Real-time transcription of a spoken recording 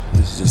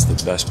This is just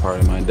the best part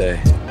of my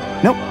day.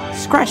 Nope,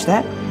 scratch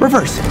that.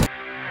 Reverse it.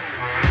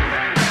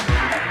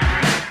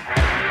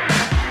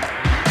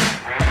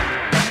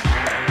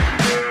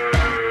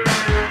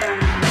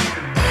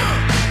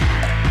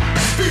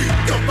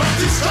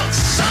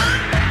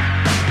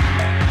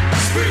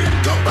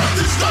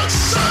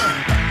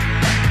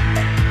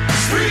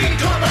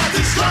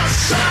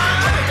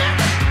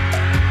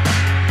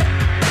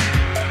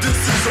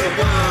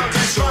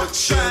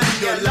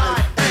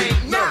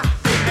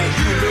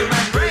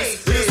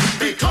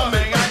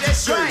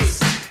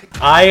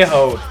 I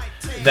hope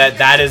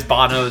that is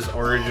Bono's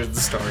origin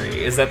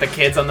story, is that the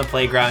kids on the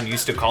playground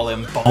used to call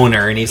him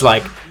Boner, and he's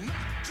like,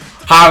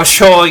 I'll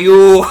show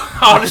you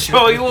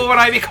when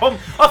I become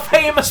a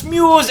famous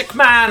music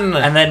man.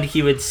 And then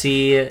he would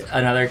see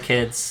another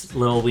kid's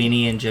little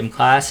weenie in gym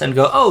class and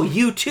go, oh,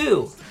 you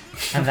too.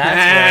 And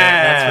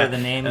that's where the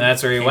name and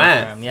that's where he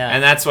went from. Yeah.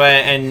 And that's why,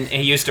 and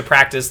he used to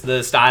practice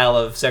the style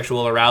of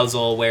sexual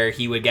arousal where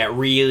he would get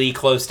really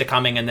close to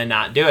coming and then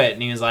not do it,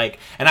 and he was like,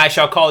 and I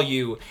shall call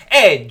you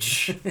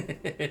Edge.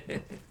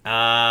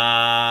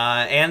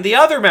 And the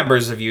other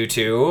members of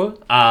U2,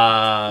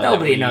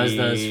 nobody knows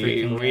those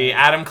freaking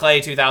Adam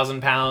Clay,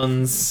 2,000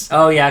 pounds.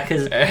 Oh yeah,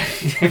 because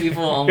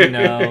people only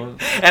know.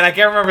 And I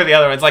can't remember the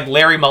other one. It's like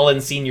Larry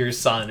Mullen Sr.'s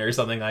son or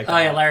something like that. Oh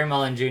yeah, Larry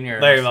Mullen Jr.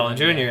 Larry Mullen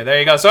Jr. Yeah. There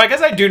you go. So I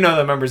guess I do know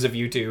the members of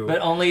U2. But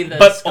only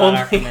the Scott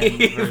Ackerman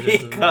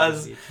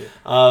because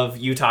of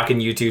you talking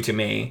U2 to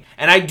me.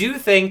 And I do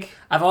think...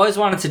 I've always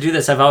wanted to do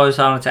this. I've always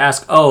wanted to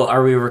ask, oh,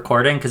 are we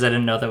recording? Because I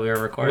didn't know that we were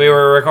recording. We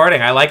were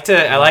recording. I like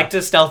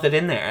to stealth it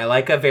in there. I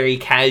like a very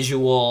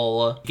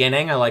casual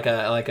beginning. I like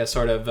a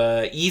sort of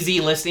easy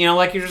listen. You know,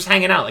 like you're just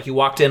hanging out. Like you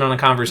walked in on a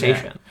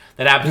conversation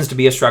that happens to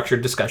be a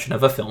structured discussion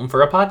of a film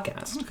for a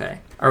podcast. Okay.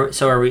 Are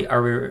we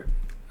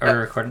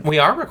recording? We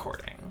are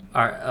recording.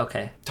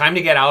 Okay. Time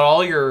to get out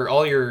all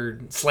your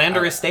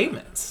slanderous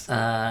statements.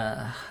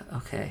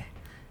 Okay.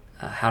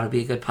 How to be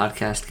a good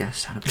podcast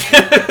guest.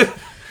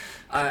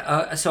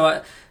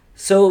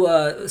 So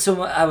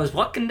I was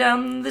walking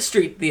down the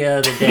street the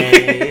other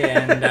day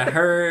and I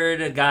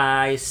heard a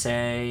guy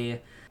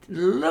say,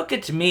 "Look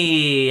at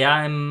me,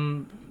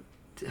 I'm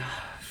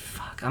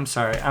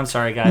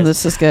sorry, guys." No,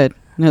 this is good.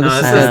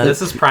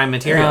 This is prime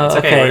material. It's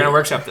okay. We're gonna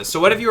workshop this. So,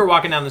 what if you were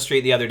walking down the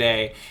street the other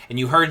day and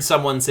you heard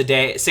someone say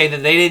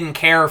that they didn't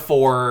care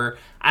for,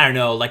 I don't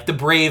know, like the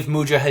brave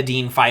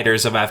Mujahideen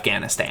fighters of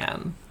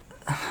Afghanistan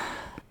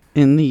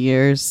in the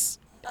years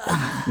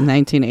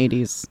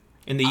 1980s?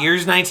 In the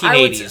years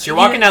 1980s, you're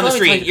walking down the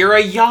street. You're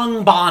a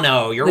young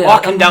Bono. You're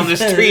walking down the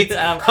streets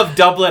of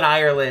Dublin,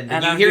 Ireland,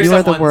 and you hear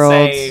someone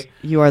say,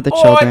 "You are the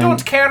children." Oh, I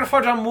don't care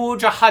for the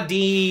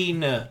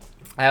Mujahideen.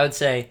 I would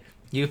say,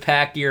 you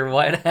pack your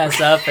white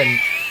ass up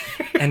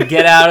and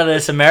get out of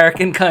this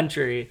American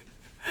country.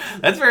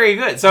 That's very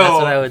good. So that's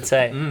what I would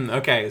say.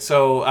 Okay,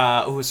 so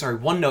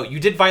one note: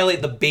 you did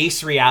violate the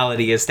base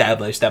reality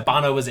established that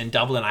Bono was in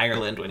Dublin,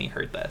 Ireland when he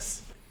heard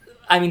this.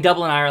 I mean,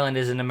 Dublin, Ireland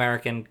is an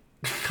American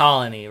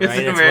colony, right?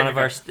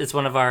 It's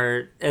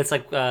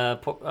like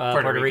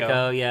Puerto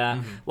Rico, yeah.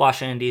 Mm-hmm.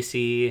 Washington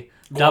D.C.,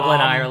 Dublin,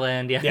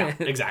 Ireland, yeah,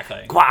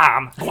 exactly.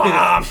 Guam.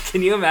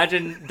 Can you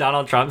imagine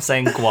Donald Trump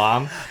saying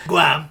Guam?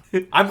 Guam.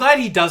 I'm glad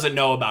he doesn't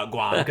know about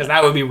Guam, because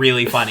that would be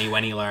really funny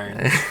when he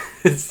learns.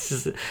 It's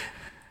just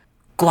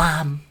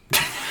Guam.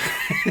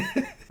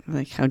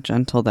 Like how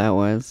gentle that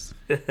was.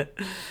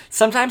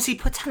 Sometimes he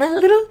puts on a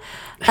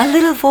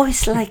little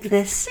voice like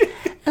this,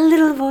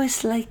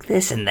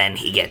 and then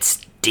he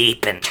gets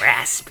deep and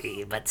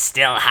raspy, but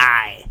still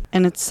high.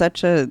 And it's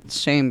such a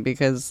shame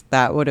because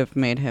that would have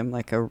made him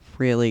like a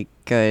really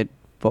good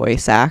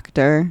voice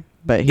actor,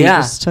 but he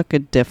just took a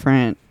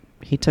different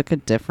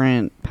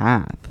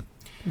path.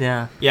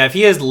 Yeah. Yeah, if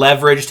he has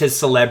leveraged his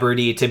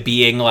celebrity to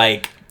being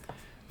like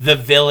the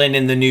villain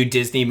in the new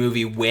Disney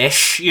movie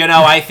Wish,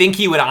 I think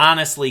he would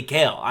honestly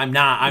kill. I'm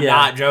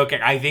not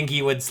joking. I think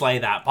he would slay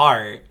that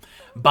part.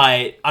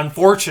 But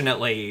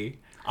unfortunately,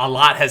 a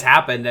lot has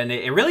happened, and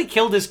it really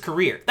killed his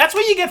career. That's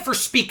what you get for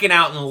speaking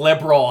out in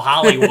liberal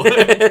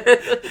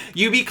Hollywood.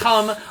 You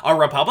become a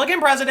Republican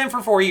president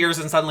for 4 years,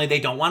 and suddenly they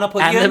don't want to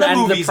put you in the movies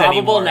anymore. And the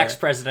probable next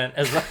president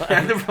as well.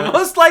 And the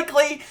most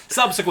likely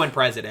subsequent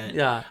president.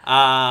 Yeah.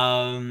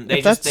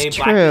 They blacklist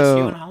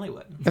you in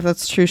Hollywood. If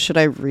that's true, should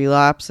I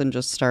relapse and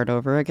just start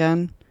over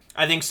again?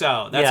 I think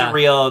so. That's a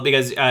real,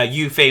 because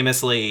you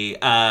famously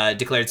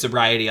declared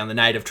sobriety on the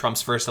night of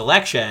Trump's first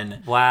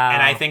election. Wow. And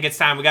I think it's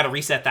time we got to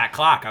reset that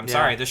clock. I'm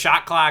sorry. The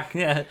shot clock,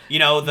 the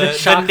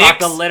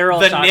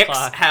Knicks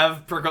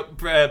have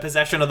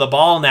possession of the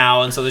ball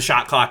now, and so the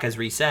shot clock has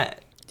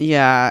reset.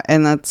 Yeah,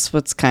 and that's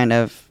what's kind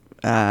of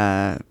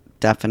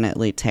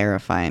definitely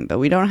terrifying. But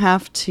we don't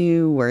have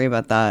to worry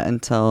about that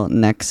until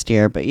next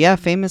year. But yeah,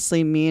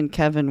 famously, me and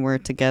Kevin were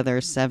together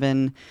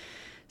 7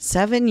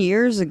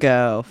 years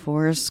ago,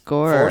 4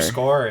 score. 4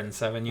 score and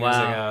 7 years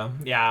ago.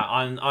 Yeah,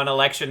 on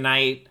election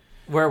night,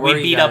 where were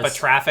we beat up a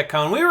traffic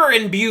cone. We were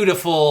in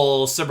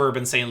beautiful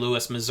suburban St.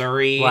 Louis,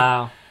 Missouri.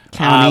 Wow.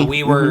 County.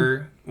 We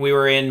were We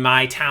were in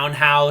my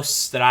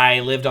townhouse that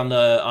I lived on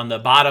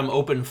the bottom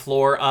open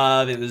floor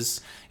of. It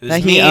was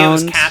me, it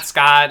was Kat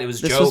Scott, it was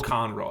Joe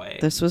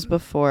Conroy. This was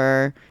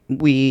before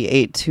we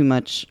ate too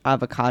much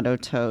avocado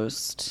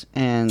toast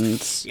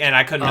and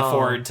I couldn't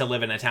afford to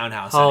live in a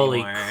townhouse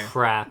Holy anymore.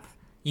 crap.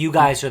 You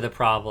guys are the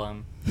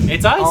problem.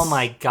 It's us. Oh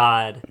my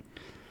god.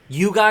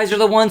 You guys are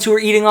the ones who are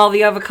eating all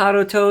the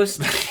avocado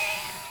toast?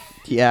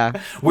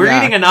 Yeah. We're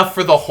eating enough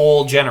for the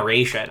whole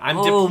generation. I'm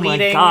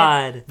depleting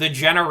God. the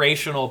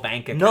generational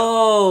bank account.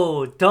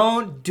 No,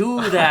 don't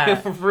do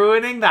that. I'm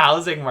ruining the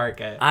housing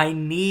market. I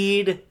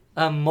need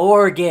a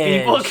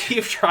mortgage. People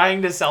keep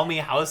trying to sell me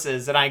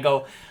houses, and I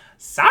go,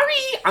 sorry.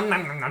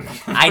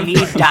 I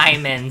need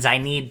diamonds. I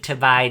need to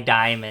buy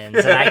diamonds.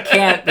 And I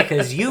can't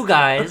because you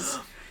guys,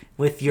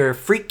 with your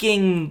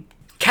freaking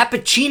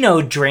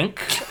cappuccino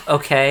drink,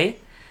 okay?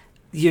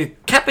 Your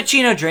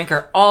cappuccino drink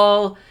are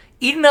all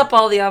eating up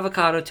all the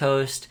avocado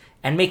toast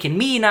and making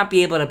me not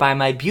be able to buy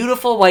my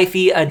beautiful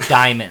wifey a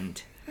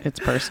diamond. It's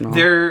personal.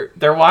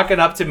 They're walking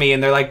up to me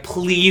and they're like,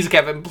 please,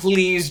 Kevin,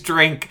 please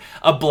drink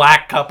a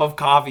black cup of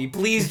coffee.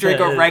 Please drink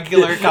a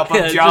regular cup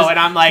of Joe. And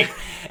I'm like,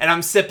 and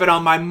I'm sipping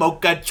on my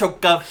mocha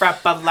choca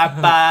frappa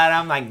lappa. And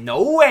I'm like,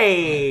 no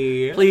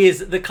way.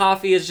 Please, the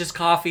coffee is just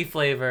coffee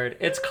flavored.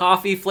 It's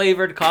coffee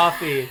flavored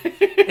coffee.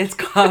 It's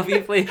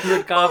coffee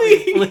flavored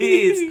coffee.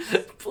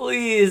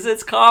 Please,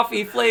 it's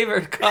coffee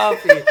flavored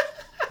coffee.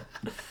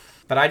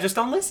 But I just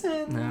don't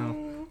listen.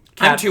 No.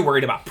 I'm too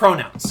worried about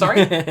pronouns.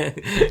 Sorry. They,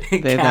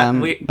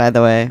 them, by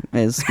the way,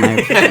 is mine.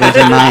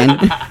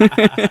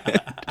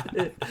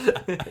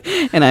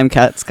 And I'm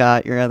Kat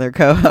Scott, your other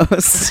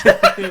co-host.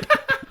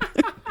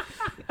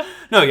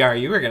 No,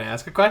 Yaari, you were going to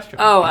ask a question.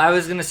 Oh, I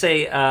was going to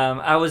say,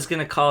 I was going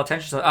to call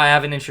attention to, I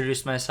haven't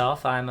introduced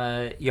myself. I'm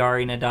a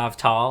Yaari Nadav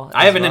Tall.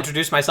 I haven't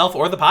introduced myself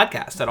or the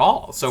podcast at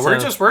all. So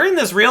we're in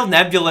this real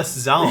nebulous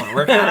zone.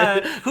 We're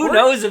kinda, Who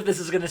knows if this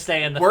is going to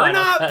stay in the We're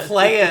final not cut.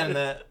 playing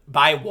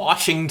by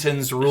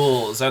Washington's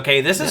rules,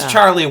 okay? This is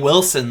Charlie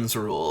Wilson's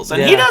rules.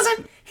 And he's not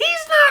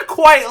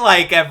quite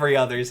like every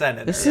other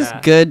senator. This is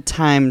good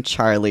time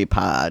Charlie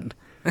pod.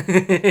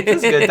 This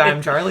is good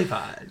time Charlie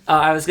pod.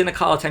 I was going to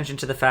call attention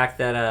to the fact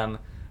that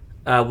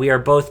we are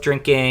both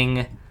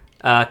drinking,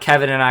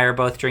 Kevin and I are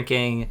both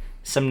drinking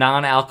some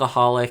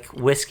non-alcoholic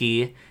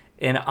whiskey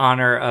in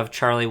honor of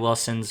Charlie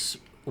Wilson's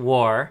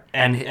war.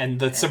 And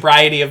the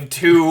sobriety of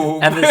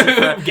two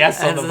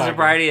guests on the podcast.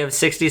 Sobriety of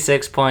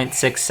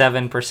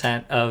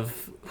 66.67%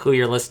 of who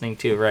you're listening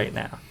to right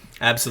now.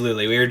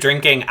 Absolutely. We are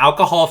drinking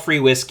alcohol-free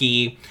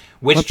whiskey,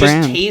 which What just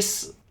brand?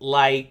 tastes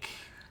like...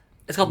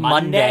 It's called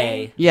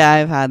Monday. Yeah,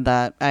 I've had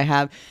that. I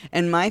have.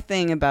 And my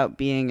thing about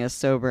being a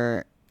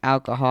sober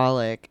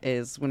alcoholic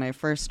is when I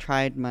first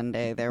tried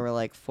Monday, there were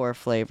like 4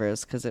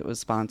 flavors because it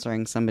was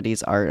sponsoring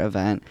somebody's art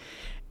event.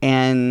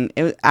 And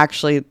it was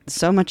actually,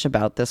 so much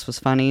about this was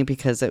funny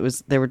because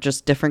there were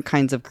just different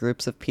kinds of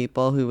groups of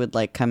people who would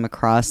like come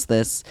across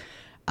this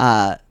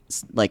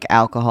like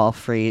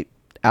alcohol-free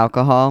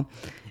alcohol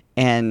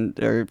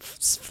or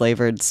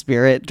flavored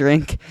spirit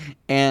drink.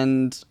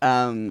 And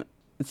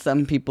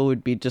some people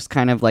would be just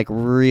kind of like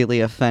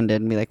really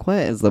offended and be like, what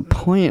is the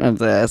point of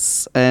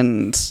this?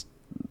 And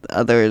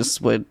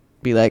others would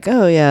be like,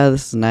 oh yeah,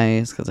 this is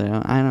nice because I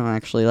don't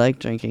actually like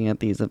drinking at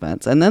these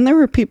events. And then there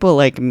were people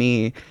like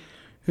me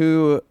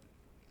who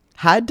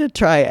had to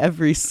try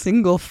every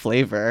single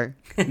flavor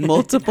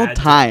multiple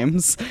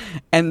times.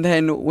 And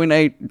then when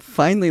I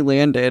finally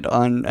landed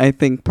on, I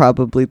think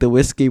probably the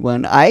whiskey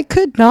one, I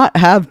could not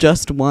have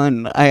just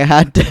one. I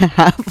had to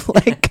have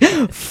like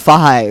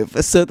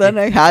 5. So then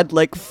I had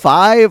like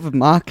 5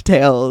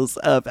 mocktails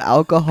of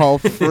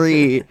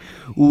alcohol-free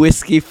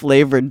whiskey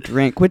flavored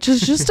drink, which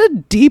is just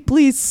a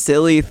deeply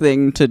silly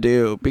thing to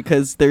do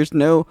because there's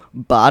no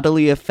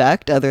bodily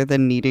effect other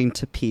than needing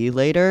to pee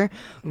later.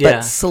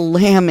 But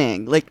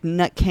slamming, like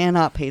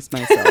cannot pace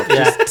myself,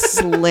 just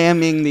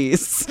slamming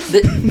these.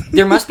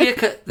 There must be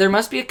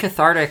a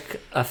cathartic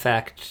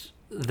effect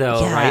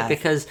though, right?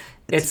 Because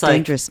it's like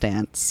dangerous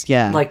dance.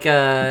 Yeah. Like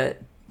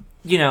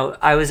you know,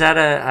 I was at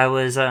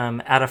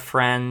a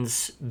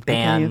friend's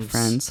band.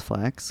 Friends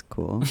flex,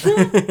 cool.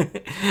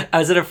 I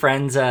was at a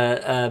friend's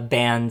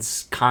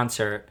band's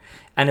concert,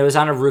 and it was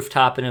on a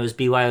rooftop, and it was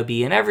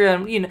BYOB, and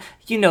everyone, you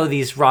know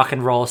these rock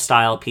and roll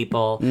style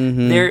people.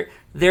 Mm-hmm.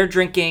 They're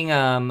drinking,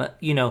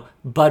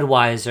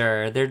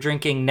 Budweiser. They're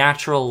drinking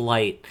Natural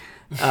Light.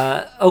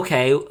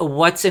 Okay,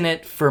 what's in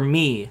it for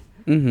me?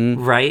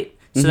 Mm-hmm. Right.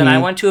 So then I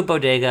went to a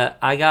bodega.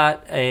 I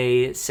got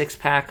a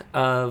 6-pack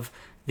of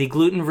the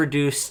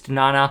gluten-reduced,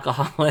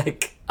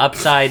 non-alcoholic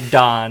Upside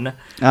Dawn.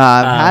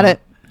 I've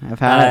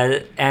had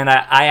it. And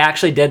I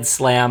actually did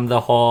slam the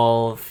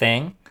whole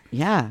thing.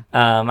 Yeah.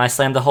 I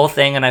slammed the whole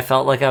thing, and I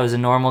felt like I was a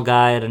normal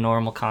guy at a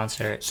normal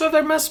concert. So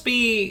there must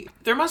be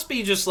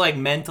just like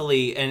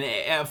mentally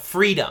a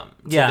freedom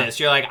to this.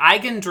 You're like, I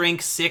can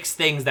drink 6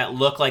 things that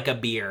look like a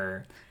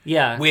beer.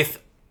 Yeah.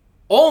 With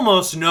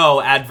almost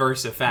no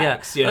adverse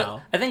effects, you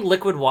know. I think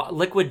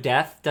Liquid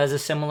Death does a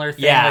similar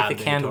thing, Yeah, like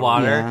the canned totally.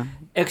 water. Yeah.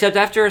 Except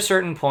after a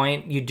certain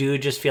point, you do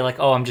just feel like,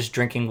 oh, I'm just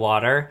drinking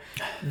water.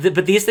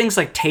 But these things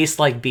like taste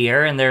like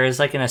beer, and there is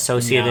like an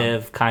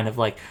associative kind of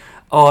like,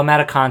 oh, I'm at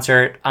a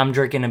concert, I'm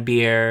drinking a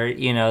beer.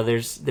 You know,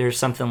 there's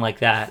something like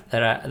that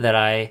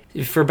I,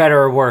 for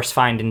better or worse,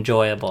 find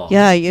enjoyable.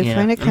 Yeah, you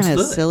find know? it kind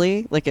of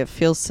silly. Like, it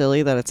feels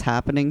silly that it's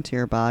happening to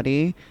your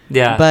body.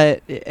 Yeah.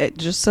 But it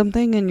just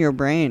something in your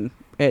brain.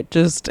 It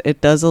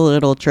does a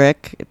little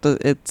trick.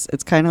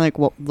 It's kind of like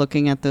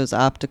looking at those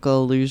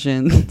optical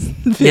illusion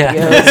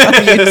videos on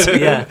YouTube.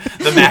 Yeah.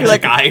 The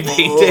magic eye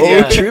painting.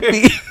 Oh,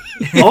 trippy.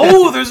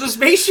 Oh, there's a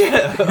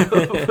spaceship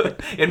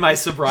in my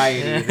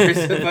sobriety.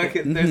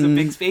 There's a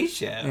big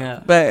spaceship.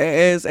 Yeah. But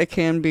it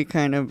can be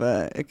kind of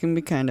a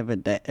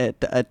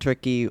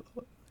tricky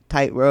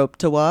tightrope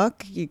to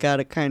walk. You got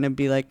to kind of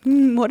be like,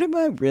 what am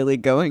I really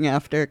going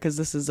after? Because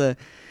this is a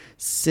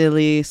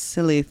silly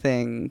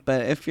thing.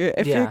 But if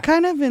you're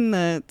kind of in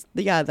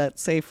that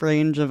safe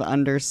range of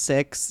under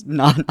 6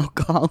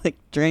 non-alcoholic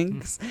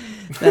drinks,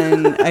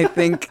 then I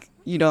think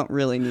you don't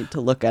really need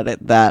to look at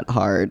it that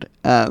hard.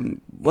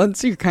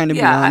 Once you're kind of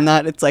beyond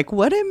that, it's like,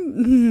 what's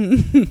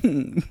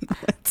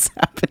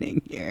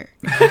happening here?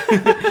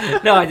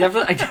 No, I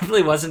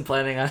definitely wasn't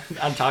planning on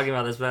talking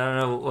about this, but I don't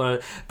know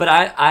what. But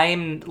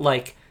I'm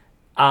like,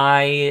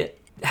 I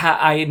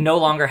no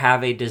longer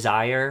have a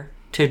desire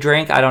to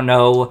drink. I don't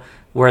know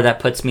where that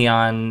puts me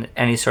on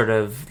any sort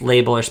of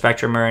label or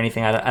spectrum or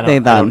anything. I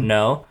don't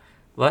know.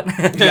 What?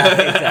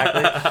 Yeah,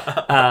 exactly.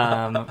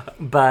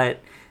 But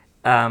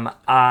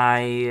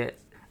I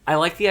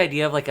like the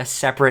idea of like a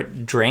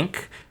separate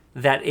drink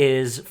that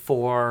is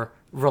for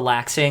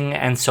relaxing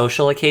and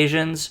social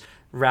occasions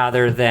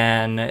rather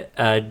than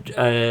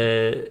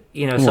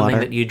something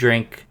that you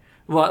drink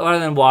rather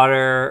than water,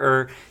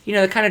 or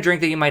the kind of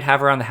drink that you might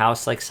have around the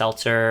house like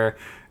seltzer.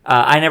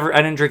 I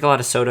didn't drink a lot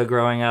of soda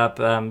growing up,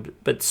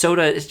 but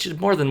soda is just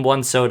more than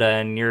one soda,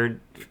 and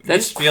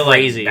that's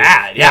crazy. Like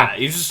bad. Yeah,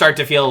 you just start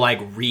to feel like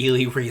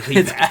really,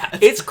 really bad.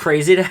 It's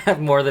crazy to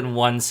have more than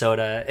one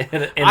soda.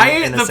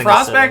 The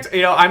prospect,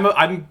 I'm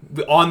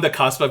on the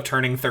cusp of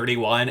turning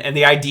 31, and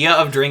the idea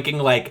of drinking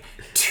like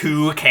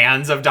 2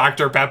 cans of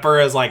Dr. Pepper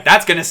is like,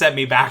 that's gonna set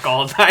me back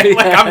all night.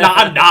 Like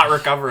I'm not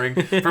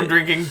recovering from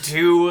drinking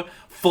 2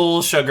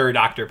 full sugar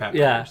Dr. Peppers.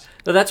 Yeah,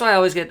 but that's why I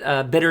always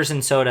get bitters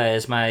and soda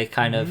as my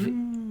kind of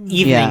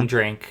evening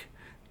drink,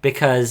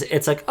 because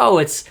it's like, oh,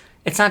 it's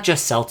not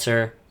just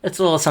seltzer. It's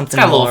a little something.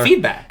 It's got more. A little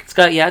feedback.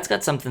 It's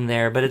got something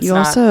there, but it's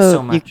not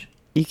so much.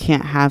 You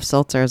can't have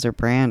seltzer as a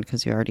brand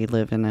because you already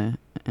live in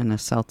a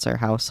seltzer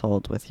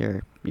household with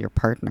your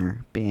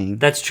partner being.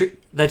 That's true.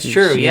 That's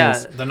true. Yeah,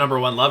 the number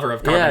one lover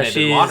of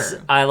carbonated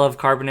water. I love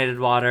carbonated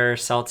water,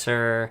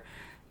 seltzer.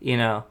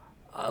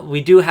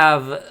 We do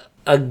have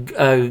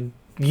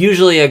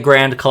usually a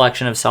grand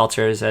collection of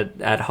seltzers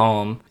at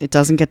home. It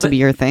doesn't get to be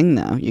your thing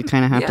though. You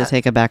kind of have to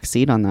take a back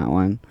seat on that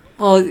one.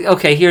 Well,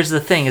 okay. Here's the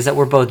thing: is that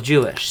we're both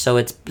Jewish,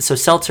 so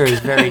seltzer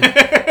is very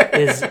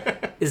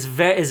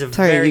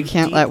Sorry, you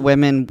can't let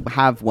women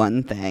have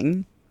one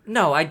thing.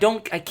 No, I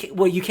don't. I can't.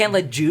 Well, you can't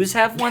let Jews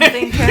have one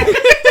thing, Kat?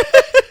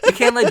 You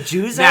can't let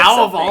Jews have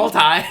now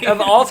something.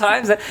 of all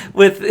times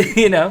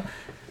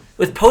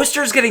with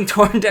posters getting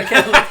torn down.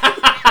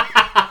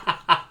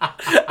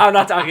 I'm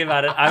not talking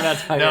about it.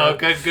 No,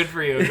 good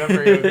for you. Good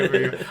for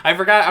you. I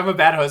forgot. I'm a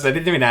bad host. I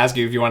didn't even ask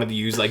you if you wanted to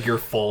use like your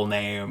full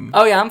name.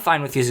 Oh yeah, I'm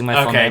fine with using my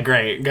full name. Okay,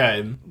 great,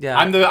 good. Yeah,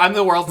 I'm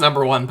the world's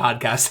number 1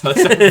 podcast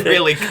host. I'm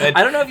really good.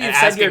 I don't know if you've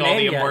said your name all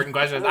the yet. important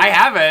questions. I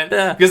haven't,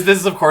 because this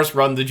is of course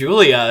Run the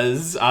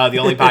Julias, the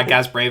only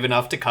podcast brave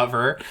enough to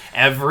cover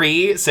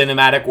every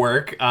cinematic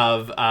work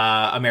of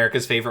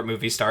America's favorite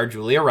movie star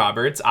Julia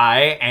Roberts.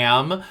 I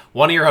am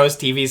one of your hosts,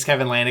 TV's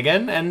Kevin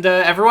Lanigan, and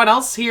everyone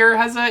else here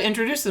has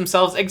introduced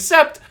themselves.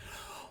 Except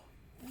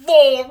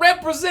for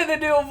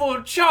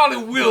Representative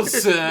Charlie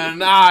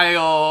Wilson, I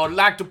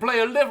like to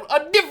play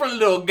a different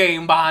little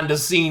game behind the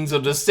scenes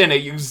of the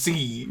Senate, you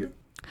see.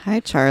 Hi,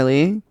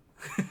 Charlie.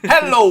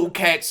 Hello,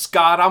 Cat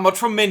Scott. I'm a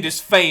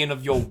tremendous fan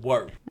of your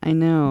work. I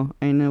know.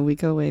 We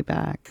go way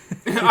back.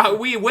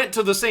 We went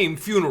to the same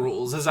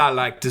funerals, as I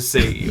like to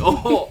say.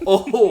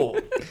 Oh.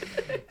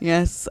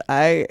 Yes,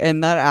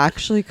 and that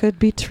actually could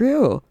be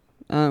true.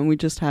 We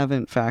just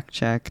haven't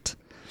fact-checked.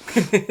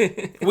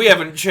 We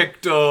haven't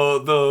checked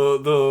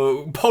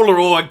the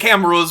Polaroid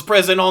cameras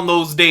present on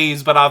those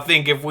days, but I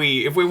think if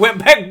we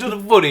went back to the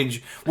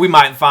footage, we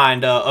might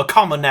find a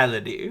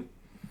commonality.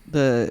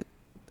 The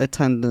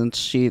attendance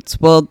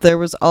sheets. Well, there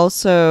was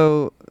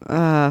also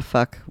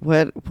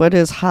what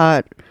is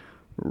hot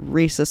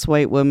racist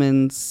white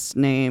woman's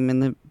name in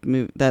the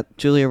movie that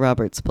Julia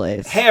Roberts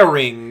plays?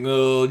 Herring,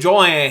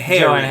 Joanne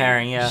Herring. Joanne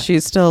Herring, yeah.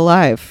 She's still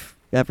alive.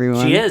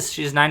 Everyone. She is.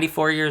 She's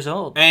 94 years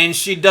old. And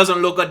she doesn't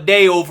look a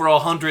day over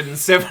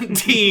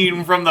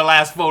 117 from the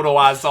last photo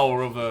I saw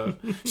of her.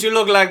 She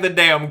looked like the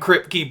damn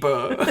crypt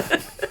keeper.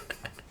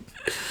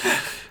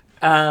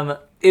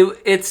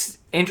 It's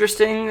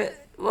interesting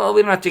Well,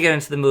 we don't have to get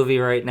into the movie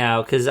right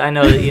now because I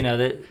know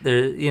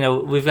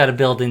that we've got to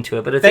build into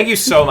it. But thank you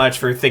so much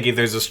for thinking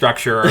there's a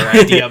structure or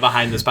idea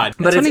behind this podcast.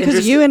 But it's funny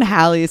because you and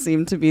Hallie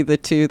seem to be the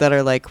two that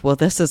are like, well,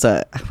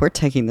 we're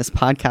taking this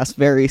podcast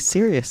very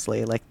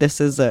seriously. Like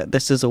this is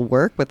a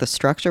work with a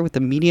structure, with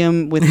a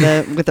medium, with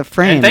a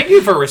frame. And thank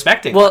you for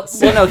respecting. Well,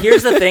 no.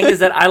 Here's the thing: is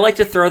that I like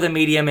to throw the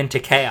medium into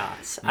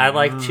chaos. I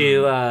like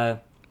to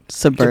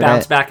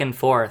bounce back and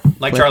forth.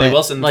 Like Charlie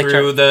Wilson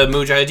threw the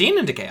Mujahideen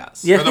into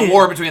chaos. Yeah. Or the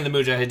war between the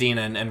Mujahideen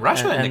and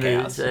Russia into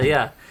chaos. They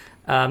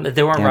weren't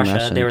Russia.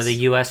 Russians. They were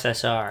the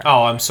USSR.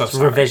 Oh, I'm so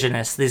sorry.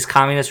 Revisionists. These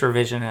communist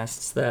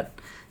revisionists that,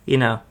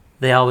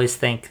 they always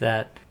think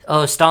that,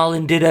 oh,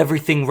 Stalin did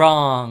everything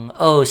wrong.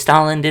 Oh,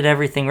 Stalin did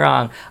everything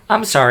wrong.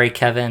 I'm sorry,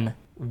 Kevin.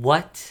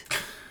 What?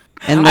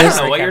 And I don't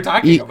know what you're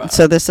talking about.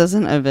 So this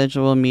isn't a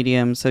visual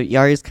medium. So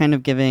Yaari's kind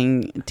of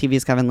giving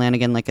TV's Kevin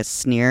Lanigan like a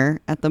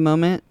sneer at the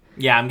moment.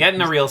 Yeah, I'm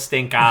getting a real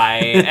stink eye.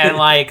 And,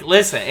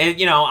 listen,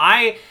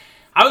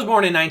 I was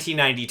born in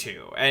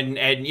 1992, and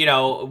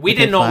we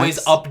didn't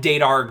always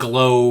update our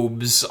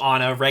globes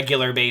on a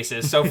regular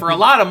basis. So for a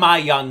lot of my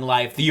young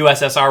life, the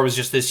USSR was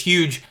just this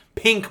huge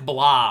pink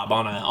blob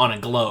on a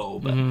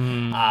globe.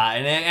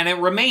 And it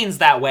remains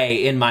that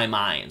way in my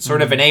mind.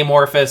 Sort of an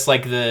amorphous,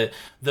 like the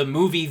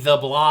movie The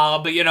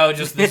Blob,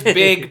 just this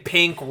big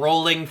pink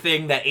rolling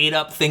thing that ate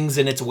up things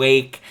in its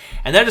wake.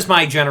 And that is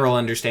my general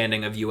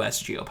understanding of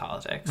U.S.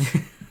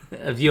 geopolitics.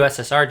 Of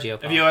USSR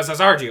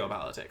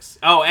geopolitics.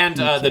 Oh, and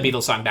the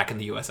Beatles song Back in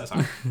the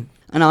USSR.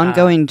 An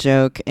ongoing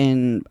joke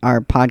in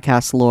our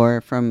podcast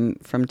lore from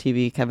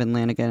TV Kevin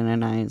Lanigan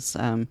and I's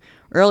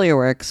earlier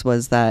works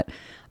was that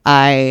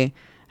I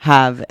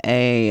have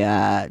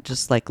a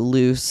just like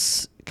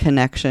loose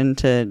connection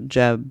to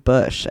Jeb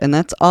Bush, and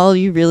that's all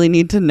you really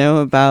need to know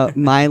about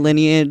my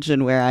lineage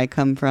and where I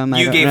come from.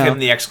 You gave him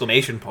the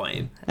exclamation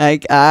point.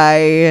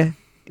 I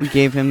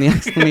gave him the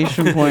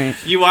exclamation point.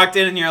 You walked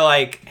in and you're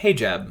like, "Hey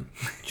Jeb,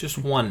 just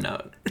one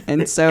note."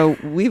 And so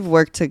we've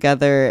worked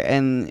together,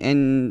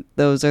 and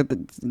those are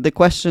the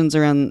questions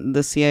around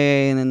the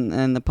CIA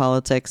and the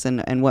politics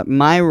and what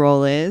my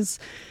role is.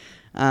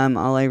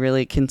 All I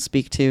really can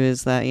speak to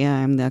is that,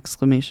 I'm the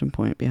exclamation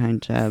point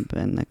behind Jeb,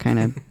 and that kind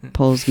of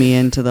pulls me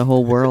into the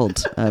whole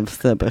world of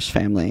the Bush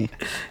family.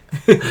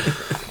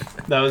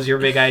 That was your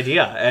big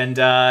idea, and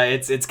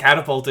it's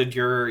catapulted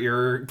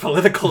your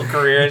political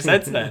career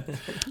since then.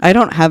 I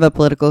don't have a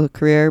political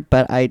career,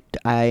 but I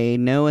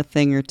know a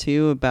thing or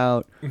two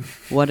about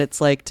what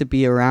it's like to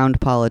be around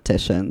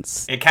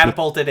politicians. It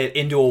catapulted it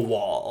into a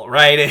wall,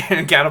 right?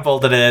 It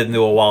catapulted it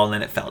into a wall, and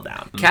then it fell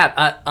down. Cap,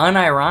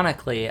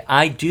 unironically,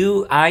 I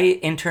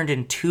interned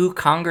in 2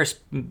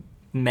 congressmen.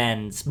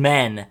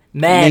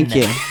 Thank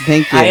you.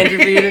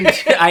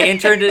 I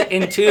interned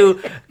in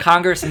 2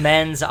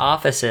 congressmen's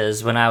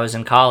offices when I was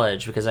in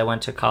college, because I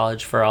went to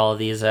college for all of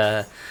these,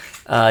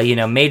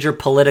 major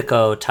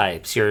politico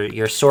types,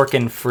 your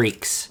Sorkin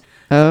freaks.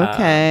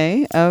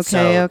 Okay. So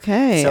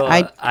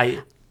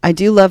I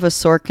do love a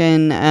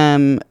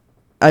Sorkin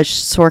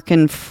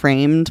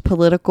framed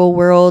political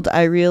world.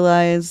 I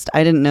realized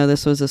I didn't know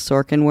this was a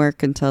Sorkin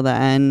work until the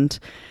end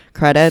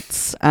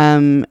credits.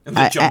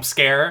 The jump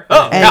scare.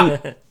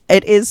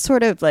 It is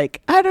sort of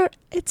like,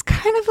 it's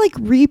kind of like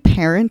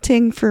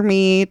reparenting for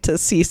me to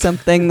see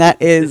something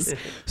that is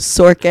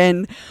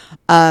Sorkin.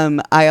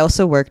 I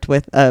also worked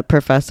with a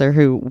professor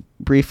who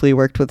briefly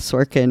worked with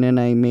Sorkin, and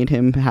I made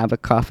him have a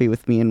coffee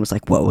with me and was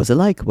like, what was it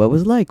like? He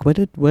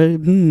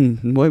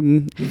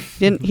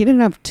didn't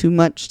have too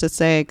much to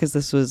say, because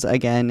this was,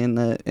 again, in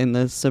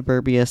the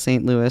suburbia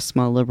St. Louis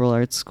small liberal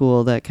arts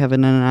school that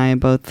Kevin and I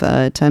both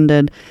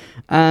attended.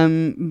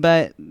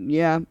 But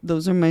yeah,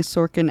 those are my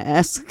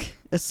Sorkin-esque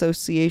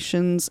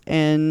associations.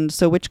 And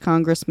so which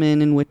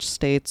congressmen in which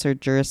states or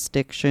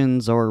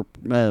jurisdictions or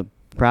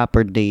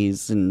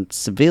properties and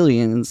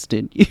civilians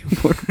did you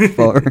work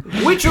for?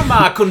 Which of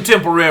my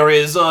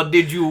contemporaries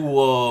did you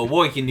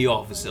work in the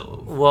office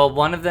of? Well,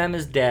 one of them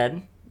is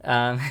dead.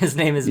 His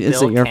name is Bill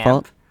Is it your Camp.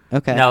 fault?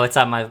 Okay. No, it's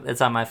not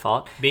my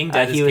fault. Being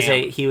dead he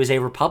was a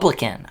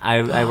Republican.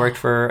 I worked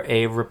for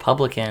a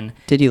Republican.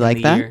 Did you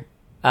like that? Year.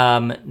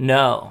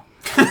 No.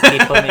 He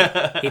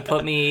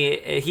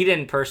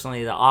didn't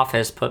personally. The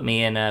office put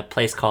me in a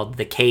place called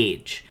The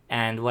Cage.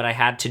 And what I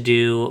had to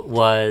do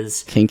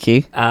was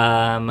kinky. You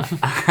had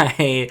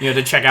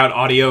to check out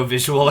audio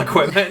visual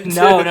equipment.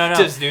 No.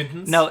 To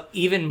students. No,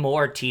 even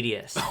more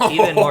tedious.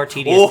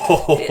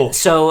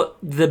 So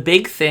the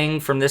big thing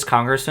from this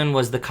congressman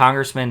was the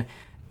congressman,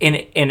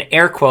 in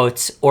air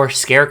quotes or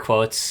scare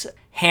quotes,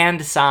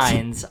 hand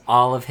signs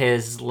all of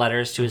his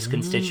letters to his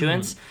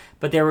constituents.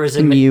 But there was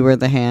you were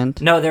the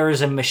hand? No, there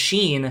was a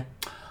machine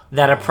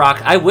that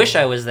I wish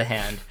I was the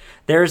hand.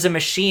 There was a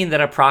machine that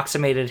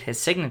approximated his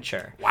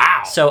signature.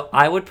 Wow. So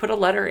I would put a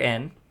letter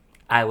in,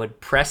 I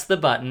would press the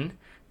button,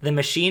 the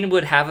machine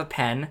would have a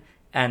pen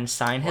and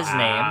sign his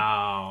name,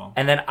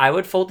 and then I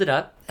would fold it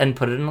up and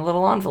put it in a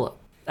little envelope.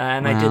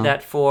 And I did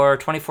that for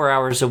 24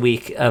 hours a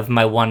week of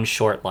my one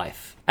short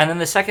life. And then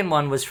the second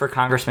one was for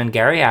Congressman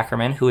Gary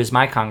Ackerman, who was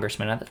my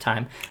congressman at the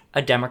time,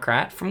 a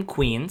Democrat from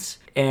Queens.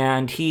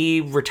 And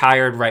he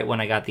retired right when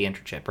I got the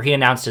internship, or he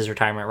announced his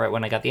retirement right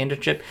when I got the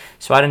internship.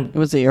 So I didn't.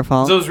 Was it your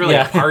fault? So it was really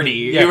a party.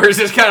 You were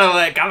just kind of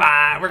like, come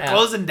on, we're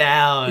closing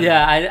down.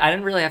 Yeah, I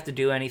didn't really have to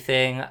do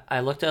anything.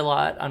 I looked a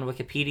lot on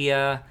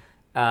Wikipedia.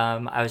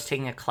 I was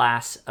taking a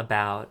class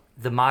about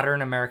the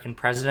modern American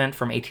president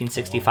from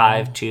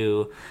 1865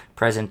 to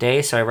present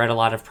day. So I read a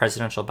lot of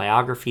presidential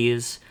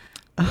biographies.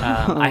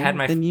 I had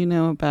my. Then you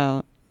know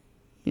about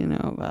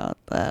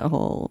that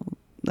whole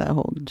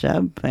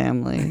Jeb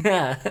family.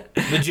 Yeah.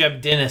 The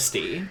Jeb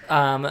dynasty.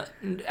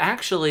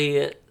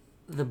 Actually,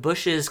 the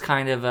Bushes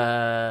kind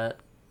of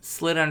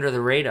slid under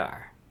the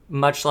radar,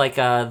 much like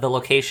the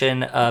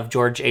location of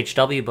George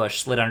H.W.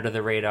 Bush slid under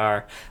the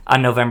radar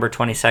on November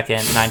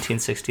 22nd,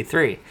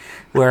 1963,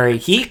 where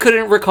he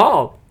couldn't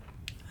recall.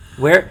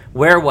 Where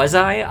was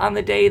I on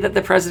the day that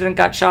the president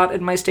got shot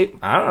in my state?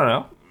 I don't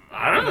know.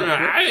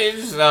 I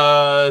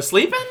was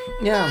sleeping?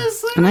 Yeah.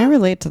 And I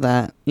relate to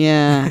that.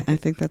 Yeah, I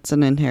think that's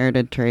an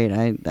inherited trait.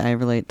 I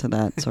relate to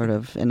that sort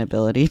of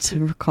inability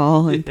to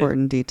recall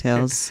important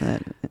details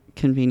at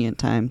convenient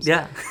times.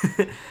 Yeah.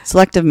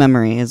 Selective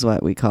memory is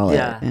what we call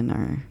Yeah. it in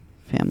our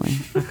family.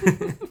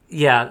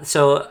 Yeah,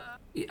 so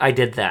I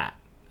did that.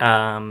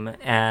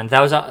 And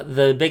that was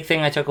the big thing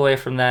I took away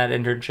from that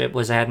internship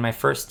was I had my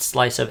first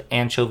slice of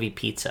anchovy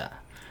pizza.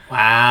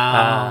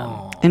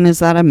 Wow. And is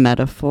that a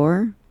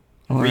metaphor?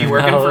 Were you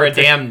working for a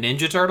damn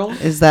Ninja Turtle?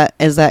 Is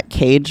that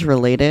cage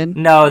related?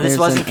 No, this There's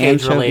wasn't an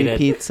cage anchovy related.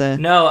 Pizza.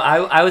 No,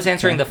 I was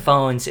answering the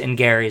phones in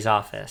Gary's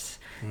office.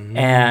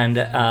 And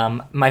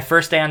my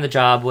first day on the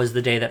job was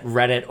the day that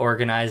Reddit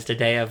organized a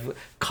day of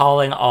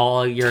calling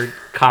all your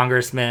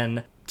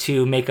congressmen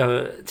to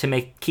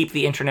keep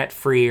the internet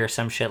free or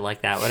some shit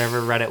like that,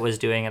 whatever Reddit was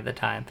doing at the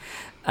time.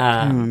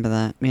 I remember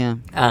that. Yeah.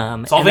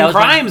 Solving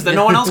crimes that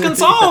no one else can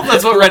solve.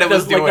 That's what Reddit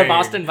was doing. Like the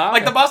Boston bombing.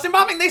 Like the Boston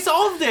bombing, they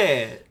solved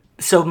it.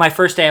 So my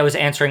first day, I was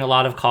answering a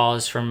lot of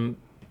calls from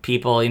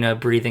people,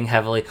 breathing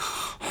heavily.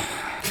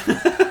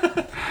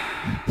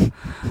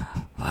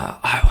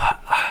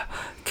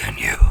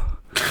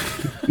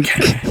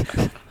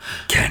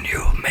 Can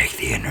you make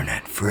the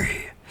internet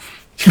free?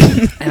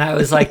 And I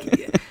was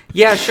like,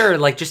 yeah, sure.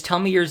 Like, just tell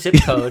me your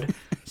zip code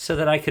so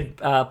that I could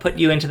put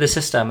you into the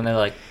system. And they're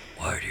like,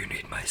 why do you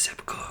need my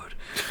zip code?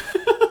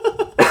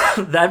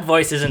 That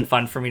voice isn't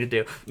fun for me to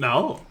do.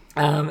 No.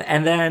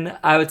 And then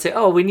I would say,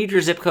 oh, we need your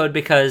zip code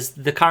because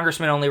the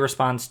congressman only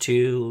responds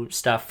to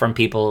stuff from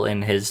people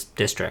in his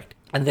district.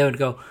 And they would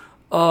go,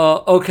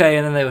 oh, okay.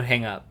 And then they would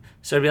hang up.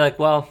 So I'd be like,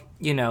 well,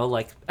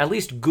 at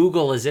least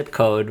Google a zip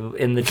code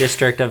in the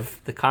district of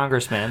the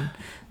congressman.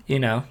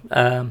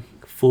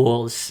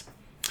 Fools.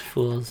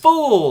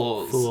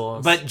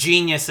 But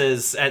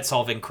geniuses at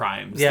solving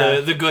crimes. Yeah.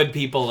 The good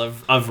people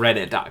of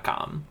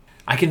Reddit.com.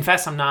 I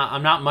confess I'm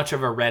not much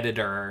of a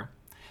Redditor.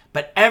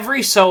 But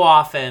every so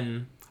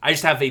often, I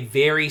just have a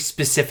very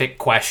specific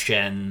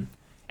question,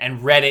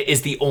 and Reddit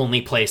is the only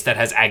place that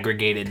has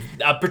aggregated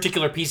a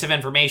particular piece of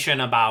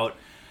information about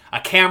a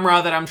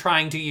camera that I'm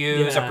trying to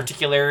use, a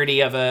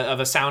particularity of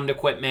a sound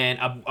equipment,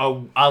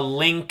 a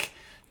link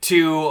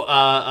to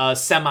a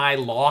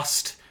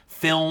semi-lost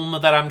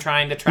film that I'm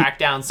trying to track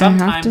down.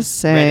 Sometimes I have to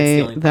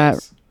say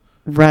that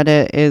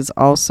Reddit is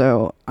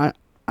also,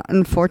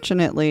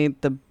 unfortunately,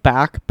 the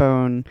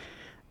backbone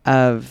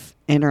of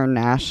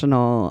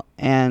international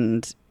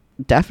and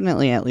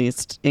definitely at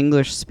least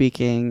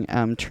English-speaking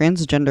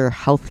transgender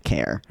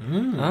healthcare.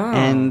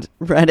 And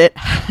Reddit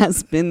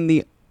has been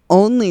the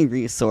only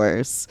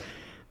resource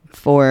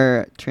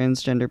for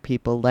transgender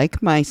people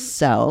like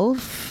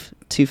myself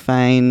to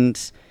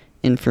find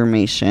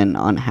information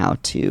on how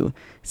to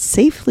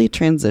safely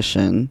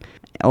transition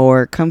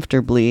or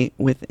comfortably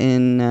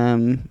within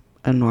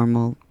a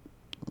normal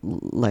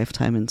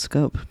lifetime and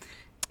scope.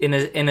 In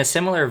a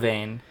similar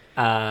vein,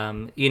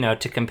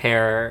 to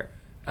compare,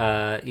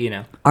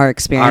 our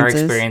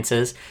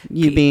experiences.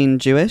 You being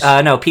Jewish?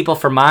 No, people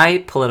from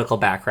my political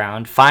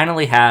background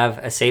finally have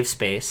a safe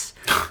space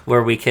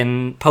where we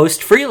can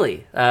post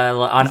freely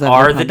on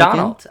R the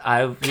Donald.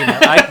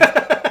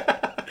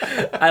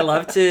 I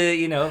love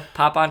to,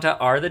 pop onto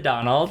R the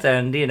Donald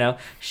and,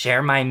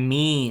 share my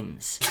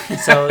memes.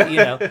 So,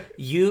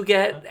 you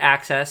get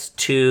access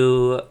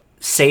to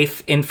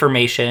safe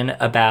information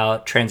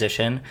about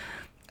transition.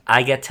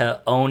 I get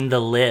to own the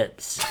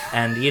libs.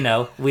 And,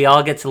 we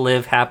all get to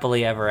live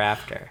happily ever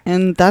after.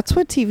 And that's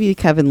what TV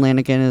Kevin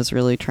Lanigan is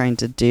really trying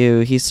to do.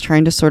 He's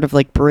trying to sort of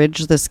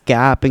bridge this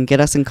gap and get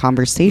us in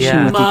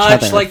conversation with each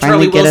other. Much like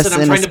Charlie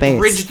Wilson, I'm trying to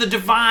bridge the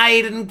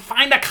divide and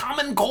find a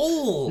common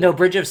goal. No,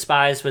 Bridge of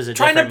Spies was a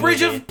different movie.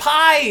 Bridge of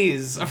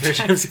Pies. Bridge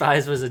of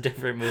Spies was a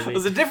different movie. It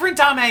was a different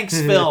Tom Hanks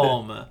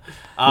film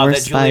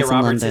that Julia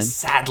Roberts is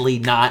sadly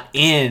not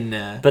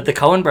in. But the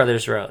Coen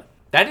brothers wrote.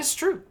 That is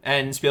true.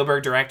 And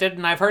Spielberg directed,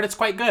 and I've heard it's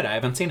quite good. I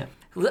haven't seen it.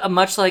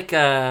 Much like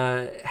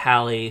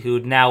Hallie, who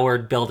now we're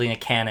building a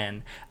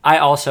canon, I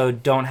also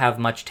don't have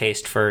much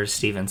taste for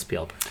Steven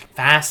Spielberg.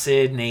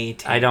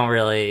 Fascinating. I don't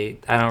really.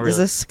 Is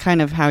this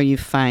kind of how you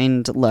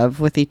find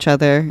love with each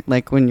other?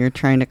 Like when you're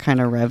trying to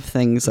kind of rev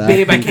things up?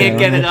 Babe, I can't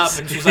get it up.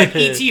 And she's like,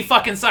 E.T.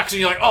 fucking sucks.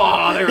 And you're like,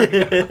 oh, there we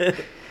go.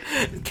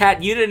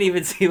 Kat, you didn't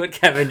even see what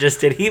Kevin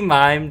just did. He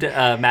mimed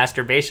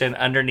masturbation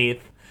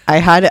underneath.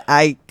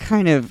 I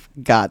kind of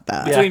got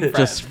that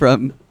just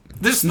from...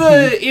 This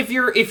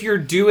if you're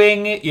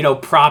doing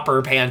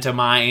proper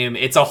pantomime,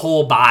 it's a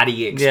whole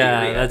body experience.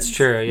 Yeah, that's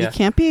true. Yeah,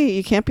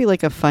 you can't be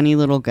like a funny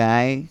little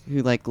guy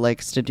who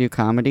likes to do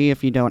comedy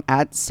if you don't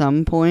at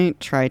some point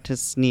try to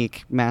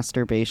sneak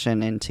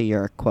masturbation into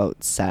your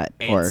quote set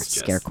or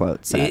scare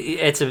quote set.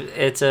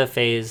 It's a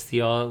phase. We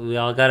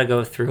all got to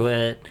go through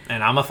it.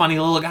 And I'm a funny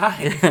little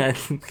guy.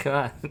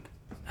 God.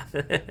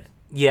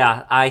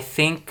 Yeah, I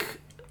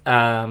think.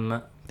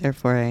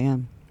 Therefore, I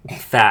am.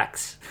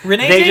 Facts.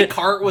 Renee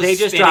Descartes was They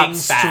just spitting dropped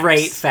facts.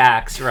 straight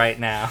facts right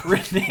now.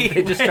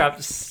 They just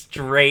dropped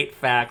straight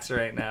facts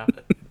right now.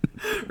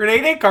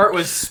 Renee Descartes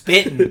was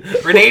spitting.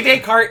 Renee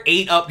Descartes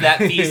ate up that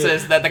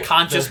thesis that the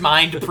conscious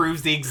mind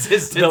proves the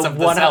existence of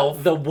the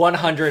self. The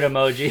 100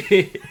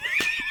 emoji.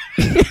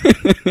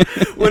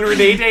 When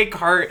Renee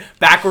Descartes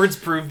backwards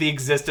proved the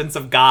existence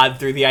of God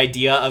through the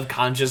idea of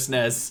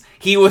consciousness,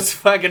 he was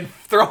fucking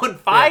throwing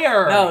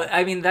fire. Yeah. No,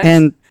 I mean,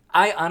 that's...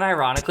 I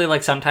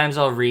unironically, sometimes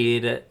I'll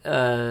read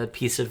a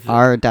piece of...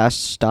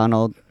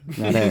 R-Donald.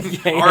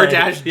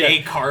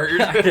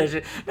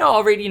 R-Descartes. No,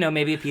 I'll read,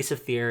 maybe a piece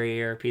of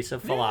theory or a piece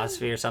of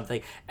philosophy or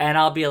something, and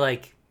I'll be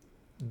like,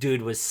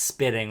 dude was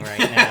spitting right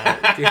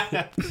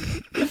now.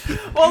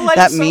 Well,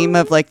 that meme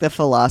of the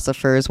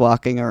philosophers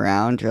walking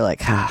around, you're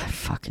like, I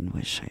fucking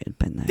wish I had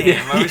been there.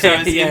 Damn, I wish I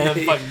was in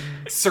the fucking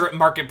certain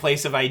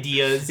marketplace of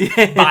ideas,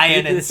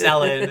 buying and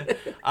selling.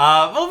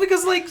 Well,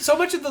 because so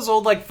much of those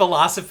old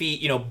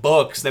philosophy,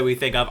 books that we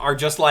think of are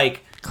just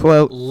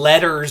quote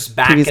letters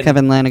back and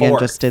Kevin Lanigan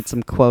forth. Just did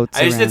some quotes.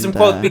 I just did some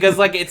quotes because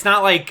it's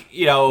not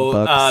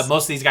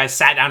most of these guys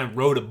sat down and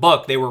wrote a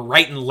book. They were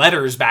writing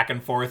letters back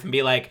and forth and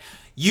be like,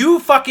 you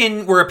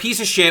fucking were a piece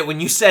of shit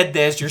when you said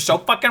this. You're so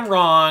fucking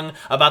wrong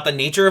about the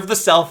nature of the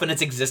self and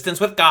its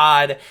existence with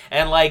God.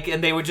 And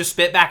and they would just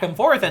spit back and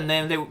forth, and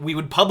then we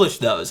would publish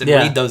those and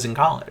read those in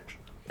college.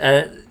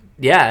 And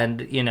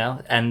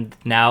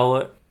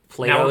now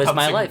Plato is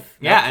my life.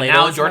 Yeah, and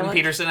now Jordan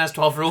Peterson has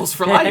 12 rules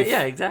for life.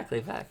 Yeah, exactly.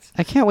 Facts.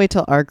 I can't wait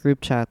till our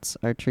group chats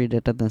are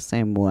treated in the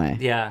same way.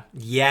 Yeah.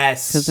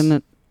 Yes.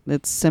 Because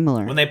it's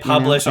similar. When they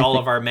publish all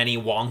of our many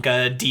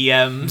Wonka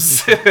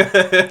DMs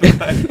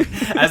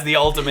as the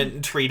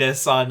ultimate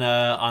treatise on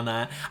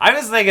that. I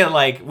was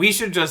thinking we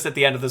should just at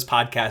the end of this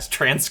podcast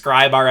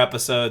transcribe our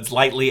episodes,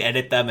 lightly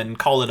edit them, and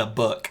call it a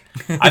book.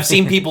 I've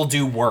seen people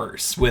do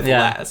worse with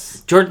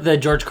less. The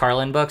George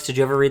Carlin books. Did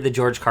you ever read the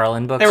George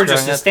Carlin books? They were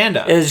just his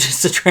stand-up. It was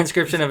just a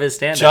transcription of his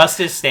stand-up. Just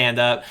his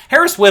stand-up.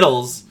 Harris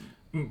Whittles,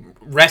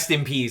 rest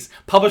in peace,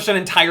 published an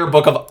entire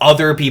book of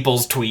other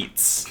people's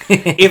tweets.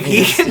 If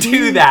he can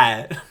do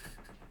that.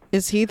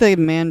 Is he the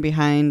man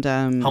behind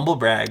Humble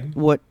brag.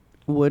 What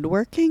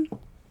woodworking?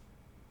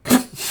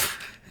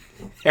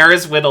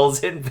 Harris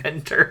Whittles,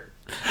 inventor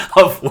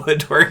of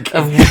woodworking.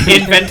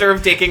 Inventor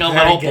of taking a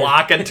little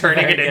block and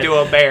turning it into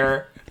a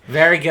bear.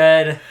 Very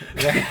good.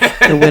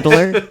 The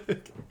whittler.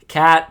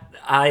 Kat,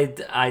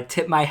 I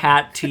tip my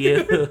hat to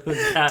you.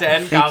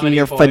 10 Thanking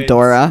your points.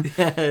 fedora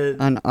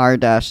on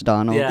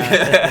R-Donald.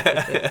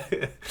 Yeah.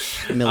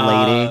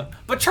 Milady.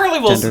 But Charlie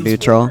Wilson's Gender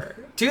neutral. War.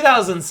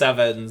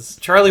 2007's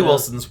Charlie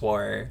Wilson's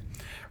War.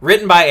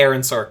 Written by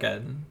Aaron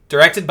Sorkin.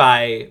 Directed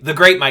by the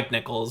great Mike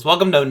Nichols.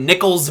 Welcome to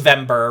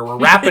NICHOLSVEMBER. We're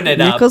wrapping it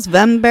up.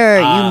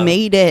 NICHOLSVEMBER, you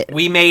made it.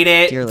 We made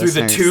it Dear through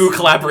listeners. the 2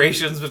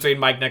 collaborations between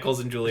Mike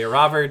Nichols and Julia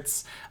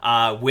Roberts,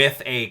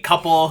 with a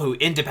couple who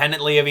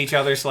independently of each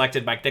other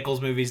selected Mike Nichols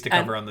movies to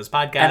cover on this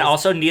podcast. And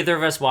also, neither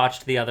of us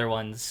watched the other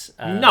one's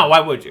no, why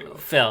would you?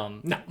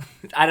 film. No.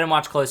 I didn't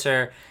watch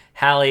Closer.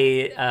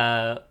 Hallie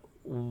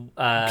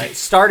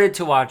started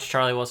to watch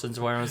Charlie Wilson's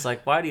War and was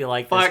like, why do you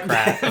like this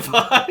crap?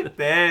 Fuck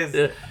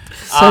this.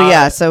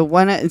 So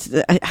when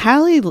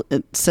Hallie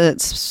said,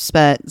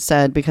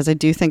 because I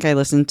do think I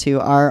listened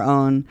to our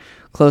own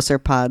Closer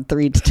pod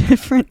 3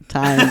 different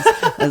times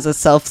as a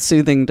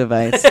self-soothing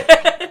device.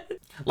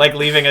 Like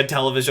leaving a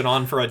television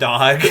on for a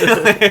dog.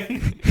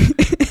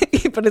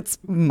 But it's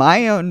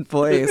my own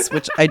voice,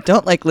 which I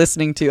don't like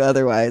listening to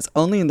otherwise,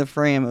 only in the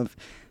frame of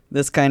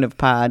this kind of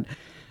pod.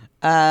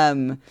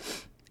 And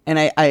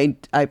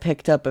I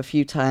picked up a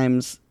few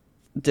times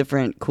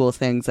different cool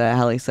things that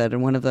Hallie said,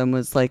 and one of them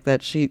was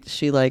that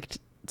she liked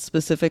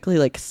specifically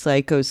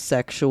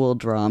psychosexual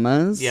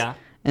dramas. Yeah.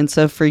 And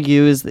so for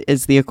you is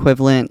the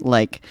equivalent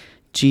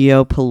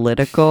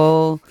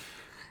geopolitical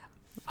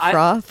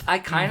froth? I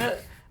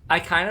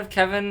kind of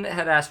Kevin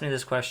had asked me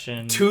this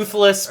question.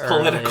 Toothless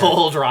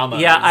political drama.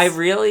 Yeah, I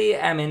really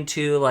am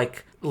into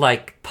like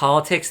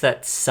politics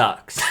that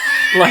sucks.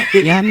 Like,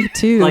 Yeah, me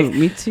too. Like,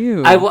 me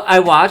too. I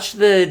watched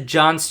the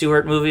Jon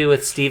Stewart movie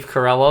with Steve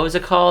Carell. What was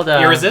it called?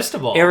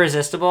 Irresistible.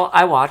 Irresistible.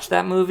 I watched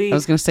that movie. I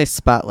was gonna say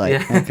Spotlight.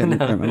 Yeah, I couldn't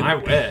no. remember. I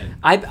win.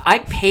 I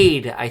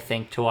paid, I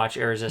think, to watch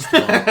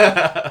Irresistible.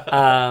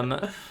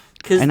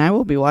 And I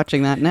will be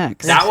watching that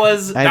next. That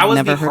was I've the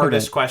never heard of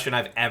hardest it. question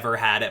I've ever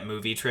had at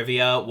movie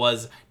trivia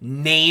was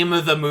name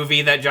the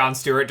movie that Jon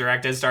Stewart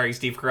directed starring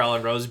Steve Carell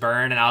and Rose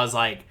Byrne, and I was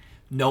like,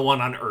 no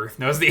one on earth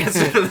knows the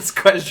answer to this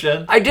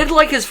question. I did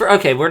like his...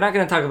 Okay, we're not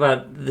going to talk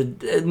about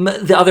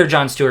the other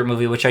Jon Stewart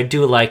movie, which I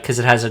do like because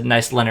it has a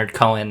nice Leonard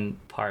Cohen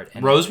part.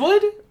 In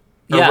Rosewood? Or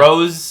Yeah.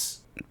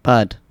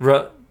 Bud.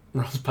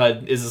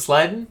 Rosebud is a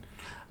sled?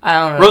 I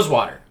don't know.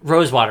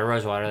 Rosewater,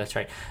 that's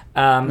right.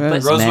 But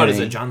Rosewood is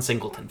a Mary. John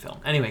Singleton film.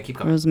 Anyway, keep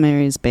going.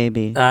 Rosemary's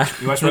Baby.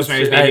 You watch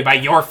Rosemary's Baby by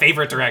your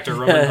favorite director,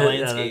 Roman Yeah,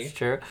 Polanski. that's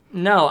true.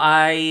 No,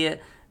 I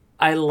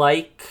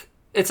like...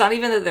 It's not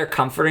even that they're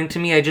comforting to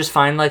me. I just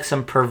find like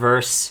some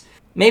perverse...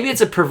 Maybe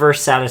it's a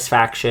perverse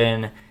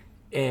satisfaction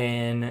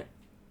in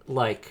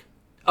like...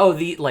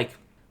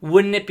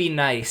 wouldn't it be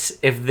nice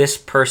if this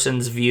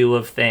person's view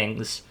of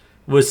things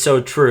was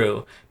so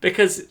true?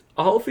 Because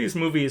all of these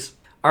movies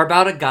are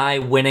about a guy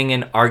winning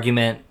an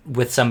argument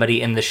with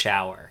somebody in the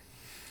shower.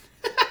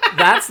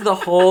 That's the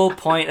whole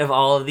point of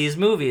all of these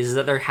movies, is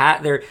that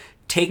they're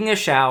taking a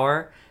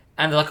shower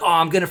and they're like, oh,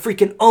 I'm going to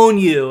freaking own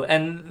you.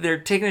 And they're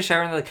taking a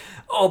shower and they're like,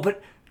 oh,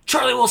 but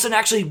Charlie Wilson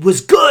actually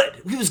was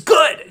good. He was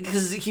good.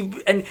 Because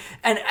and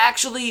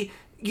actually,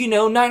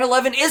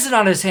 9/11 isn't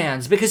on his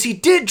hands because he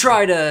did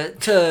try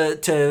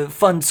to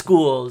fund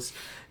schools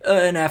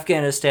in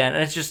Afghanistan.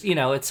 And it's just,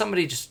 it's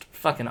somebody just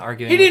fucking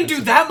arguing. He didn't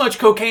do that much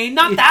cocaine.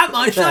 Not that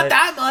much. Not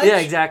that much. Yeah,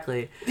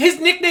 exactly. His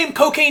nickname,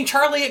 Cocaine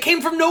Charlie, it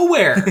came from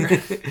nowhere.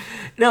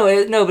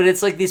 No, but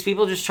it's like these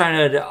people just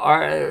trying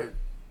to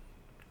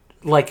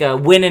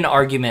win an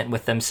argument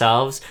with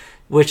themselves,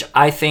 which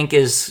I think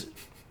is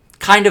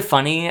kind of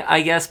funny,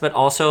 I guess, but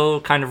also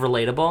kind of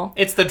relatable.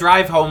 It's the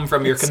drive home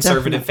from your It's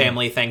conservative definitely-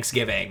 family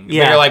Thanksgiving.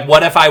 Yeah. Where you're like,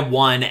 what if I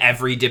won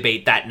every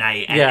debate that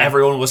night and Yeah.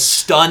 everyone was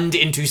stunned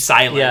into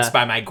silence Yeah.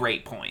 by my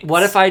great points?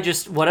 What if I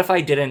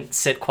didn't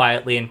sit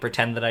quietly and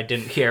pretend that I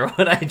didn't hear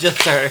what I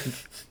just heard?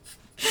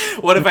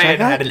 What if I had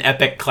got- had an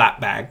epic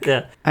clapback?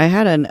 Yeah. I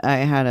had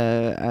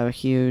a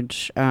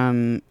huge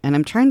and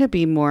I'm trying to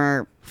be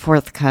more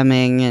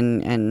forthcoming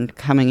and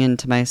coming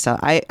into myself.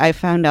 I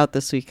found out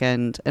this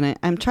weekend, and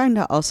I'm trying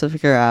to also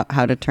figure out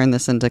how to turn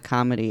this into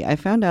comedy. I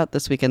found out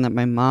this weekend that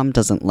my mom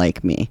doesn't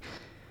like me.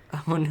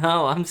 Oh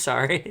no, I'm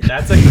sorry.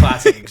 That's a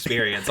classic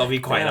experience, I'll be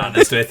quite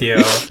honest with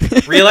you.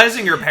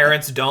 Realizing your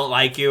parents don't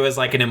like you is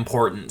like an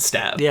important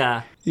step.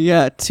 Yeah.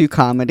 Yeah, to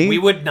comedy. We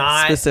would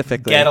not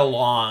specifically get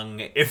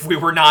along if we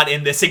were not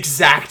in this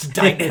exact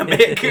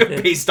dynamic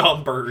based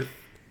on birth.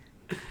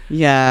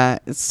 Yeah,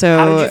 so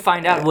How did you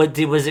find out?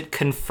 Was it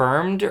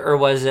confirmed, or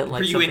was it like?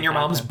 Were you in something your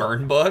mom's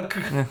happened? burn book?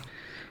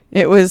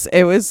 it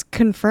was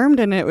confirmed,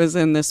 and it was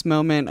in this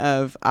moment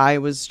of I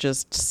was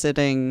just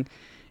sitting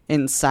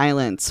in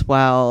silence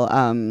while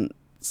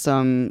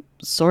some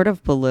sort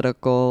of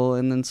political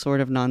and then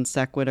sort of non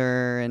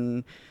sequitur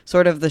and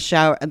sort of the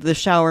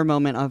shower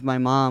moment of my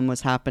mom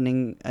was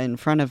happening in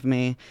front of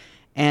me.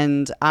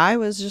 And I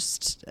was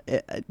just,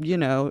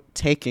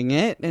 taking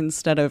it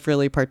instead of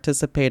really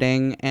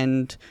participating.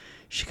 And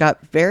she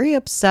got very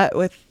upset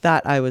with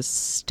that I was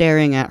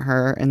staring at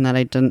her and that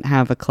I didn't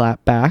have a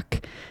clap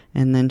back.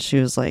 And then she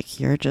was like,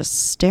 you're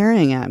just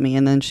staring at me.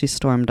 And then she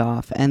stormed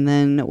off. And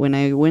then when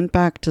I went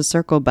back to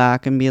circle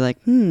back and be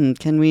like,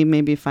 can we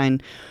maybe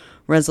find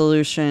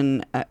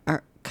resolution?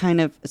 Kind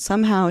of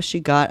somehow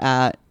she got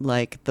at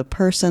like the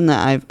person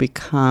that I've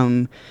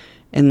become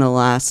in the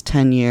last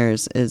 10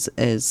 years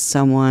is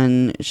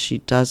someone she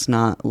does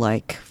not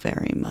like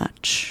very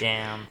much.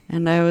 Damn.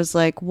 And I was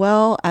like,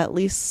 well, at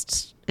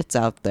least it's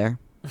out there.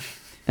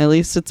 At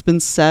least it's been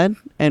said,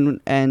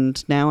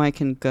 and now I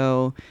can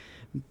go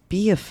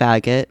be a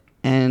faggot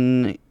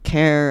and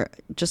care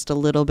just a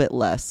little bit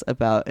less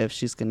about if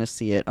she's going to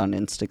see it on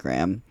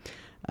Instagram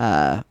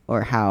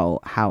or how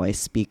I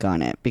speak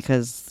on it.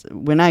 Because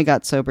when I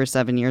got sober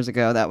 7 years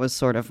ago, that was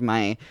sort of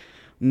my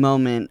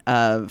moment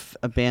of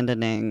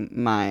abandoning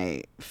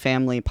my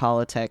family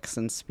politics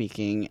and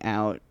speaking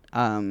out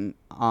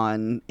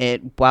on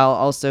it, while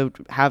also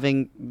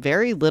having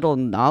very little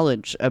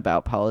knowledge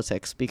about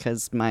politics,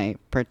 because my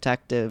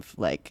protective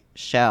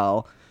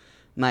shell,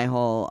 my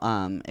whole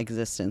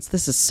existence.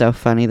 This is so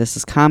funny. This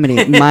is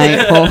comedy. My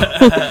whole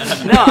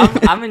No,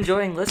 I'm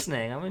enjoying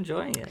listening. I'm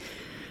enjoying it.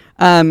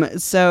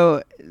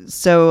 So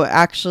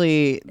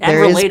actually, And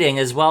there is. relating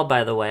as well,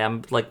 by the way.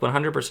 I'm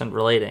 100%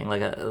 relating,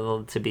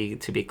 to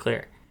be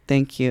clear.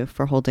 Thank you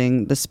for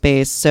holding the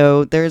space.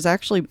 So there's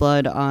actually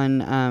blood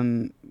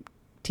on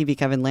TV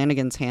Kevin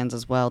Lanigan's hands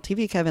as well.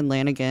 TV Kevin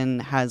Lanigan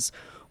has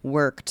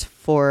worked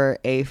for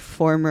a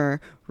former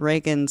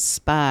Reagan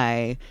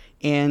spy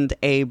and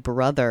a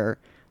brother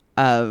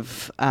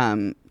of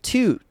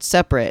two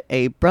separate,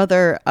 a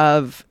brother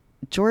of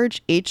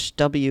George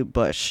H.W.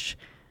 Bush,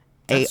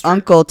 a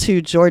uncle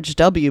to George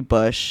W.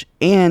 Bush,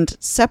 and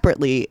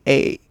separately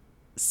a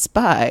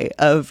spy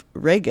of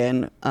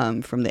Reagan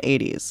from the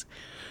 80s.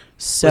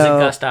 So, Was it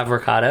Gustav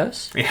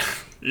Ricardos?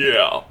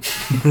 Yeah.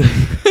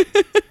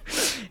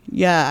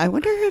 yeah, I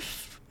wonder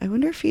if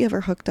he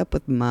ever hooked up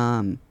with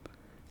Mom.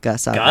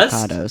 Gus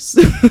Avocados.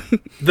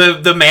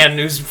 The man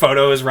whose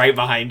photo is right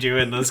behind you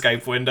in the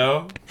Skype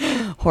window.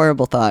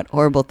 Horrible thought.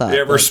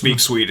 You ever speak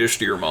Swedish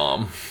to your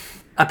mom?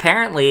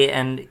 Apparently,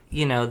 and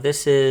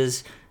this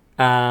is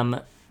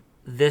something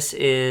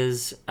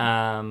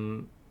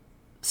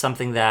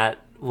that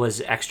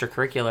was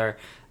extracurricular.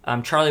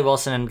 Charlie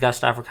Wilson and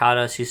Gustav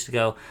Ricardos used to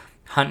go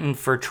hunting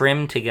for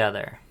trim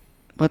together.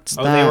 What's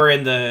that? They were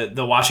in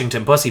the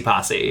Washington Pussy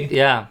Posse.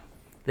 Yeah,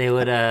 they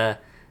would.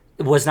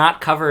 It was not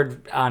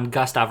covered on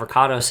Gustav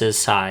Ricardos'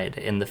 side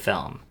in the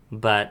film,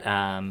 but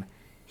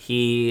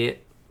he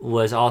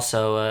was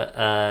also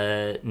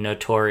a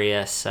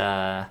notorious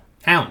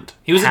hound.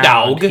 He was a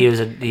dog. He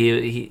was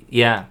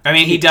yeah. I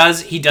mean, he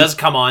does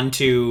come on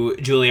to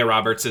Julia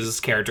Roberts'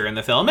 character in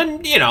the film,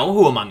 and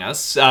who among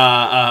us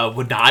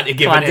would not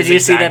give it his did you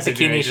see that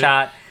situation. bikini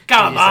shot?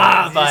 Come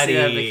on, buddy.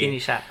 Bikini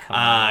shot.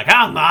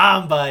 Come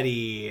on,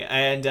 buddy.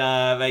 And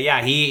but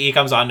yeah, he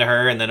comes on to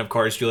her, and then of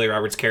course Julia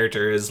Roberts'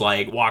 character is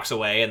like walks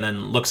away, and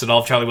then looks at all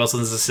of Charlie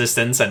Wilson's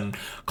assistants and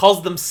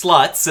calls them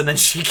sluts, and then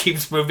she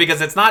keeps moving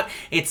because it's not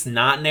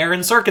an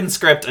Aaron Sorkin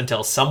script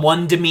until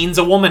someone demeans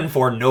a woman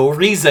for no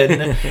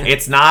reason.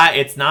 it's not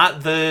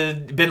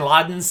the Bin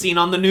Laden scene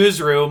on the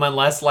newsroom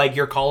unless like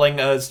you're calling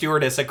a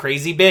stewardess a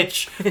crazy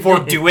bitch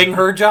for doing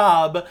her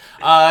job.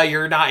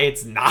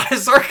 It's not a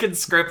Sorkin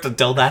script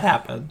until that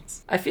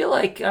happens. I feel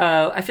like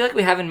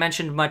we haven't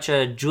mentioned much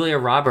Julia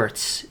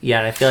Roberts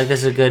yet. I feel like this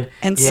is a good.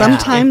 And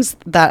sometimes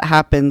that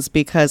happens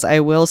because I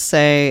will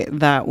say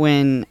that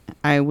when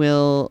I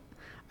will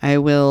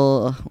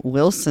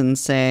Wilson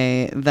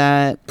say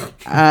that.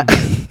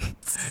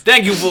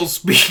 Thank you for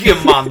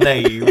speaking my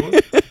name.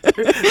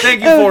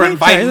 Thank you for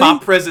inviting my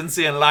presence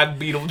in like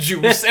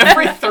Beetlejuice.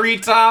 Every 3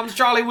 times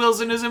Charlie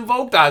Wilson is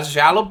invoked, I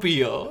shall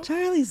appeal.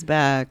 Charlie's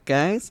back,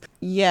 guys.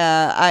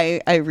 Yeah,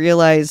 I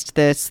realized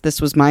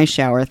this was my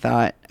shower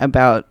thought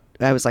about,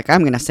 I was like,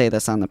 I'm going to say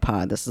this on the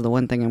pod. This is the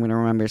one thing I'm going to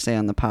remember to say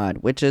on the pod,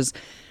 which is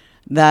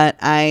that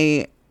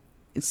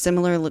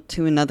similar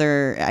to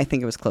another, I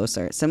think it was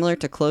Closer. Similar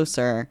to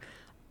Closer,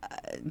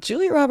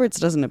 Julia Roberts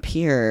doesn't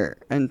appear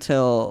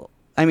until...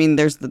 I mean,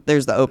 there's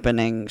the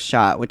opening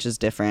shot, which is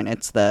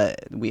different.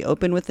 We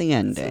open with the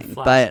ending,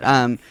 but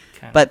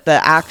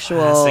the actual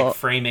classic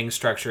framing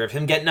structure of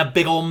him getting a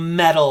big old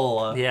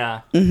medal.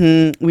 Yeah.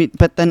 Mm-hmm.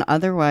 But then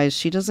otherwise,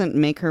 she doesn't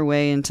make her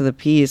way into the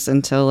piece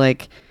until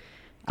like,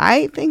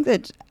 I think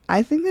that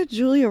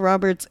Julia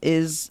Roberts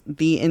is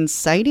the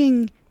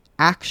inciting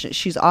action.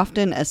 She's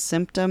often a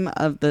symptom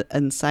of the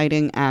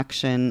inciting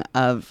action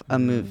of a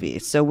movie.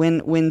 So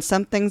when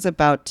something's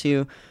about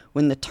to.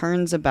 When the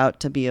turn's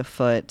about to be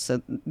afoot,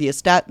 so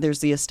there's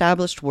the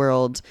established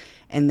world,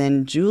 and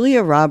then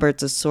Julia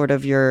Roberts is sort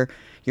of your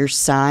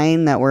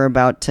sign that we're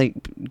about to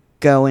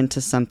go into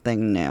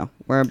something new.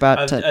 We're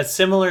about a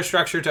similar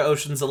structure to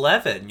Ocean's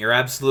 11. You're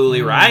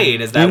absolutely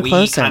right. Is that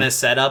we kind of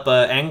set up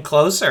and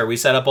Closer. We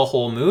set up a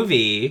whole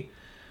movie,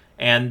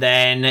 and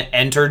then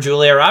enter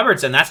Julia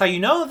Roberts, and that's how you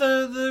know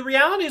the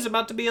reality is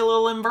about to be a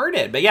little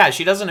inverted. But yeah,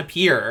 she doesn't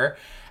appear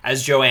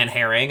as Joanne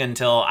Herring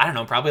until, I don't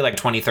know, probably like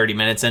 20, 30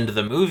 minutes into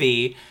the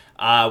movie,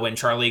 when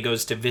Charlie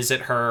goes to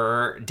visit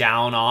her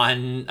down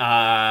on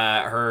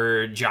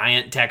her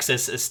giant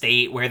Texas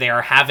estate where they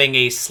are having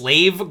a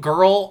slave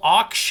girl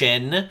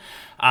auction,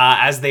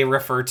 as they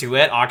refer to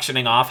it,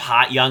 auctioning off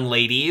hot young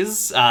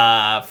ladies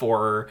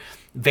for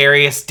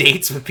various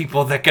dates with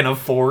people that can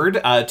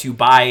afford to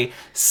buy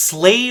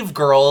slave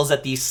girls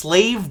at the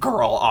slave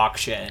girl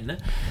auction.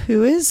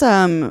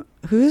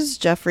 Who's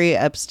Jeffrey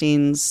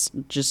Epstein's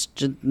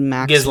just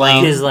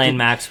Maxwell? Ghislaine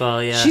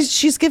Maxwell, yeah.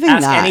 She's giving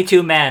Ask that. any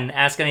two men,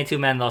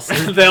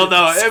 they'll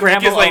know.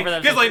 Scramble over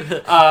them. Ghislaine,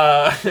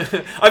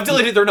 I've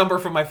deleted their number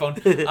from my phone.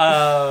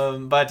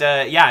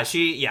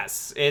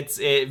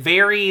 It's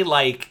very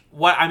like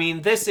what I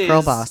mean. This is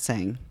girl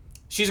bossing.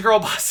 She's girl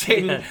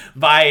bossing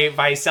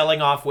by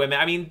selling off women.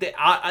 I mean, the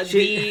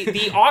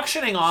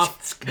auctioning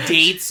off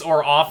dates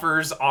or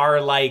offers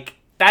are like,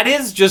 that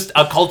is just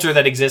a culture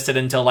that existed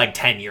until like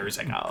 10 years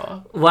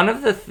ago. One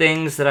of the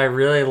things that I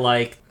really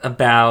liked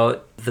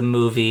about the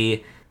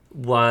movie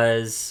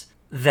was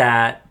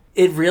that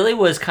it really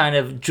was kind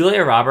of,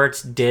 Julia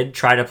Roberts did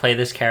try to play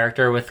this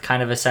character with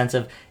kind of a sense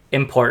of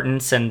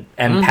importance and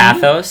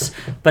pathos,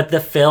 but the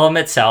film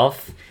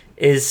itself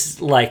is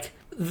like,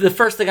 the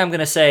first thing I'm going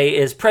to say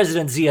is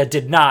President Zia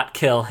did not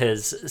kill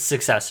his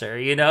successor.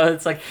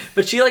 It's like,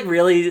 but she like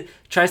really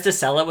tries to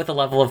sell it with a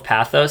level of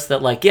pathos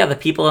that like, yeah, the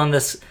people in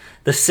this,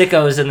 the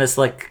sickos in this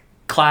like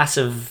class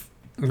of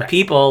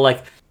people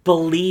like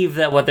believe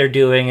that what they're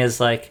doing is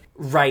like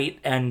right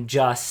and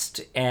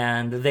just,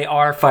 and they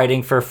are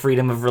fighting for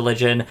freedom of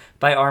religion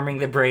by arming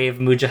the brave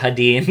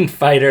Mujahideen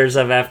fighters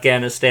of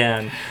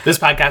Afghanistan. This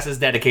podcast is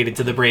dedicated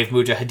to the brave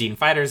Mujahideen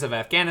fighters of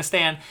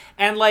Afghanistan.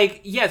 And like,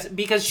 yes,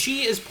 because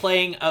she is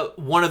playing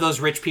one of those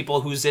rich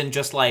people who's in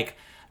just like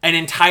an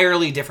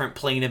entirely different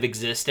plane of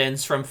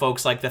existence from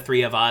folks like the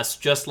three of us.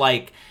 Just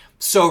like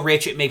so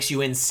rich it makes you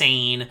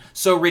insane.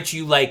 So rich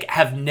you like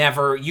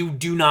you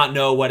do not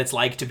know what it's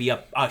like to be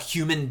a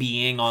human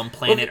being on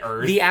planet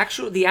Earth. The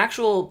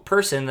actual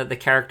person that the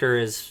character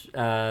is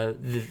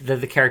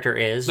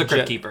the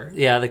Crypt Keeper.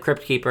 Yeah, the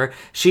Crypt Keeper.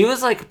 She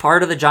was like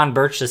part of the John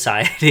Birch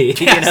Society.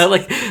 Yes. You know,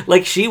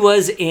 like she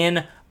was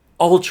in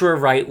ultra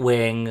right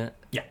wing.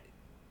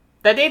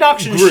 That date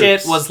auction groups.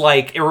 shit was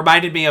like, it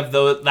reminded me of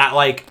that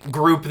like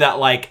group that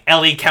like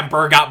Ellie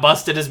Kemper got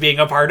busted as being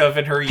a part of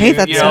in her youth.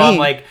 That's you know, me. I'm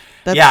like,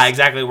 That's... yeah,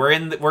 exactly. We're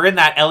in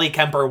that Ellie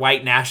Kemper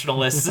white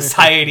nationalist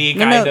society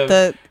kind of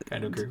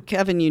group.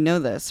 Kevin, you know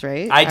this,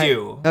 right? I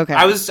do. Okay.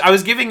 I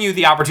was giving you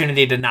the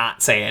opportunity to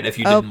not say it if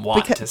you didn't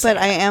want to say but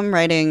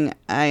it.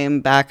 I am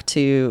back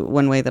to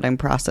one way that I'm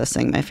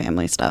processing my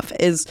family stuff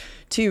is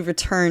to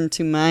return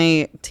to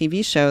my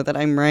TV show that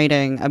I'm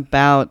writing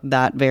about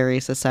that very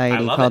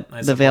society called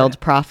The Veiled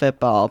Prophet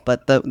Ball.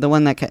 But the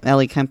one that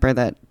Ellie Kemper,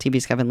 that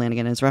TV's Kevin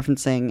Lanigan is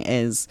referencing,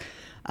 is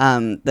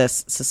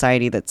this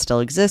society that still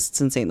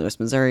exists in St. Louis,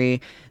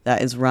 Missouri,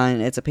 that is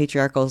it's a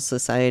patriarchal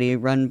society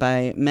run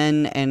by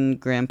men and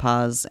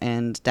grandpas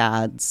and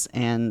dads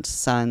and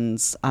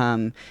sons,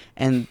 and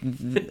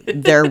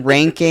their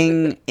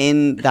ranking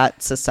in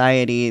that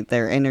society,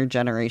 their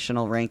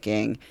intergenerational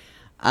ranking,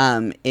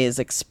 is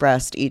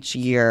expressed each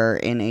year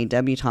in a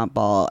debutante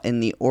ball in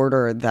the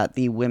order that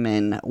the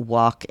women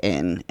walk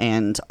in,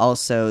 and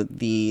also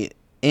the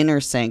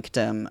inner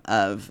sanctum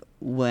of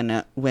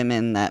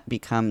women that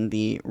become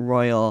the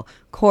royal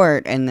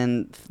court, and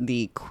then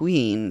the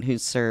queen, who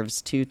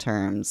serves 2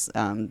 terms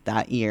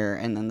that year,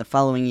 and then the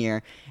following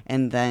year,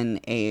 and then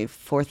a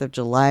 4th of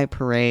July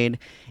parade.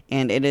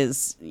 And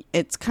it's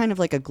kind of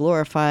like a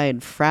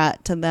glorified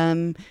frat to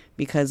them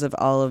because of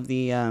all of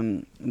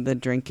the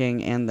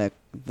drinking and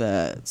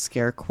the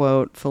scare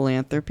quote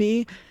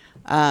philanthropy,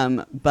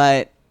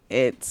 but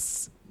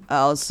it's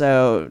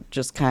also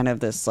just kind of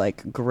this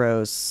like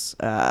gross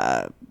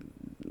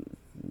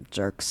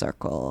jerk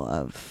circle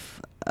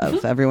of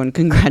everyone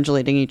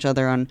congratulating each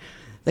other on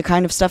the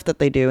kind of stuff that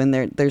they do. And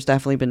there's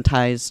definitely been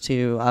ties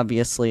to,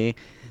 obviously,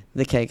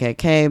 the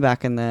KKK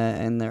back in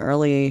the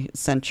early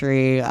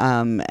century,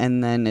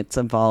 and then it's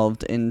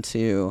evolved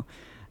into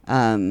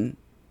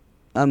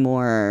a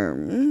more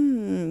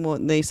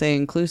what they say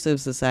inclusive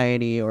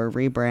society or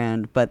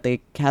rebrand, but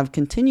they have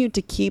continued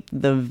to keep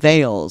the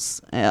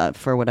veils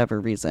for whatever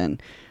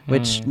reason,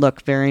 which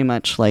look very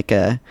much like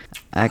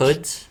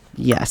hoods.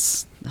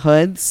 Yes,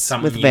 hoods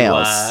Something with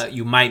veils.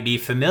 You might be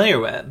familiar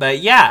with, but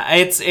yeah,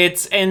 it's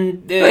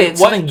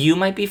something you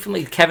might be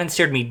familiar. Kevin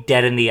stared me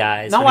dead in the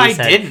eyes. No, I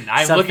didn't.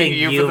 I'm looking at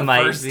you for the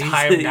might, first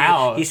time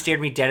now. He stared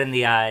me dead in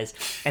the eyes,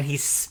 and he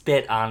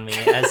spit on me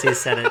as he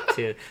said it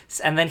too.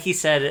 And then he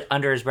said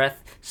under his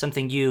breath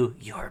something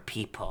your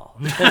people.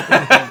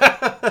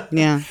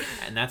 Yeah,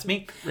 and that's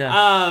me.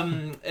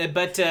 Yeah.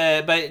 But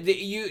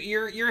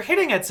you're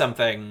hitting at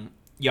something,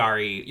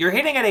 Yaari. You're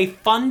hitting at a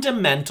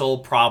fundamental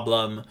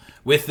problem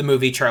with the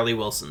movie Charlie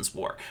Wilson's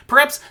War.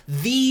 Perhaps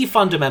the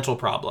fundamental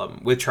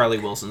problem with Charlie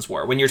Wilson's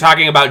War, when you're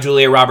talking about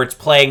Julia Roberts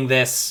playing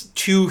this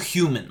too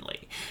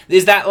humanly,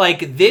 is that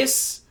like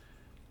this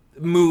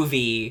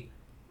movie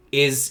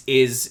is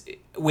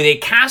with a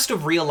cast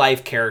of real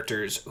life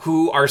characters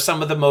who are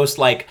some of the most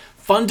like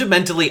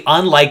fundamentally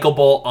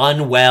unlikable,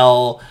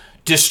 unwell,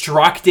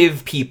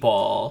 destructive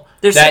people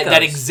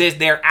that exist.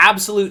 They're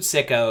absolute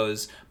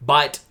sickos,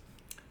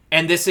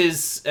 and this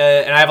is,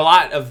 and I have a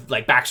lot of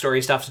like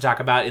backstory stuff to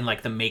talk about in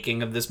like the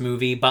making of this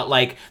movie, but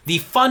like the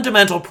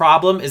fundamental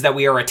problem is that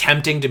we are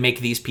attempting to make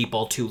these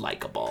people too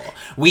likable.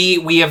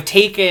 We have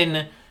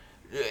taken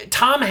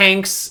Tom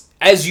Hanks,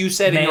 as you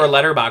said in your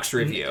Letterboxd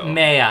review.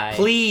 May I?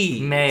 Please.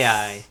 May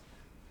I?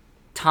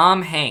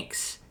 Tom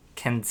Hanks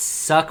can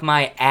suck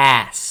my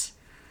ass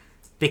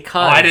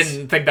because... I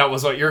didn't think that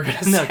was what you were going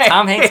to say. No,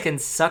 Tom Hanks can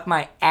suck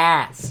my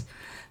ass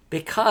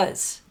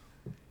because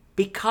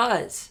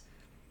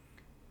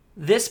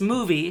this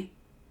movie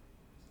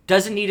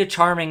doesn't need a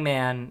charming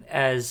man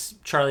as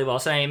Charlie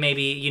Wilson. I mean,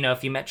 maybe,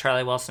 if you met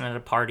Charlie Wilson at a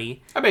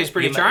party. I bet he's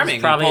pretty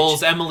charming. He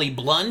pulls Emily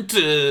Blunt.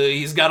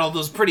 He's got all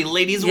those pretty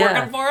ladies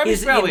working for him.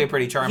 He's probably a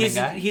pretty charming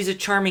guy. He's a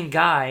charming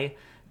guy,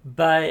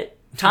 but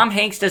Tom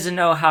Hanks doesn't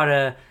know how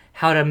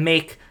to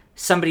make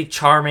somebody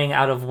charming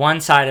out of one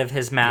side of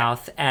his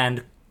mouth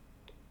and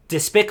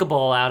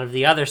despicable out of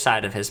the other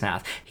side of his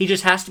mouth. He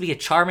just has to be a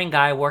charming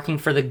guy working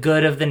for the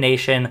good of the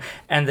nation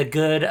and the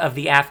good of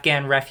the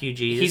Afghan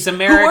refugees. He's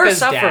America's who were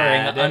suffering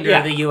dad.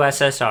 under the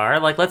USSR.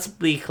 Like, let's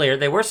be clear,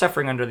 they were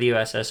suffering under the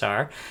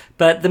USSR,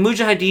 but the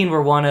Mujahideen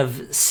were one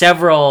of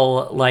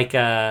several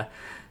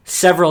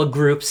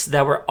groups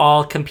that were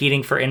all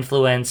competing for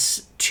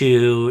influence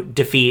to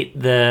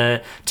defeat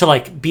to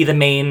be the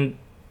main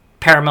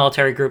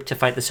paramilitary group to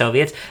fight the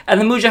Soviets. And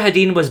the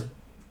Mujahideen was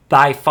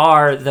by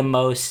far the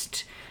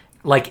most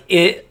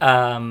in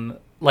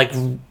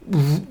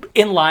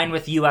line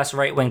with U.S.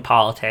 right-wing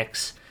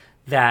politics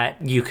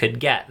that you could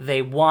get.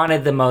 They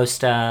wanted the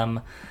most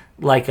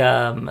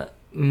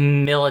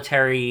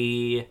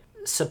military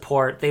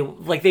support. They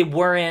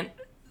weren't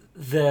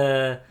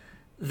the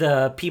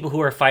people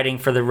who are fighting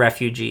for the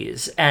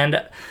refugees.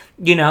 And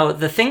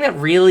the thing that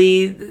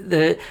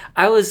really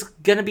I was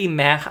gonna be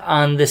meh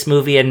on this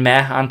movie and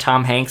meh on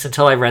Tom Hanks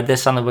until I read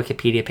this on the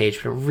Wikipedia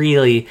page, but it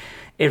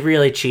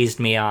really cheesed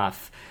me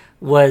off,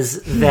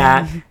 was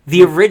that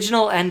the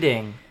original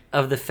ending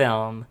of the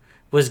film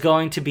was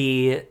going to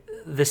be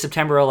the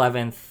September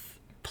 11th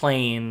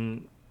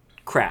plane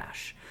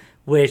crash,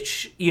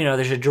 which,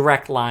 there's a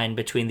direct line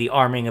between the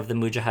arming of the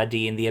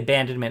Mujahideen, the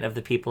abandonment of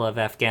the people of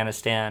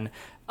Afghanistan,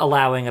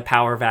 allowing a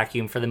power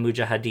vacuum for the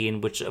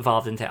Mujahideen, which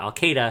evolved into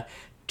Al-Qaeda,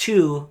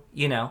 to,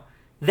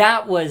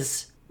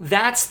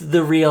 that's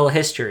the real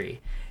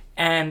history.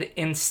 And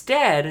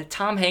instead,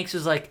 Tom Hanks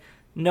was like,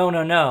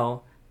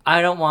 no,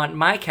 I don't want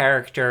my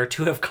character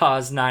to have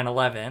caused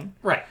 9/11.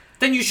 Right.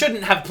 Then you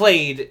shouldn't have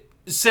played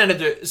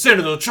Senator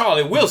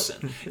Charlie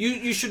Wilson.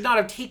 You should not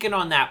have taken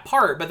on that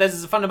part. But this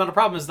is a fundamental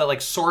problem, is that like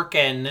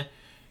Sorkin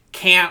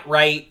can't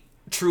write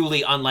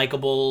truly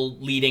unlikable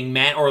leading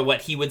men, or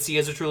what he would see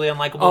as a truly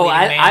unlikable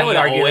leading man. I would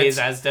argue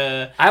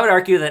I would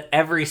argue that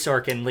every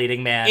Sorkin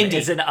leading man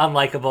is an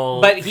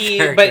unlikable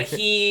character. But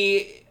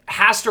he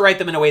has to write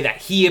them in a way that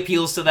he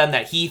appeals to them,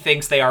 that he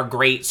thinks they are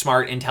great,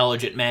 smart,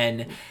 intelligent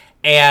men.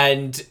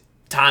 And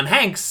Tom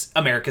Hanks,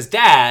 America's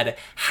dad,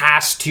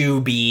 has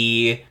to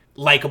be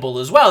likable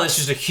as well. It's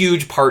just a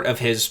huge part of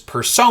his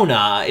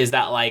persona, is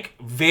that like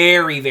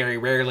very, very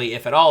rarely,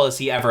 if at all, is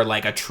he ever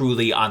like a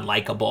truly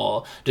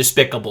unlikable,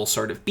 despicable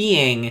sort of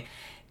being.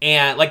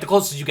 And like the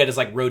closest you get is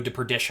like Road to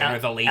Perdition or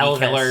The Lady Elvis.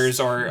 Killers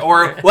or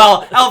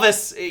well,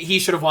 Elvis, he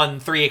should have won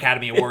 3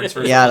 Academy Awards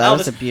for his Yeah, that Elvis.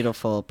 was a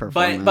beautiful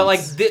performance. But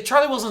like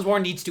Charlie Wilson's War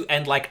needs to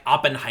end like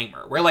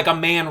Oppenheimer, where like a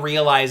man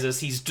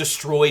realizes he's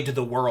destroyed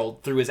the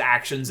world through his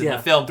actions in the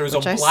film, through his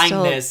own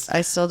blindness.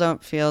 I still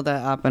don't feel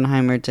that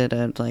Oppenheimer did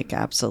a like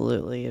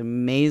absolutely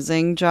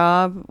amazing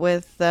job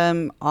with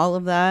all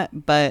of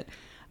that, but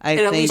I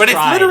think, but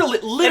tried.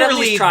 It's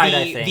literally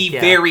tried, the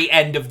very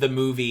end of the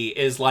movie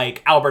is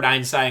like Albert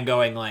Einstein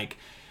going like,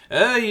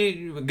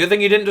 good thing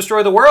you didn't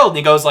destroy the world. And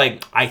he goes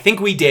like, I think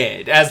we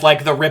did, as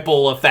like the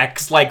ripple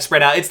effects like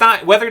spread out. It's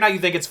not, whether or not you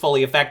think it's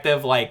fully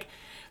effective, like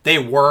they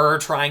were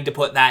trying to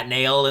put that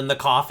nail in the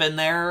coffin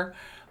there.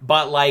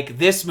 But like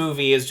this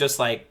movie is just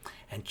like,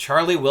 and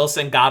Charlie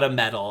Wilson got a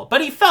medal,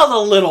 but he felt a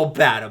little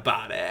bad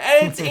about it.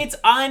 And it's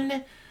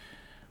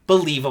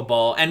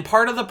unbelievable. And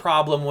part of the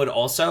problem would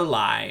also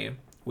lie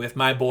with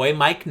my boy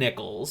Mike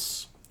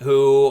Nichols,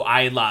 who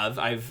I love.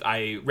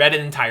 I read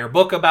an entire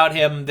book about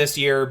him this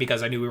year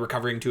because I knew we were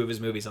covering 2 of his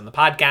movies on the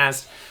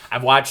podcast.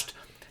 I've watched...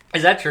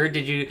 Is that true?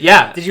 Did you?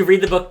 Yeah. Did you read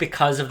the book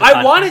because of the podcast?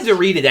 I wanted to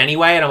read it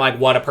anyway, and I'm like,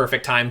 what a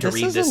perfect time to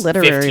read this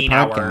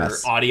 15-hour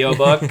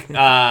audiobook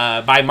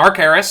by Mark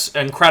Harris,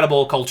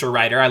 incredible culture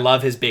writer. I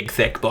love his big,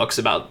 thick books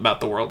about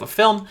the world of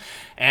film.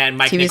 And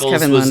Mike TV's Nichols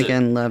Kevin was...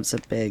 Lonigan loves a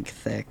big,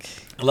 thick...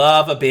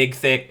 Love a big,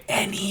 thick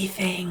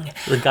anything.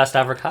 The Gust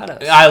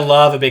Avocados. I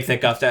love a big,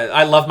 thick Gust.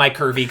 I love my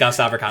curvy Gust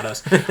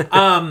Avocados.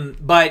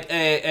 But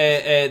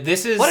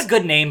this is... What a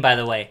good name, by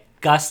the way.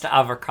 Gust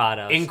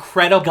Avocados.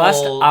 Incredible.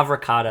 Gust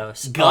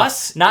Avocados.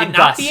 Gus? Not Gus.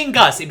 Not being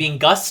Gus. It being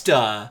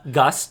Gusta.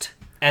 Gust.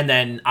 And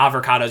then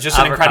Avocados. Just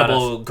an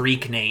incredible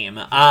Greek name.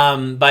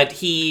 But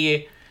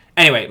he...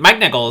 Anyway, Mike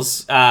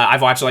Nichols.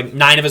 I've watched like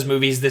 9 of his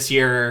movies this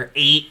year.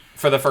 8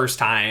 for the first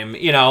time.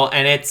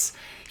 And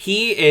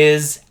he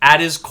is, at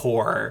his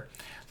core,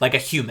 like a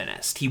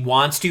humanist. He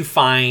wants to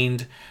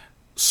find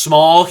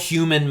small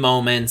human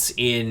moments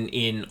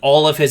in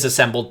all of his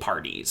assembled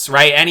parties,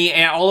 right?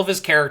 And all of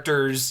his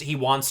characters, he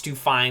wants to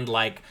find,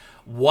 like,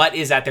 what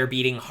is at their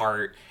beating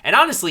heart. And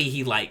honestly,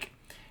 he, like,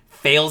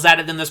 fails at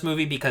it in this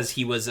movie because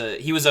he was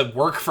a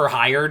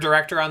work-for-hire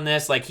director on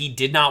this. Like, he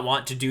did not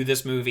want to do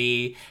this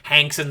movie.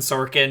 Hanks and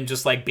Sorkin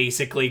just, like,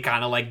 basically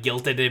kind of, like,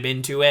 guilted him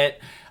into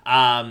it.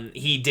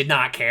 He did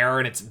not care,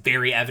 and it's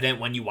very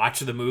evident when you watch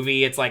the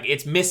movie. It's like,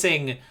 it's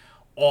missing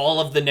all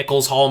of the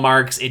Nichols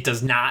hallmarks. It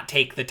does not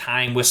take the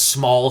time with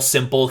small,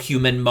 simple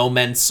human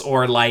moments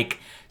or like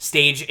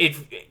stage.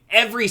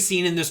 Every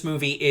scene in this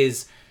movie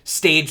is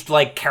staged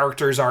like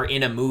characters are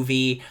in a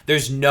movie.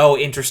 There's no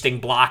interesting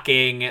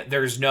blocking.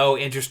 There's no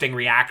interesting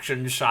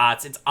reaction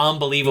shots. It's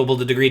unbelievable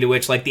the degree to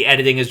which like the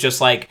editing is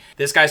just like,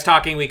 this guy's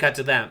talking, we cut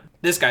to them.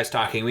 This guy's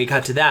talking, we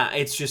cut to that.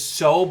 It's just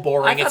so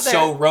boring. It's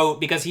so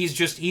rote because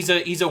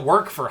he's a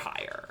work for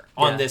hire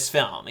on this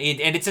film.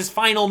 And it's his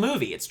final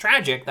movie. It's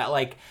tragic that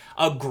like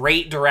a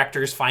great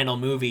director's final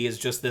movie is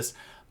just this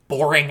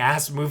boring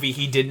ass movie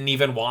he didn't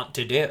even want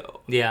to do.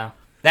 Yeah.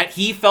 That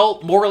he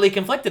felt morally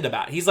conflicted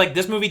about. He's like,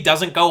 this movie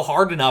doesn't go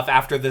hard enough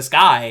after this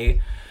guy,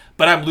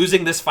 but I'm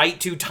losing this fight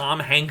to Tom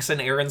Hanks and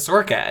Aaron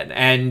Sorkin,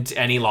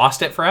 and he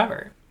lost it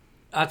forever.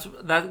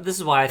 This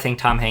is why I think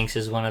Tom Hanks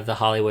is one of the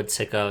Hollywood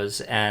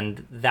sickos,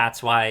 and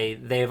that's why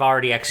they've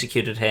already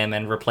executed him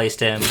and replaced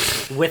him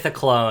with a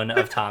clone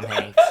of Tom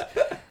Hanks.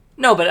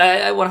 No, but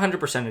I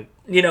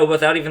 100%,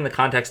 without even the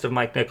context of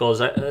Mike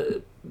Nichols'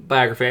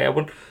 biography, I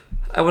would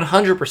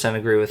 100%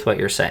 agree with what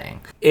you're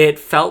saying. It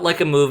felt like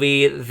a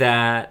movie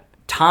that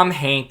Tom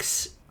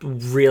Hanks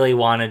really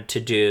wanted to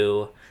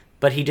do,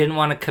 but he didn't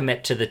want to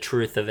commit to the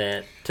truth of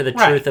it, to the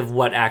Right. truth of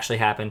what actually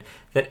happened,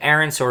 that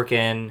Aaron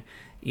Sorkin,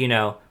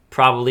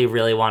 probably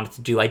really wanted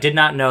to do. I did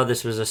not know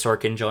this was a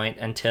Sorkin joint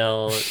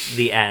until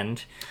the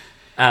end.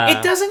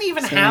 It doesn't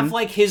even have,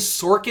 like, his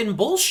Sorkin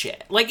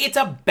bullshit. Like, it's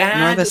a Nor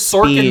bad the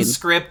Sorkin speed.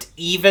 script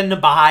even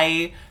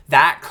by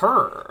that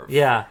curve.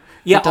 Yeah.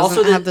 It doesn't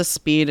also have the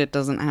speed. It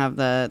doesn't have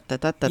the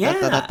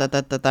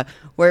Yeah.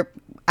 where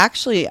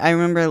actually I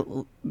remember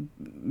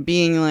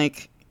being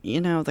like,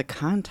 the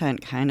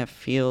content kind of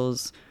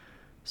feels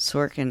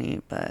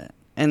Sorkin-y,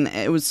 and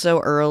it was so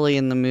early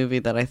in the movie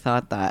that I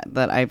thought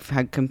that I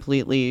had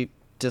completely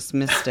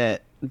dismissed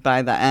it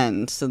by the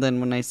end. So then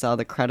when I saw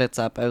the credits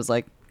up, I was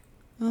like,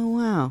 oh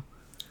wow.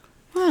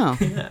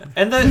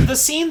 And the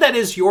scene that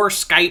is your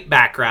Skype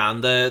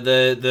background,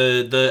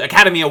 the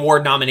Academy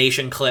Award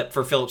nomination clip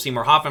for Philip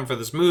Seymour Hoffman for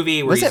this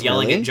movie, where Was he's it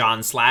yelling really? at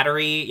John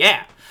Slattery.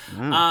 Yeah.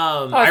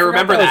 I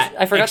remember that.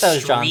 I forgot that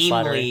was John extremely-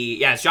 Slattery.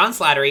 Yeah, it's John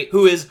Slattery,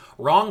 who is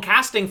wrong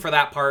casting for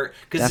that part,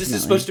 because this is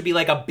Definitely. supposed to be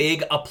like a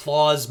big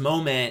applause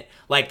moment.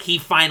 Like, he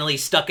finally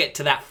stuck it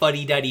to that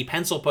fuddy-duddy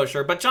pencil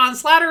pusher, but John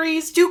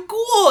Slattery's too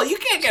cool. You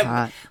can't get...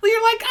 Hot.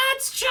 You're like,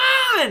 it's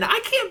John! I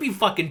can't be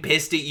fucking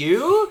pissed at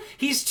you.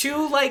 He's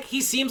too, like...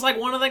 He seems like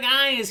one of the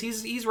guys.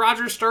 He's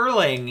Roger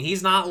Sterling.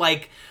 He's not,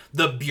 like,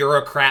 the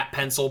bureaucrat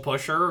pencil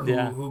pusher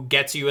who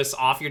gets you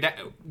off your...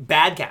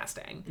 Bad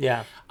casting.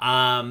 Yeah.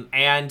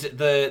 And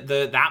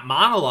that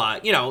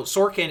monologue,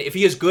 Sorkin, if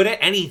he is good at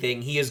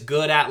anything, he is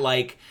good at,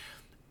 like,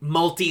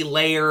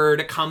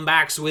 multi-layered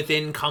comebacks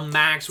within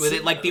comebacks with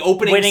it, like the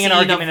opening Winning scene an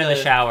argument of in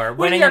the shower.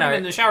 winning an argument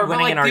in the shower, but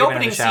winning like an the argument in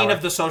opening the scene shower.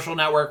 of The Social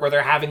Network where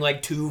they're having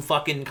like two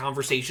fucking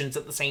conversations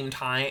at the same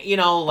time,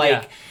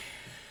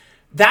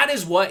 that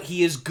is what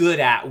he is good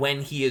at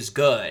when he is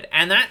good.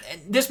 And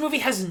this movie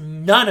has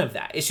none of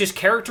that. It's just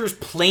characters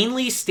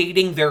plainly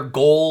stating their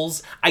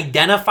goals,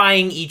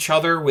 identifying each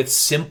other with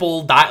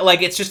simple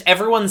like it's just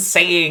everyone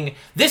saying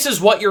this is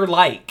what you're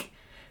like.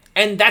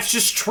 And that's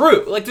just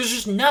true. Like, there's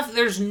just nothing.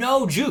 There's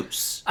no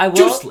juice.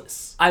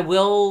 Juiceless. I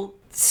will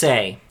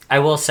say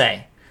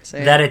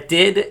Say that it. it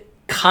did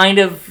kind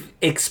of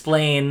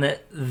explain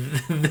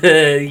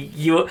the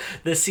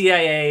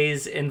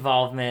CIA's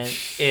involvement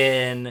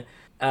in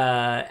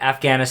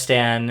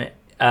Afghanistan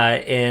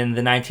in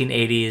the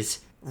 1980s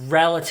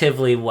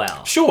relatively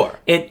well. Sure.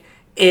 It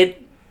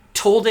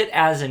told it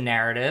as a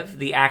narrative.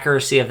 The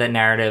accuracy of that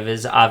narrative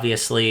is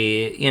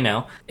obviously,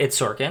 it's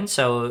Sorkin,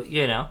 so,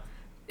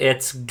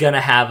 it's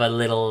gonna have a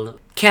little,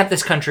 can't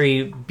this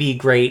country be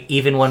great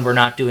even when we're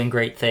not doing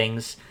great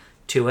things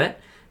to it?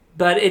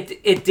 But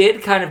it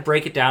did kind of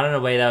break it down in a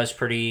way that was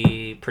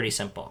pretty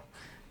simple.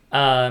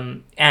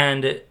 And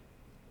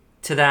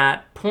to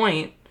that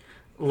point,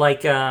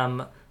 like,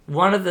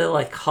 one of the,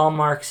 like,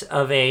 hallmarks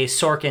of a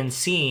Sorkin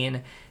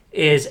scene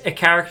is a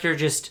character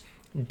just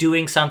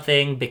doing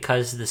something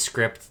because the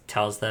script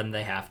tells them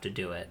they have to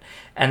do it.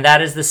 And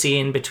that is the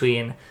scene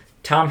between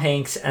Tom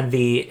Hanks and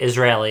the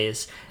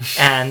Israelis,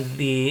 and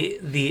the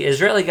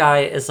Israeli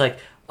guy is like,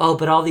 oh,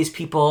 but all these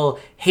people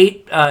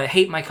hate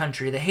my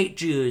country, they hate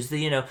Jews,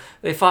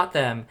 they fought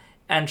them,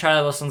 and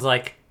Charlie Wilson's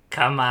like,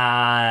 come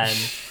on,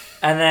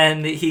 and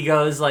then he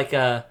goes like,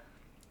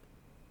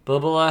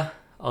 Bubala,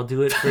 I'll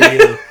do it for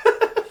you,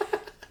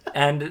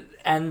 and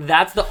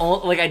that's the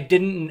only, like, I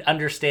didn't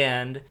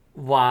understand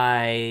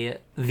why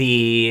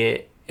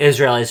the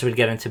Israelis would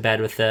get into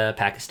bed with the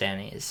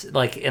Pakistanis,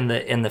 like in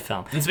the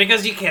film. It's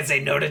because you can't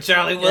say no to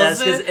Charlie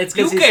Wilson. it's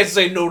 'cause you can't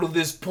say no to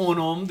this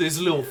porno, this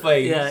little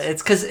face. Yeah,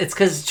 it's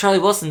because Charlie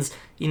Wilson's,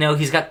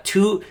 he's got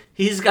too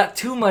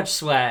much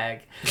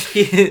swag.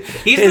 He's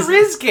the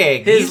Riz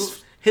King.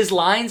 His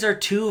lines are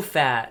too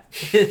fat.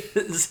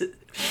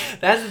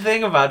 That's the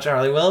thing about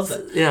Charlie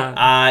Wilson.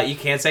 Yeah. You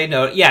can't say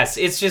no. Yes,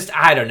 it's just,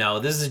 I don't know.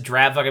 This is a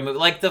drab fucking movie.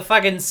 Like the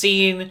fucking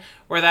scene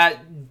where that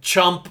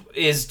chump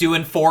is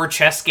doing 4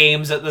 chess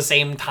games at the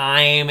same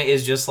time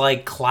is just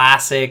like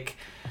classic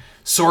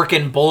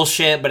Sorkin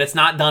bullshit, but it's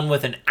not done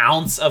with an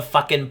ounce of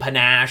fucking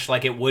panache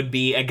like it would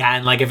be,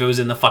 again, like if it was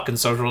in the fucking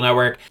Social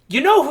Network.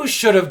 You know who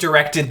should have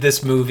directed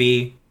this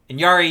movie? And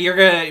Yaari, you're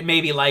gonna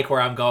maybe like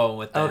where I'm going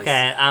with this.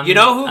 Okay. You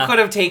know who could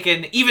have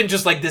taken even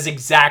just like this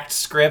exact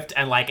script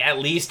and like at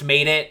least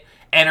made it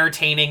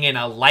entertaining in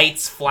a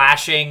lights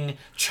flashing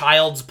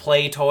child's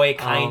play toy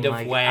kind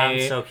of way?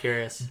 I'm so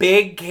curious.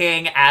 Big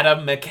King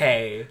Adam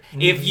McKay.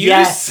 If you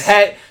Yes.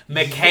 set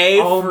McKay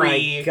Oh my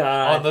free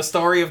God. on the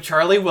story of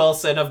Charlie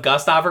Wilson of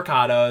Gus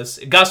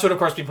Avocados, Gus would of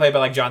course be played by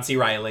like John C.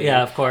 Reilly.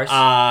 Yeah, of course.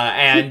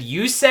 And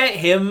you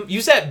set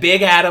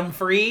Big Adam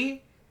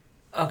free.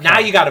 Okay. Now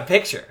you got a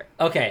picture.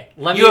 Okay.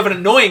 You have an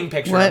annoying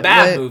picture, a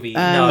bad movie.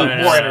 No, but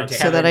no, more no.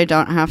 entertaining. So that I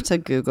don't have to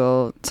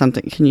Google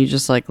something, can you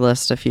just like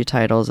list a few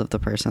titles of the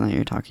person that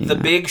you're talking The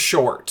about? Big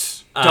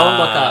Short. Don't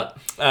Look Up.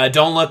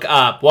 Don't Look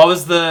Up. What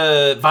was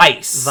the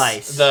Vice?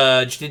 Vice.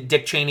 The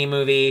Dick Cheney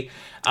movie.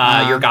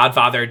 Your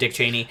Godfather, Dick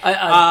Cheney.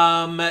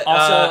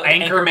 Also,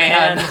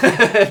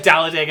 Anchorman.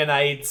 Talladega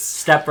Nights.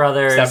 Step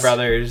Brothers. Step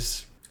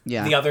Brothers.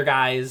 Yeah. The Other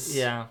Guys.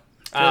 Yeah.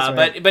 Feels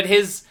right. But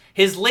his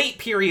his late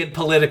period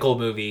political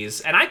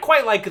movies, and I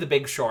quite like The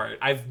Big Short.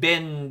 I've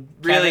been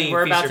really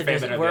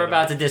Kevin, we're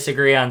about to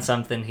disagree on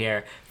something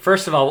here.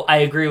 First of all, I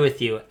agree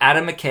with you.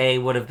 Adam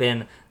McKay would have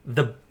been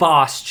the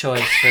boss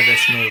choice for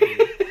this movie.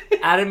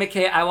 Adam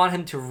McKay, I want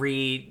him to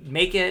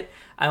remake it.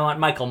 I want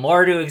Michael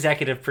Moore to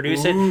executive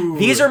produce it.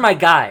 These are my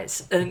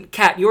guys. And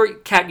Kat,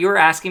 you're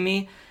asking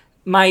me.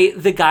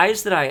 The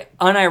guys that I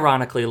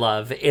unironically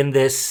love in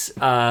this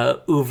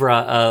oeuvre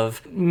of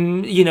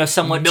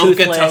somewhat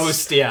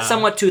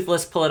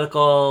toothless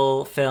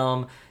political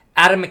film,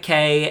 Adam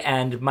McKay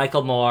and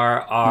Michael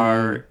Moore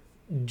are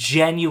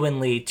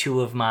genuinely two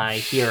of my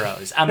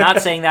heroes. I'm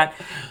not saying that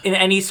in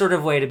any sort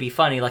of way to be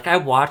funny. Like, I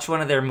watch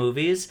one of their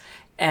movies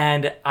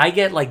and I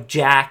get like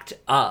jacked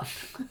up.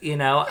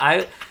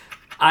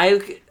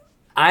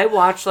 I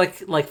watched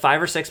like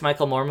 5 or 6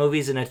 Michael Moore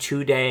movies in a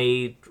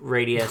 2-day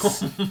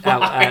radius,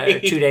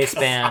 2-day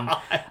span.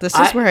 This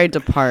is where I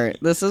depart.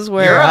 This is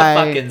where you're a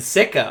fucking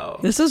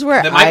sicko. This is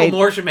where Michael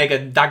Moore should make a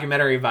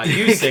documentary about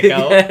you,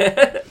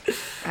 sicko.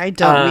 I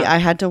don't. I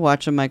had to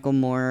watch a Michael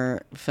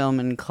Moore film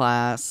in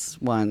class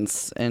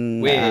once,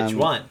 and which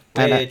one?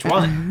 Which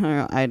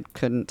one? I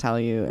couldn't tell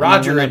you.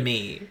 Roger and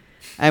me.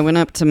 I went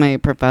up to my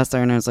professor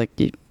and I was like,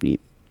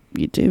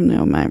 You do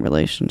know my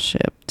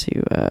relationship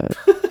to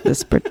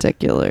this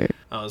particular.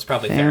 Oh, it was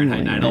probably family,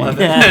 Fahrenheit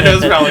 9/11. It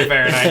was probably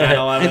Fahrenheit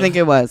 9/11. I think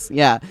it was,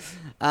 yeah.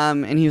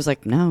 And he was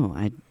like, "No,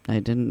 I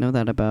didn't know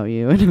that about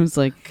you." And I was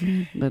like,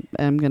 "But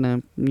I'm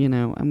gonna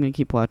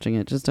keep watching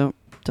it. Just don't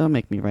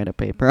make me write a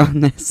paper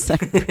on this. I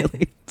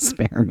really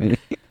spare me."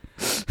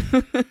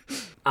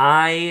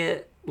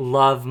 I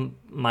love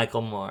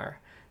Michael Moore.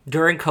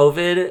 During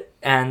COVID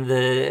and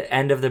the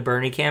end of the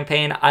Bernie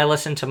campaign, I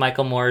listened to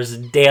Michael Moore's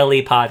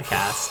daily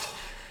podcast.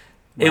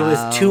 Wow. It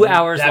was 2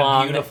 hours that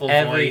long beautiful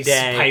every voice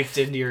day. piped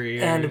into your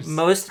ears. And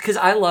because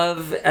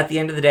at the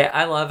end of the day,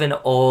 I love an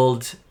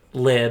old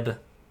lib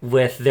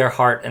with their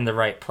heart in the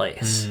right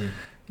place.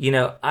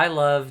 I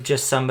love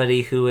just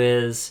somebody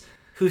who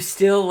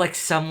still like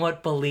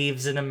somewhat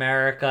believes in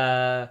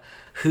America,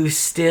 who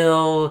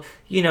still,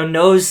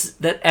 knows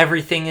that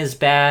everything is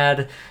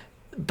bad,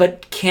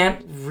 but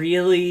can't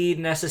really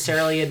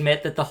necessarily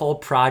admit that the whole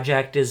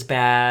project is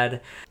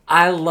bad.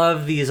 I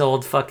love these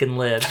old fucking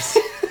libs.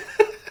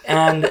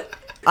 And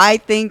I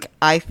think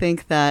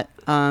that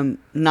I'm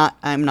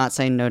not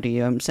saying no to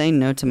you. I'm saying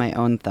no to my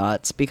own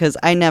thoughts because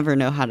I never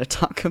know how to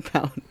talk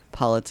about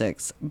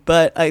politics.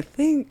 But I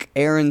think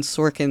Aaron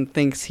Sorkin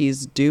thinks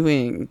he's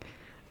doing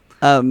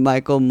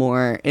Michael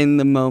Moore in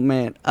the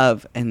moment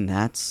of, and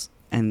that's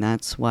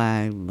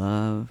why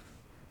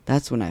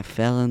that's when I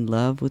fell in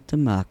love with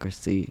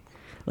democracy.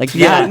 Like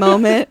that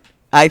moment,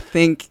 I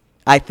think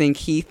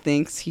he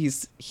thinks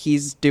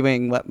he's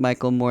doing what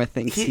Michael Moore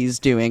thinks he's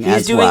doing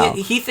well.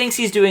 He thinks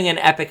he's doing an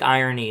epic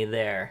irony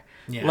there.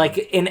 Yeah. Like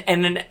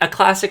in a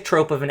classic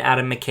trope of an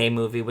Adam McKay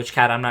movie, which,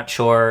 Kat, I'm not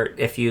sure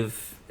if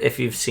you've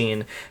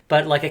seen,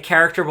 but like a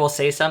character will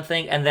say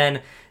something and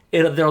then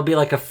there'll be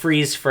like a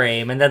freeze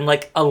frame and then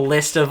like a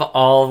list of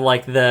all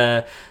like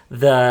the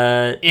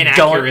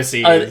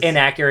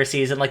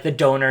inaccuracies and like the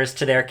donors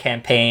to their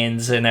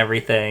campaigns and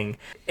everything,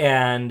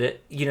 and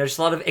just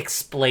a lot of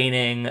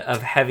explaining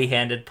of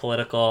heavy-handed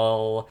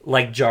political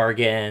like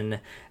jargon,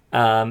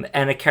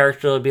 and a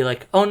character will be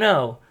like, oh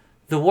no,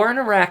 the war in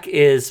Iraq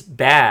is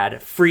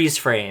bad, freeze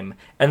frame,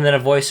 and then a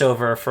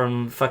voiceover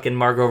from fucking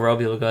Margot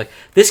Robbie will go like,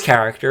 this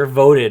character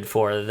voted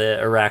for the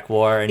Iraq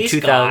war in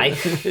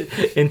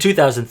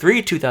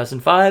 2003,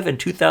 2005, and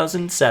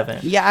 2007.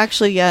 Yeah,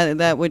 actually,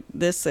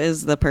 this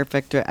is the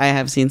perfect. I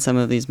have seen some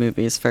of these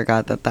movies,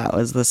 forgot that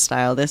was the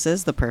style. This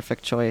is the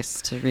perfect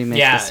choice to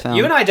remake this film.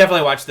 You and I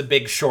definitely watched The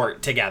Big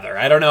Short together.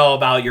 I don't know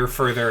about your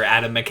further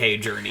Adam McKay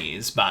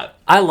journeys, but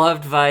I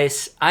loved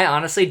Vice. I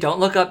honestly, Don't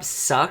Look Up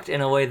sucked in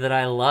a way that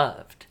I loved.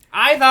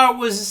 I thought it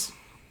was,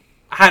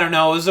 I don't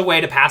know, it was a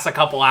way to pass a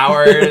couple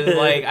hours.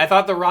 Like, I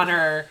thought The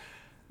Runner,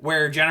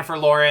 where Jennifer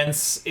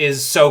Lawrence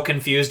is so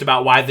confused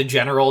about why the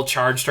general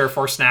charged her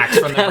for snacks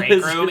from the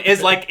break room,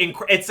 is like,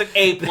 it's an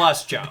A+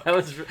 joke. That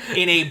was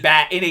in a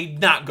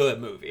not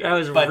good movie. That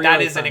is funny.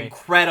 An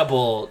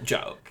incredible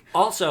joke.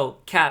 Also,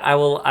 Kat, I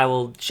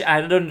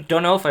don't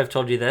know if I've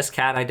told you this.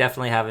 Kat, I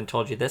definitely haven't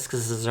told you this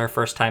because this is our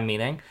first time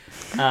meeting.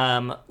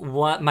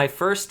 My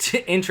first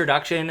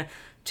introduction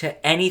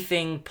to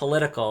anything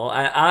political.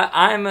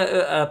 I'm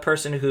a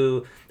person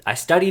who I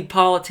studied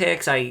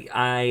politics.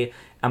 I'm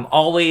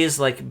always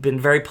like been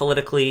very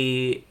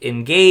politically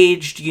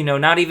engaged.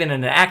 Not even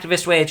in an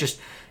activist way. It's just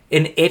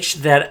an itch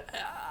that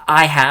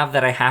I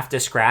have to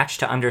scratch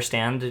to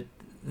understand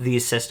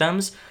these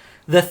systems.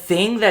 The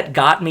thing that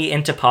got me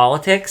into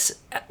politics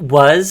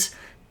was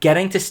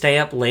getting to stay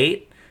up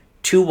late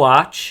to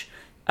watch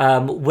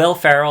Will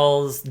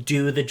Ferrell's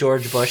do the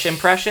George Bush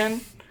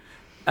impression.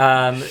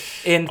 Kevin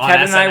and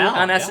I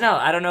on SNL.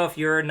 I don't know if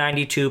you're a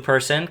 92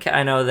 person.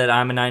 I know that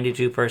I'm a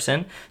 92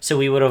 person, so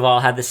we would have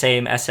all had the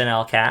same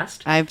SNL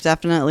cast. I've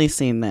definitely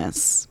seen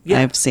this.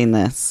 Yeah. I've seen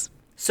this.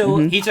 So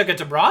he took it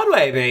to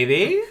Broadway,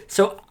 baby.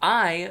 So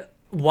I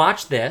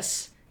watched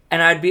this,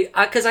 And I'd be,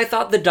 because I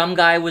thought the dumb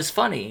guy was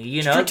funny,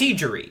 you know?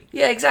 Strategery.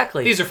 Yeah,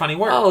 exactly. These are funny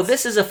words. Oh,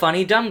 this is a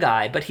funny dumb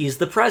guy, but he's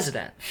the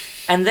president.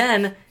 And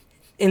then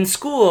in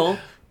school,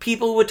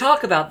 people would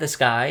talk about this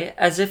guy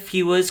as if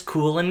he was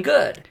cool and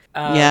good.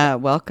 Yeah,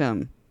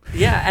 welcome.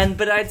 Yeah,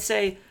 but I'd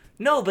say,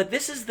 no, but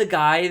this is the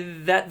guy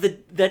that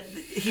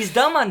he's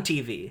dumb on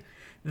TV.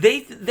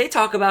 They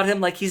talk about him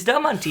like he's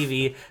dumb on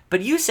TV,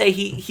 but you say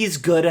he's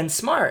good and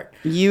smart.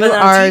 You But on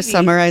are TV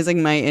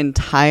summarizing my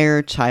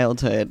entire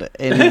childhood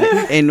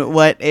in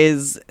what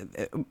is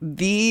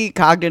the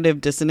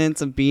cognitive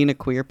dissonance of being a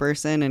queer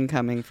person and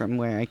coming from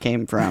where I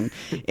came from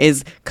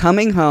is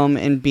coming home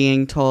and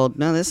being told,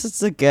 no, this is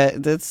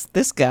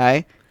this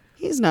guy.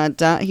 He's not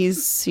dumb.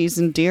 He's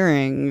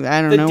endearing.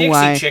 I don't know Dixie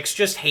why. chicks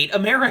just hate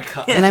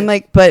America. And I'm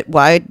like, but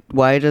why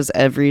does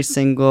every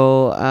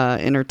single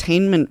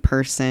entertainment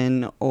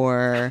person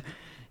or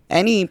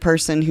any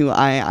person who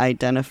I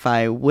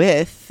identify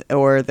with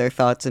or their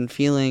thoughts and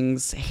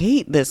feelings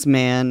hate this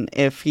man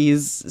if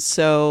he's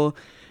so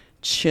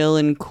chill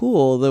and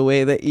cool the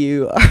way that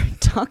you are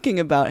talking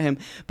about him?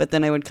 But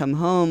then I would come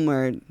home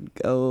or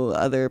go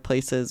other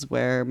places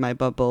where my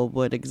bubble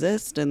would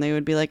exist, and they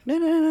would be like, no,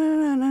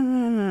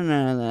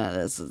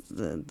 this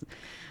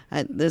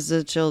is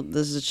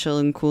a chill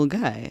and cool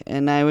guy.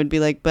 And I would be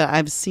like, but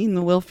I've seen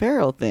the Will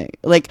Ferrell thing.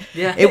 Like,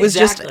 Yeah, it was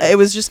exactly. it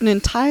was just an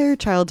entire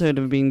childhood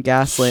of being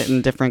gaslit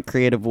in different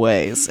creative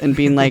ways and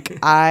being like,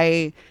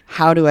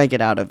 how do I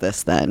get out of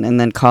this then? And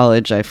then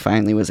college, I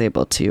finally was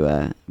able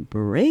to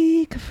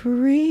break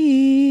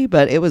free,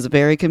 but it was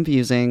very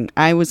confusing.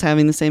 I was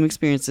having the same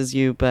experience as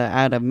you, but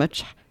at a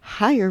much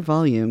higher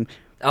volume.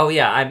 Oh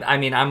yeah, I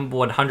mean, I'm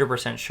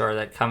 100% sure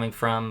that coming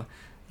from,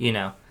 you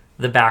know,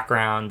 the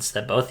backgrounds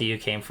that both of you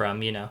came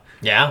from, you know,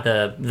 Yeah.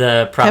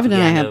 the propaganda. Kevin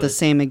and I have the was-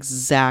 same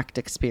exact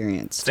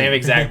experience. Same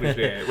exact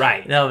experience.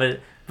 Right. No,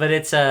 but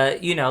it's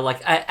you know,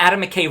 like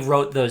Adam McKay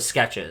wrote those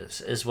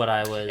sketches is what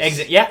I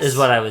was Yes. is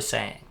what I was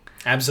saying.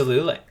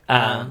 Absolutely.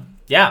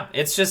 Yeah,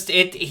 it's just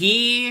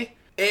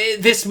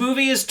this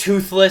movie is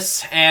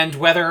toothless, and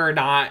whether or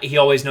not he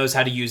always knows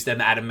how to use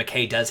them, Adam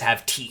McKay does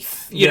have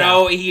teeth. You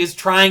know, he is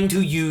trying to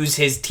use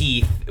his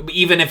teeth,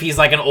 even if he's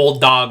like an old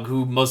dog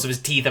who most of his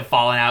teeth have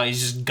fallen out.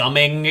 He's just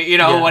gumming, you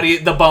know,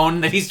 the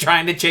bone that he's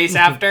trying to chase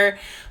after.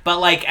 But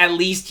like, at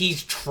least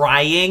he's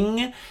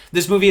trying.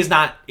 This movie is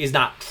not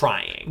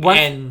trying.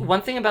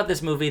 One thing about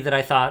this movie that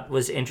I thought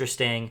was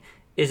interesting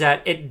is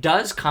that it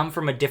does come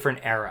from a different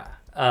era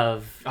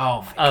of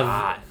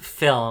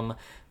film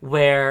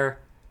where,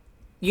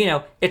 you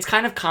know, it's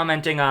kind of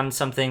commenting on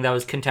something that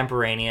was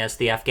contemporaneous,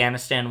 the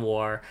Afghanistan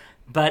war,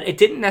 but it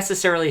didn't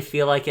necessarily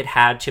feel like it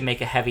had to make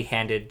a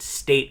heavy-handed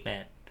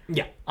statement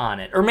on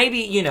it. Or maybe,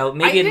 you know,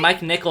 in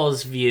Mike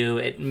Nichols' view,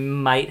 it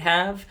might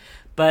have,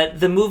 but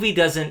the movie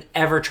doesn't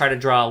ever try to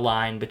draw a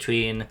line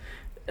between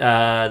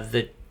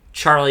the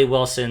Charlie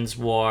Wilson's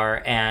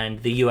war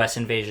and the U.S.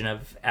 invasion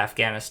of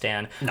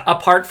Afghanistan,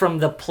 apart from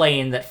the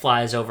plane that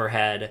flies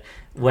overhead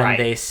when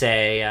they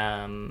say,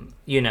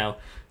 you know,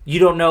 you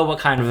don't know what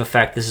kind of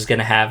effect this is going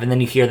to have, and then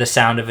you hear the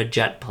sound of a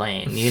jet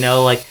plane, you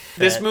know, like...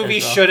 This movie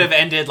should have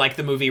ended like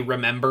the movie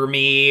Remember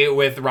Me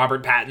with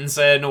Robert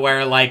Pattinson,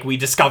 where like we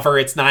discover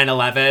it's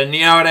 9/11,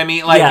 you know what I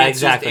mean? Like, yeah, it's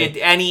exactly. just,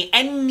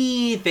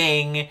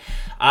 anything...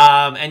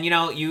 and you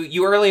know,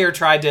 you earlier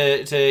tried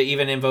to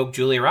even invoke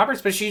Julia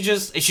Roberts, but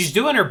she's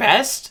doing her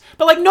best.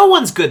 But like, no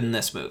one's good in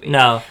this movie.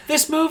 No.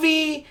 This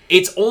movie,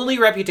 its only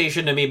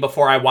reputation to me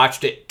before I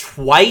watched it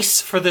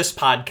twice for this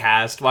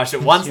podcast, watched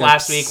it once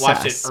last week,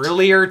 watched it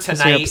earlier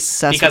tonight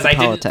because I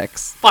didn't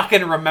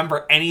fucking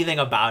remember anything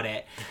about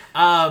it.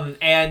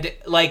 And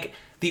like,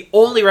 the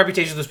only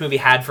reputation this movie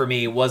had for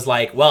me was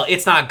like, well,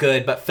 it's not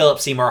good, but Philip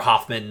Seymour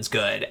Hoffman's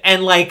good.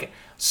 And like,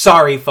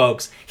 sorry,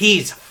 folks.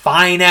 He's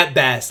fine at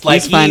best.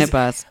 Like, he's fine at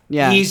best.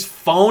 Yeah. He's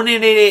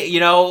phoning it, you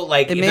know,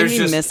 like... It made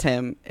me miss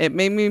him. It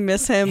made me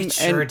miss him. It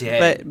sure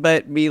did.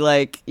 But be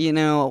like, you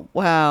know,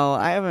 wow,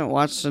 I haven't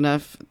watched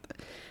enough.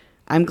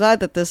 I'm glad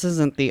that this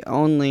isn't the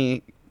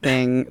only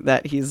thing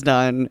that he's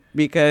done,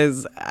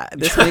 because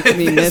this makes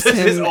me miss him.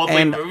 This is his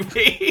only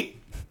movie.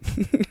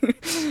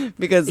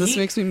 Because this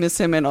makes me miss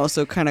him and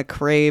also kind of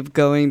crave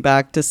going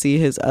back to see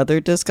his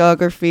other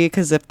discography,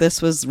 because if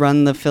this was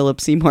run the Philip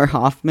Seymour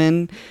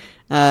Hoffman,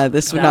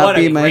 this would not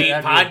be my... What a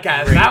great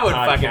podcast. That would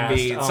fucking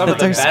be some of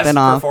the best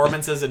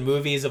performances in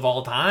movies of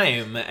all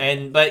time.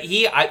 But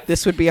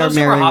this would be our Philip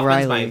Mary Seymour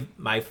Hoffman's Riley.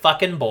 my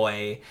fucking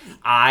boy.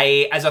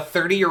 As a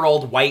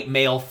 30-year-old white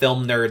male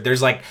film nerd,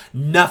 there's like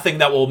nothing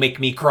that will make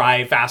me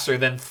cry faster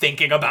than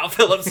thinking about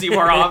Philip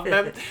Seymour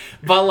Hoffman.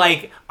 But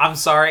like, I'm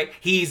sorry,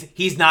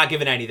 he's not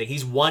given anything.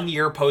 He's 1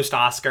 year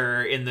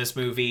post-Oscar in this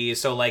movie,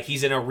 so like,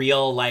 he's in a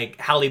real like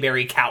Halle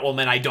Berry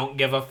Catwoman, I don't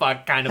give a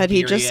fuck kind of Had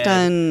he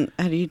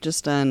period.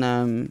 just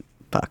done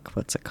fuck,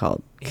 what's it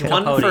called? He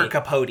won for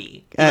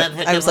Capote.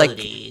 I was like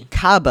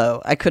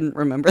Cabo. I couldn't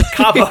remember that.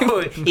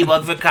 Cabo. He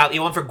won for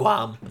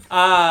Guam.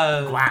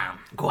 Guam.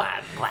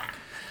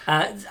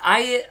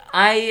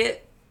 I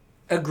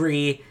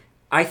agree.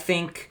 I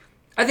think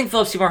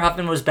Philip Seymour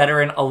Hoffman was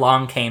better in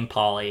Along Came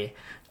Polly.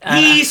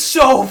 He's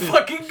so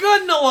fucking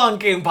good in Along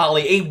Came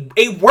Polly.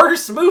 A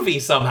worse movie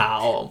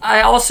somehow.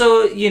 I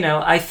also,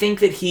 I think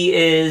that he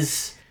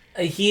is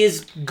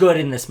good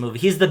in this movie.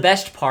 He's the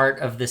best part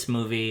of this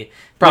movie,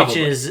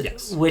 Probably,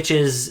 which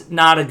is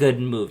not a good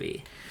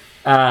movie.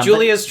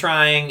 Julia's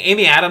trying.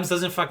 Amy Adams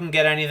doesn't fucking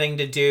get anything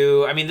to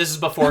do. I mean, this is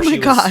before she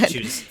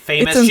was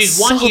famous. It's She's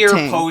 1 year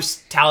insulting.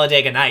 post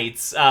Talladega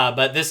Nights,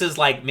 but this is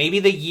like maybe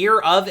the year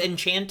of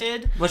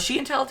Enchanted. Was she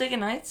in Talladega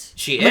Nights?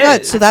 She Oh my is.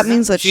 God, so that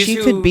means that She's she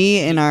who- could be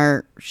in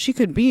our. She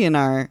could be in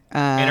our. in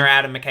her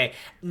Adam McKay.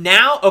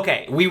 Now,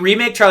 okay, we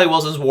remake Charlie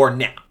Wilson's War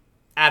now.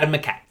 Adam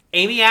McKay.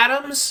 Amy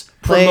Adams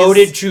Plays-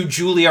 promoted to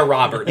Julia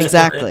Roberts.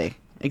 Exactly.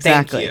 Thank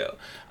Exactly. you.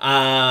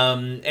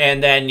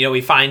 And then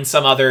we find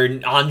some other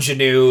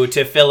ingenue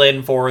to fill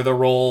in for the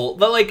role.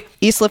 But like,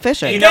 Isla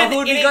Fisher. You know who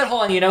would be good?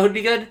 Hold on. You know who'd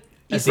be good?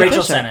 Isla Rachel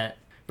Fisher. Sennett.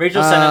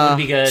 Rachel Sennett would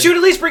be good. she would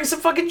at least bring some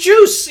fucking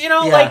juice, Yeah.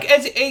 like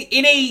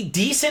in a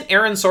decent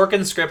Aaron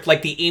Sorkin script,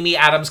 like the Amy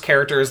Adams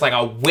character is like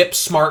a whip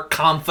smart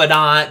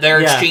confidant.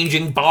 They're Yeah.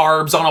 exchanging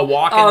barbs on a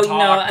walk Oh and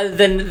talk. no!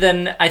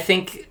 Then I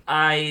think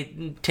I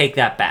take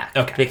that back.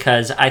 Okay.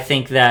 Because I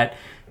think that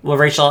what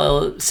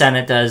Rachel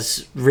Sennett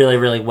does really,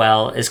 really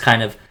well is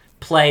kind of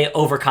play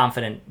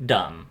overconfident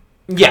dumb.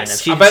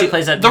 Yes, Kind of. but She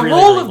plays that the really,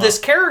 role really of well. this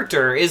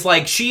character is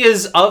like she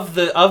is of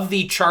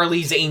the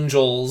Charlie's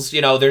Angels.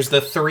 There's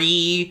the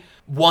 3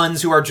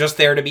 ones who are just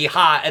there to be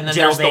hot, and then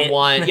there's Jailbait. the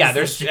one. Yeah,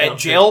 there's Jailbait.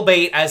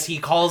 jailbait as he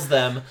calls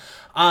them.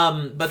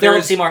 But Philip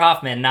there's Seymour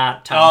Hoffman,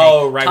 not Tom Oh,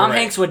 Hanks. right, Tom right.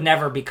 Hanks would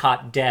never be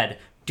caught dead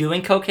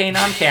doing cocaine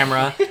on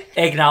camera,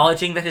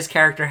 acknowledging that his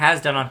character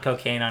has done on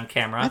cocaine on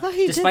camera, I thought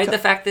he did despite the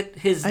fact that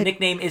his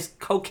nickname is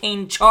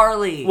Cocaine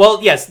Charlie. Well,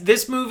 yes,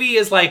 this movie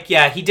is like,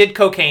 yeah, he did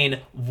cocaine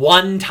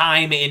one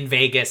time in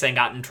Vegas and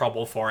got in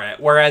trouble for it,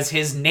 whereas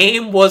his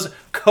name was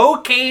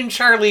Cocaine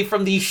Charlie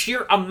from the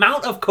sheer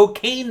amount of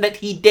cocaine that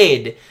he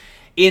did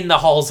in the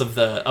halls of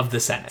the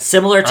Senate.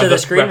 Similar to Or the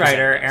screenwriter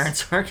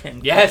representatives. Aaron Sorkin.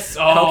 Yes,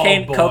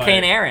 Cocaine, boy.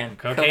 Cocaine Aaron.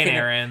 Cocaine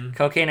Aaron.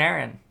 Cocaine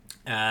Aaron.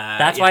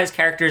 That's Yeah. why his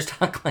characters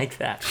talk like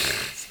that.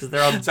 Because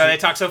they're all. So they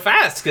talk so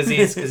fast because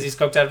he's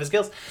coked out of his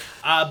gills.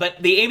 But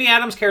the Amy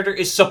Adams character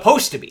is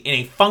supposed to be in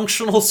a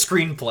functional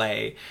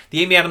screenplay.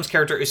 The Amy Adams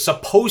character is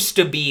supposed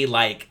to be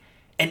like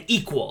an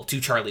equal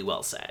to Charlie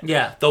Wilson.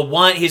 Yeah. The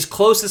one, his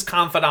closest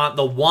confidant,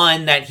 the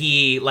one that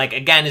he like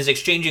again is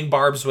exchanging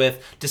barbs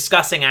with,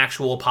 discussing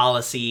actual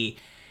policy.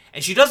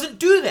 And she doesn't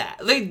do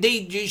that.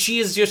 She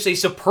is just a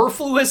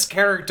superfluous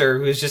character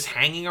who is just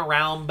hanging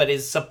around, but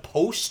is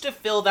supposed to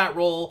fill that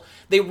role.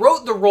 They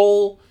wrote the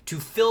role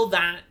to fill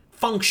that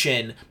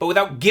function, but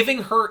without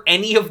giving her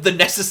any of the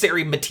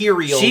necessary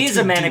material. She's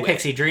to a manic do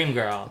pixie it. dream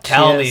girl.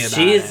 Tell me about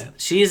it.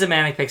 She's a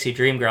manic pixie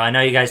dream girl. I know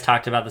you guys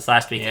talked about this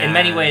last week. Yeah. In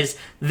many ways,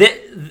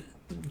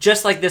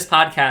 just like this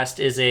podcast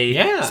is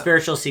a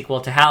spiritual sequel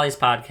to Hallie's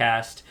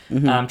podcast,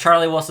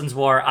 Charlie Wilson's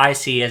War I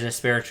see as a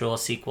spiritual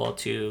sequel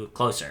to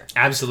Closer.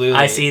 Absolutely.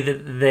 I see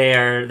that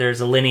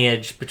there's a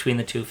lineage between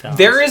the two films.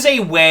 There is a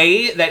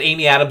way that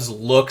Amy Adams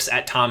looks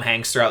at Tom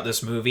Hanks throughout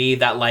this movie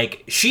that,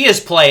 like, she is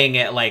playing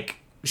it like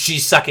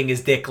she's sucking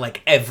his dick,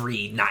 like,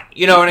 every night.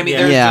 You know what I mean? Yeah.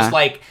 There's Yeah. just,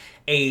 like,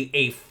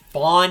 a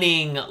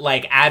fawning,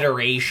 like,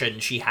 adoration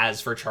she has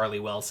for Charlie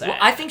Wilson. Well,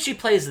 I think she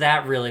plays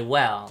that really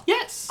well.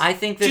 Yes. I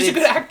think that she's a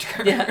good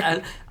actor. Yeah,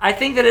 I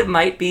think that it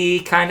might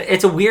be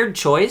it's a weird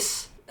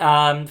choice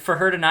for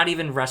her to not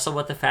even wrestle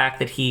with the fact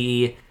that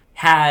he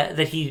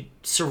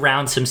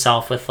surrounds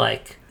himself with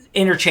like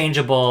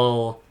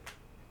interchangeable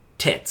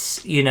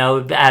tits,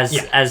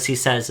 as he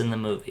says in the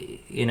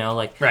movie,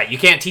 like Right, you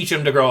can't teach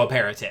him to grow a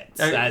pair of tits.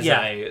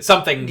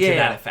 Something to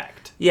that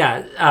effect.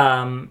 yeah.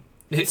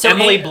 So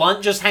Emily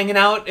Blunt just hanging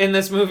out in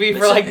this movie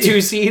for like 2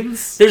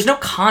 scenes. There's no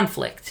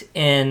conflict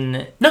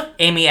in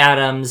Amy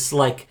Adams,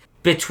 like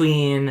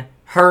between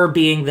her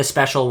being the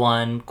special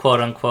one, quote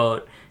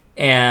unquote,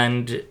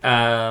 and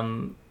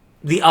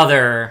the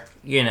other,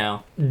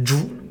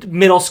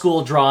 middle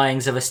school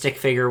drawings of a stick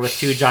figure with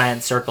 2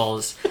 giant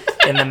circles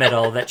in the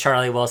middle that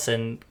Charlie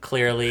Wilson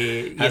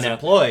clearly Has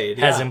employed.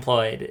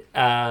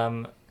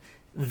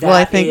 Well,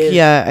 I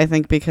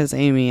think because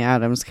Amy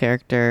Adams'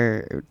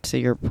 character, to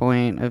your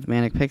point of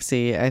Manic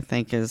Pixie, I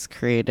think is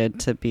created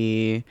to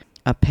be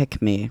a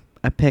pick-me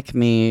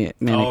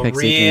Manic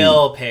Pixie.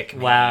 Real pick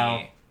me.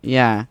 Wow.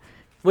 Yeah.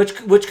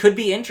 Which could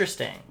be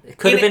interesting. It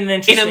could have been an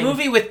interesting... In a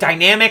movie with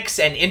dynamics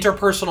and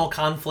interpersonal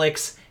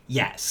conflicts,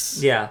 yes.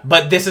 Yeah.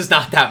 But this is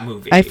not that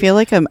movie. I feel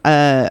like a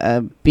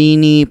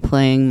Beanie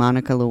playing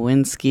Monica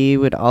Lewinsky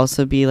would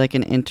also be like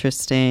an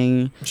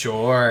interesting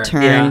Sure.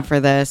 turn for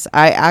this.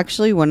 I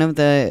actually,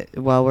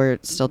 while we're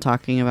still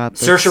talking about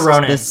this, Saoirse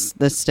Ronan.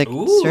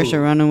 Ooh.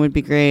 Saoirse Ronan would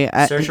be great.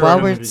 Saoirse While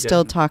Ronan we're would be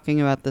still good. talking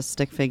about the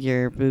stick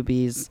figure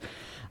boobies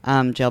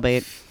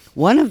jailbait,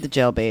 one of the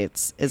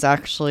jailbaits is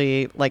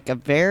actually like a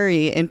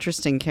very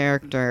interesting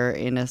character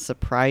in a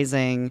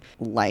surprising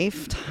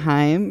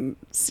Lifetime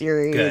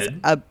series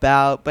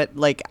but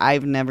like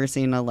I've never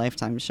seen a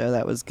Lifetime show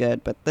that was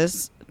good, but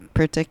this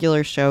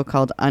particular show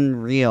called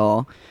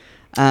Unreal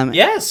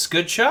Yes,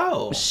 good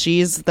show.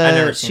 She's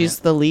never seen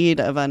the lead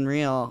of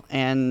Unreal,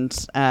 and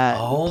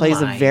Oh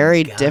plays a my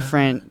very God.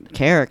 different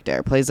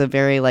character. Plays a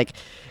very like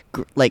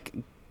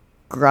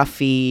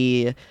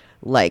gruffy,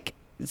 like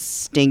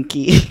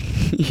stinky,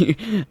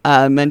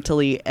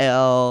 mentally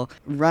ill,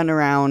 run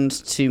around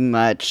too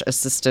much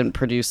assistant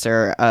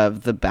producer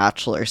of the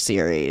Bachelor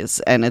series,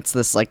 and it's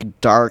this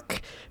like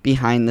dark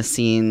behind the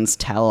scenes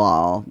tell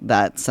all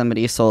that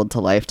somebody sold to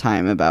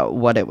Lifetime about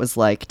what it was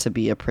like to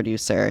be a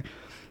producer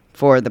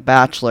for The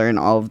Bachelor and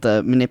all of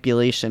the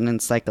manipulation and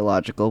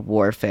psychological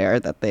warfare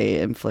that they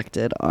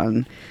inflicted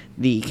on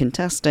the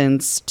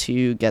contestants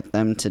to get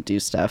them to do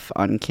stuff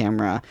on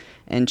camera.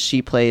 And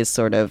she plays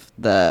sort of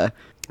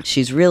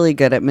she's really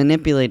good at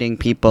manipulating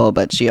people,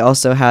 but she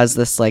also has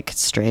this like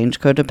strange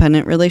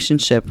codependent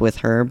relationship with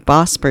her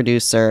boss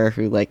producer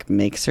who like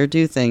makes her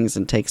do things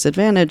and takes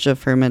advantage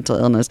of her mental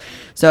illness.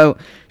 So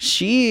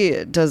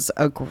she does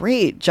a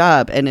great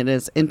job, and it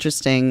is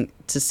interesting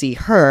to see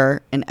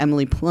her and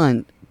Emily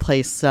Blunt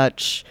play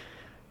such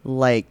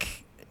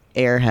like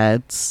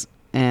airheads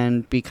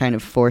and be kind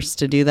of forced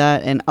to do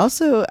that. And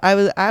also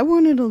I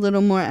wanted a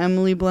little more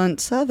Emily Blunt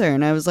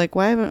Southern. I was like,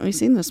 why haven't we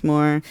seen this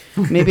more?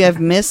 Maybe I've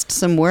missed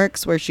some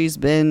works where she's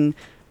been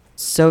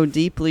so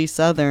deeply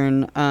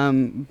Southern,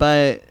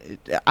 but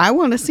I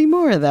want to see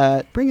more of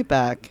that. Bring it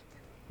back.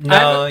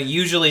 No,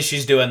 usually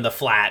she's doing the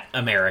flat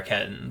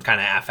American kind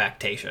of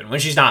affectation when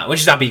she's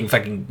not being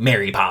fucking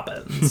Mary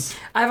Poppins.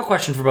 I have a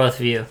question for both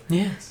of you.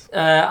 Yes.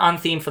 On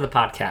theme for the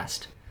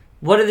podcast.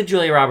 What did the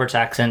Julia Roberts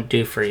accent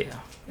do for you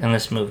in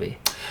this movie?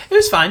 It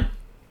was fine.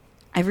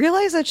 I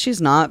realized that she's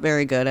not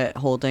very good at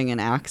holding an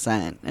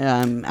accent.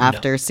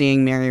 After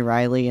seeing Mary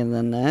Riley and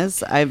then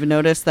this, I've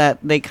noticed that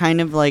they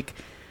kind of like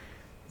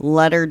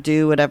let her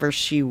do whatever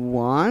she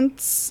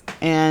wants,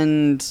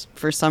 and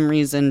for some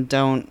reason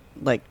don't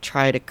like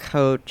try to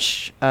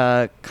coach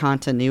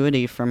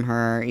continuity from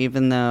her,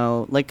 even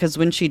though like, because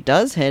when she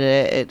does hit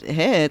it, it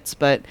hits,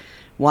 but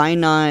why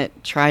not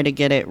try to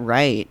get it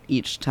right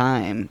each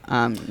time?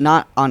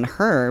 Not on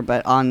her,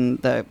 but on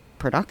the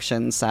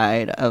production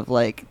side of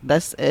like,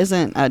 this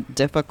isn't a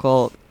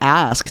difficult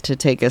ask to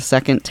take a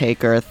second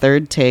take or a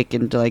third take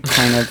and to like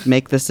kind of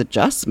make this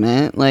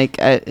adjustment. Like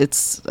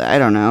it's, I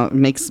don't know, it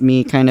makes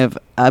me kind of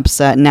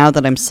upset now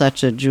that I'm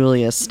such a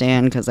Julia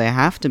stan, because I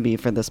have to be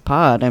for this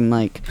pod. I'm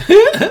like,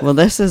 well,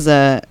 this is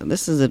a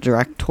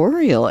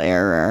directorial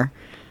error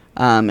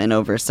and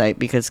oversight,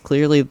 because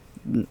clearly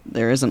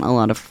there isn't a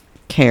lot of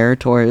care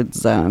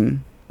towards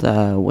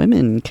the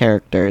women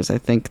characters. I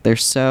think they're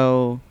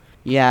so...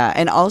 Yeah,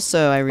 and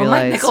also I realized...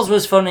 Well, Mike Nichols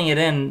was phoning it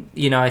in,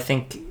 I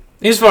think...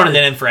 He was phoning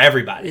it in for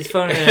everybody. He's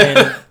phoning it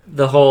in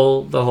the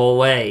whole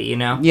way,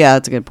 Yeah,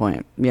 that's a good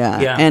point.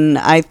 Yeah. And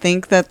I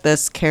think that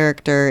this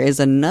character is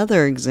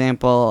another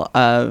example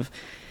of,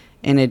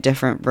 in a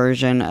different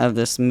version of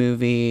this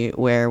movie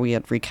where we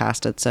had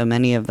recasted so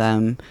many of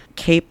them.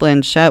 Cate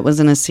Blanchett was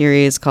in a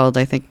series called,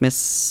 I think,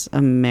 Miss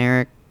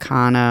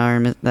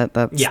Americana, or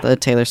that's the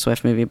Taylor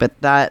Swift movie,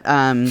 but that...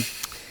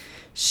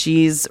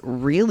 she's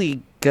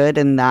really good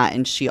in that,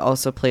 and she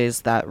also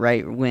plays that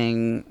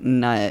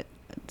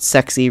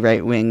sexy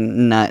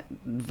right-wing nut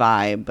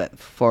vibe, but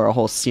for a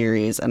whole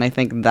series. And I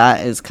think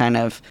that is kind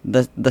of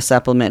the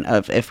supplement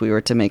of, if we were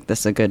to make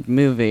this a good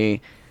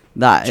movie,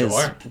 that is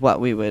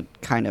what we would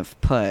kind of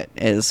put,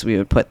 is we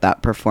would put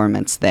that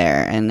performance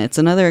there. And it's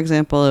another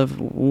example of,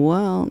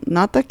 well,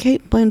 not that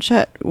Cate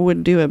Blanchett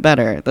would do it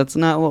better. That's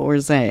not what we're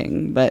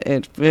saying. But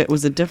if it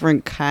was a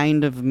different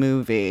kind of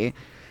movie,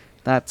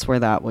 that's where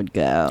that would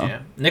go.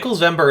 Yeah.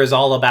 NICHOLSVEMBER is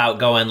all about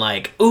going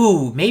like,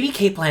 ooh, maybe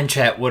Cate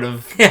Blanchett would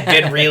have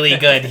been really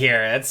good here.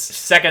 That's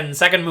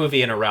second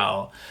movie in a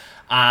row.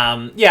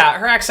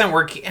 Her accent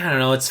work, I don't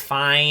know, it's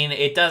fine.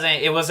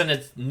 It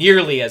wasn't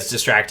nearly as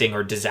distracting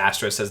or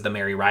disastrous as the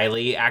Mary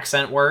Riley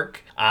accent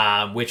work,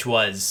 which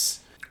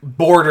was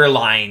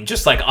borderline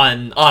just like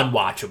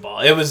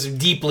unwatchable. It was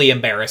deeply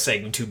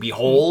embarrassing to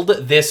behold.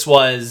 This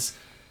was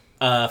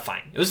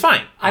fine. It was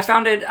fine. I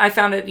found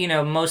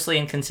it, mostly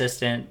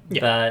inconsistent,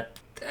 but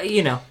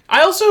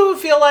I also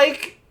feel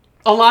like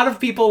a lot of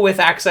people with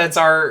accents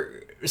are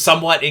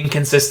somewhat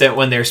inconsistent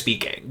when they're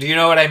speaking. Do you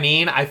know what I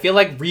mean? I feel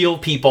like real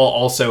people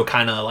also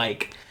kind of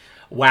like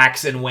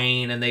wax and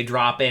wane, and they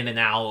drop in and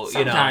out.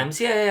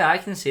 Sometimes, yeah, I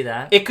can see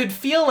that. It could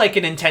feel like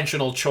an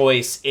intentional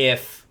choice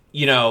if,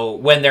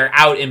 when they're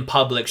out in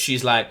public,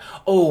 she's like,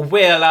 oh,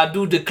 well, I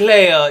do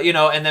declare,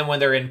 and then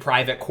when they're in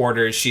private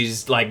quarters,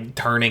 she's like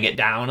turning it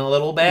down a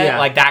little bit. Yeah.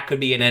 Like that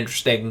could be an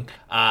interesting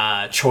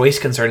choice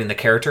concerning the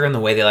character and the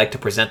way they like to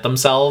present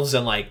themselves.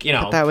 And like,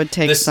 But that would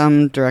take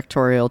some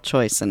directorial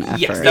choice and effort.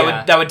 Yes,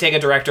 that would take a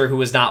director who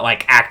was not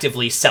like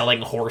actively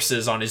selling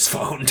horses on his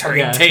phone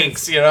during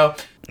takes,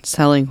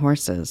 Selling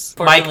horses.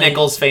 Mike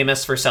Nichols,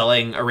 famous for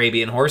selling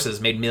Arabian horses,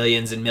 made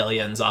millions and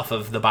millions off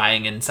of the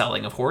buying and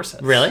selling of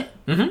horses. Really?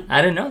 Mm-hmm.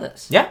 I didn't know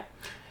this. Yeah.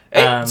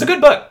 It's a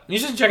good book. You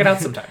should check it out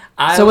sometime.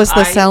 So was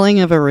the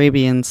selling of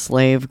Arabian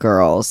slave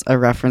girls a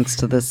reference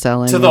to the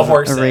selling To the of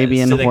horses,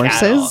 Arabian to the horses?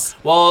 cattle.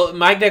 Well,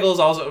 Mike Nichols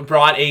also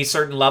brought a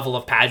certain level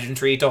of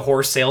pageantry to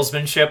horse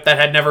salesmanship that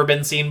had never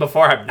been seen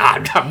before. I'm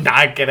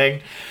not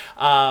kidding.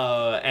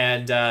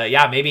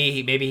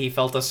 Maybe he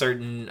felt a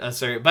certain,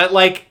 but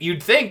like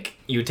you'd think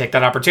you'd take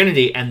that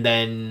opportunity and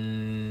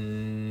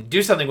then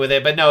do something with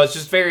it, but no, it's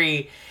just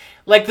very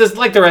like this,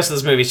 like the rest of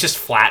this movie. It's just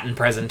flat and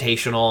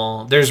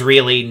presentational. There's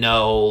really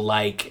no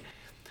like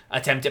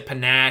attempt at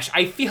panache.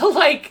 I feel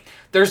like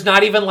there's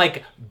not even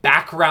like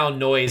background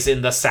noise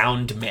in the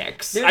sound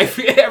mix.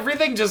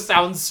 Everything just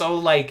sounds so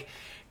like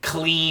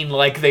clean,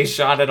 like they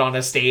shot it on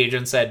a stage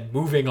and said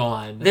moving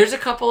on. There's a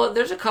couple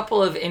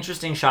of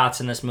interesting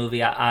shots in this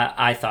movie.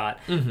 I thought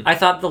I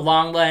thought the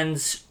long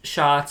lens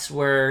shots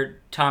where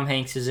Tom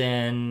Hanks is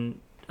in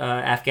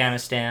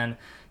Afghanistan,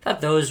 I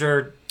thought those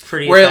are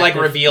pretty where effective. It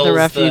like reveals the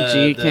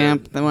refugee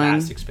camp, the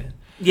one.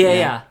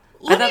 Yeah.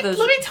 Let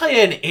me tell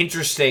you an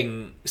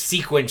interesting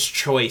sequence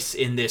choice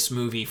in this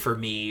movie for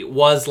me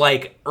was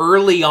like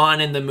early on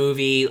in the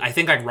movie, I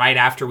think like right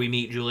after we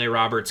meet Julia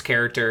Roberts'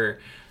 character,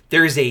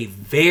 there's a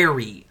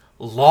very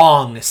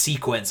long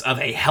sequence of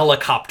a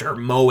helicopter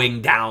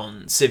mowing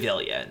down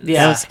civilians.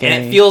 Yeah.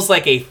 And it feels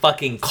like a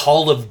fucking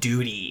Call of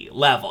Duty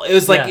level. It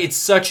was like, it's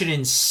such an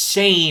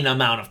insane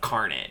amount of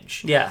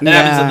carnage. Yeah. That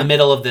happens in the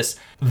middle of this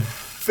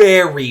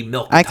very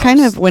milquetoast. I kind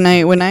of, when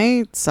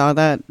I saw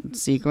that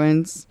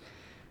sequence,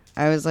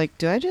 I was like,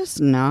 do I just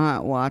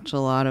not watch a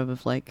lot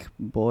of like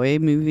boy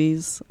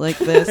movies like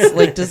this?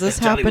 Like, does this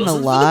happen a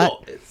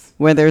lot?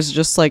 Where there's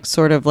just like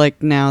sort of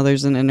like now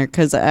there's an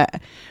because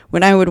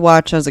when I would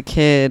watch as a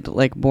kid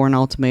like Bourne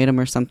Ultimatum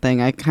or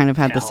something, I kind of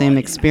had the same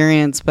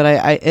experience, but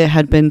I it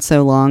had been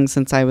so long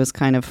since I was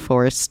kind of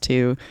forced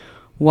to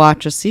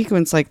watch a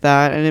sequence like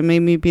that, and it made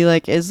me be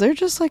like, is there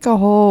just like a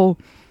whole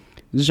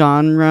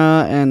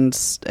genre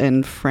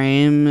and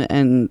frame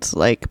and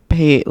like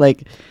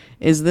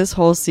is this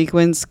whole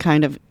sequence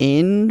kind of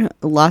in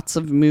lots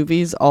of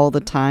movies all the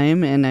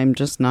time and I'm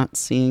just not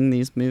seeing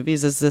these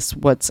movies? Is this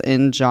what's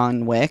in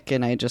John Wick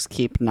and I just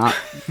keep not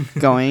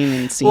going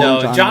and seeing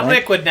John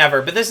Wick would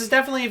never, but this is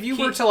definitely, if you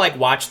were to like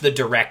watch the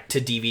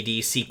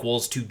direct-to-DVD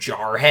sequels to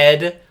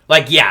Jarhead,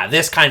 like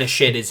this kind of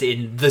shit is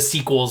in the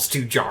sequels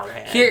to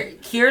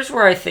Jarhead. Here's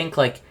where I think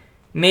like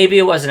maybe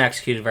it wasn't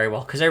executed very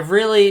well, because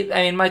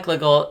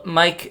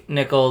Mike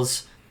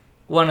Nichols,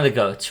 one of the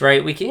GOATs,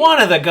 right? One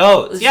of the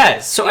GOATs,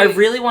 yes. So I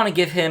really want to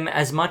give him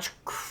as much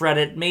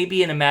credit,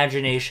 maybe in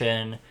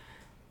imagination,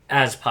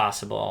 as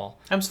possible.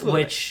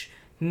 Absolutely. Which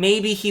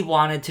maybe he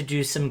wanted to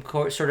do some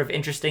sort of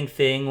interesting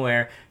thing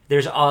where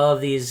there's all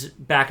of these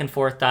back and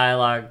forth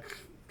dialogue,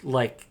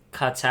 like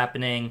cuts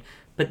happening,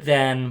 but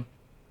then,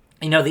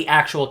 the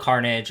actual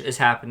carnage is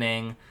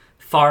happening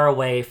far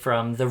away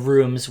from the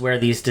rooms where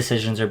these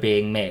decisions are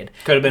being made.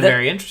 Could have been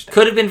very interesting.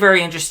 Could have been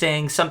very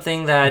interesting.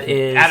 Something that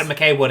is... Adam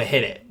McKay would have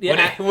hit it.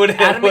 Would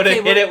have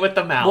hit it with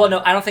the mouth. Well,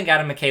 no, I don't think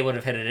Adam McKay would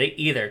have hit it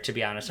either, to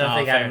be honest. I don't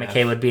think Adam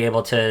McKay would be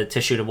able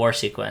to shoot a war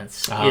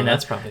sequence.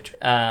 That's probably true.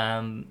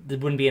 There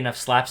wouldn't be enough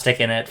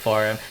slapstick in it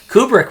for him.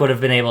 Kubrick would have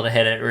been able to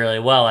hit it really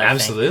well, I think.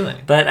 Absolutely.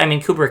 But,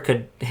 Kubrick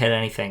could hit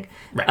anything.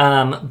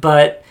 Right.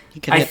 But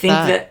I think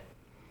that.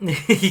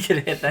 He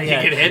could hit that.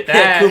 Yeah. He could hit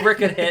that. Kubrick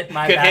could hit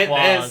my could back hit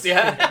walls. This,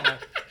 yeah.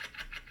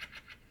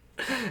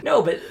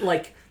 No, but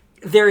like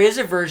there is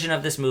a version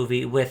of this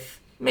movie with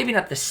maybe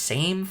not the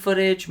same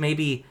footage,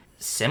 maybe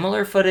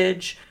similar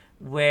footage,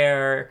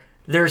 where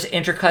there's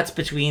intercuts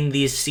between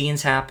these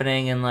scenes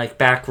happening in like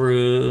back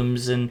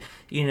rooms and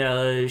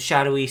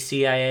shadowy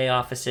CIA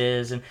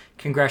offices and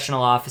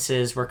congressional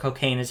offices where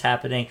cocaine is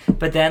happening,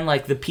 but then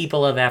like the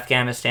people of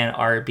Afghanistan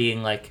are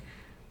being like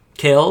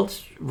killed,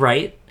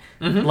 right?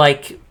 Mm-hmm.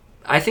 Like,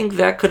 I think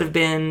that could have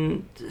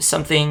been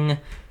something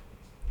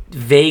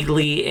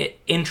vaguely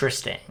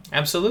interesting.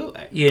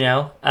 Absolutely.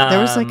 There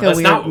was like a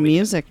weird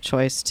music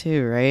choice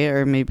too, right?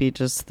 Or maybe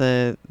just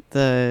the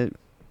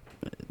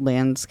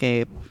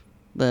landscape,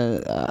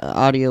 the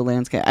audio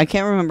landscape. I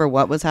can't remember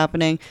what was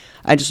happening.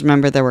 I just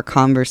remember there were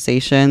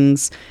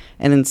conversations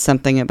and then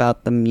something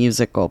about the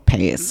musical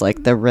pace,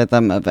 like the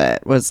rhythm of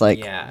it was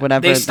like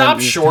whatever. They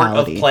stopped short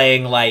of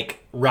playing like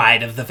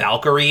Ride of the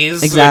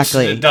Valkyries.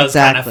 Exactly. Which does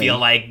kind of feel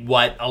like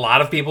what a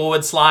lot of people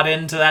would slot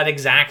into that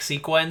exact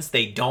sequence.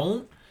 They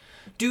don't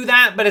do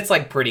that, but it's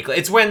like pretty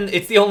close.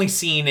 It's the only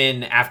scene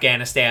in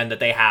Afghanistan that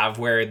they have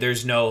where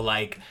there's no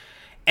like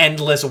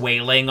endless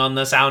wailing on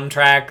the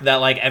soundtrack that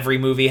like every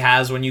movie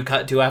has when you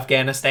cut to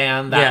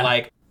Afghanistan.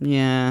 Like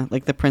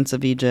the Prince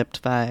of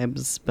Egypt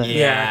vibes. But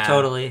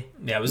totally.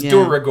 Yeah, it was de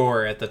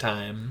rigueur at the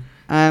time.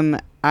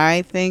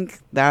 I think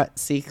that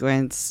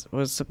sequence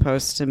was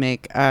supposed to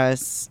make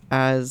us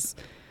as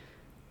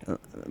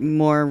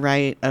more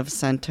right of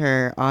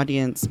center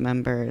audience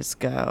members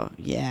go,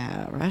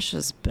 yeah,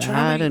 Russia's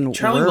bad and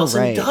Charlie we're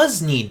Wilson right.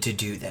 does need to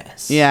do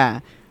this.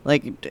 Yeah,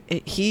 like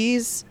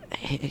he's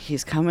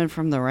coming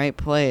from the right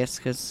place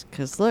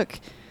because look,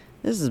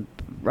 this is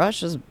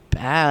Russia's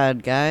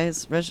bad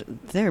guys.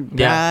 They're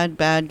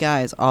bad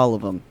guys, all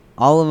of them.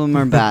 All of them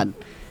are bad.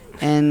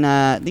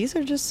 And these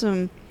are just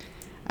some...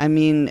 I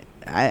mean,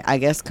 I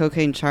guess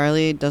Cocaine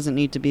Charlie doesn't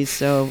need to be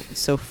so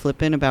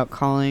flippant about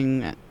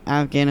calling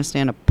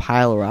Afghanistan a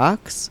pile of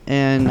rocks.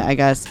 And I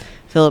guess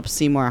Philip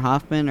Seymour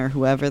Hoffman or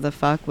whoever the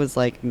fuck was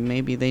like,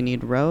 maybe they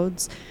need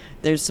roads.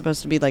 There's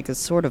supposed to be like a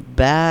sort of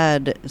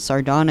bad,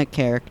 sardonic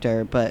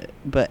character, but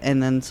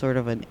and then sort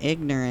of an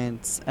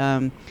ignorance.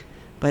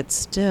 But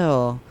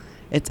still,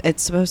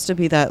 it's supposed to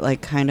be that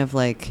like kind of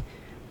like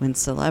when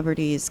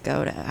celebrities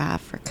go to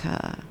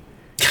Africa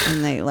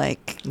and they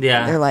like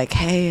they're like,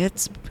 hey,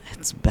 it's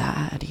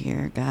bad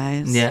here,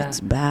 guys. Yeah.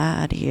 It's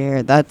bad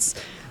here.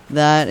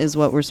 That is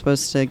what we're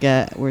supposed to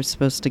get. We're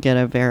supposed to get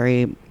a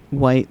very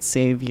white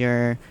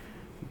savior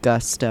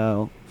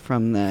gusto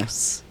from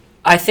this.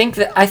 I think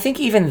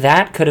even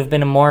that could have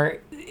been a more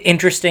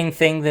interesting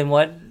thing than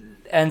what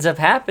ends up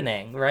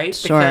happening, right?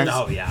 Sure. Because,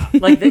 Oh yeah.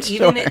 like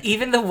Sure.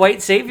 even the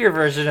white savior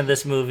version of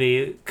this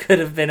movie could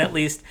have been at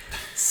least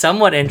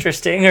somewhat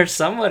interesting or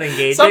somewhat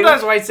engaging.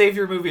 Sometimes white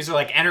savior movies are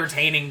like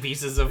entertaining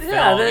pieces of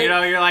film. they- You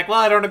know, you're like, well,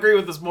 I don't agree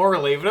with this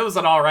morally, but it was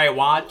an all right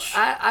watch.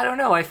 I don't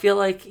know. I feel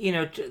like,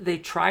 they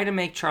try to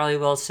make Charlie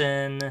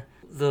Wilson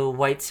the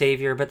white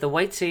savior, but the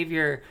white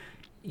savior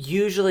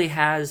usually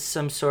has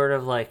some sort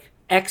of like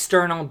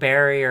external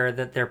barrier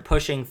that they're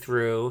pushing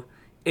through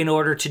in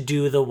order to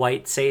do the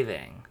white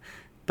saving.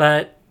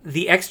 But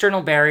the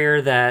external barrier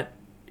that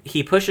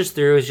he pushes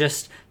through is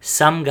just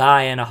some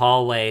guy in a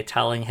hallway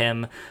telling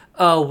him,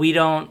 oh, we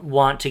don't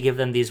want to give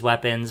them these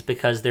weapons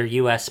because they're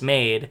U.S.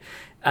 made.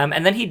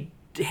 And then he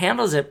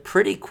handles it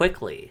pretty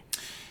quickly.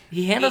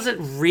 He handles it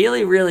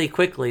really, really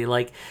quickly.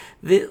 Like,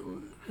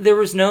 there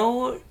was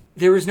no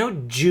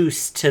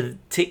juice to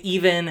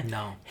even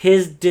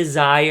his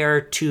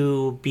desire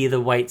to be the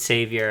white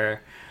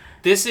savior.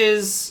 This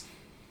is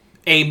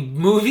a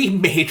movie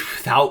made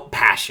without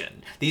passion.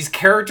 These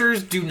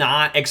characters do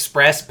not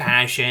express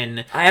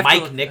passion.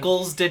 Mike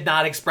Nichols did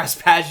not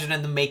express passion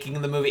in the making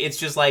of the movie. It's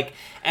just like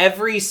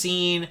every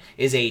scene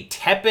is a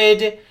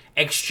tepid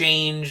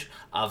exchange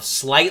of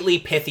slightly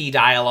pithy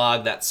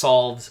dialogue that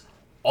solves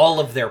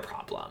all of their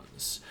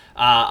problems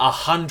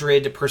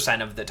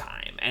 100% of the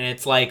time. And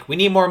it's like, we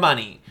need more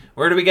money.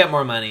 Where do we get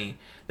more money?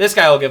 This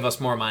guy will give us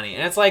more money.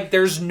 And it's like,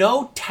 there's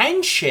no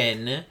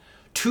tension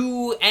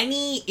to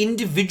any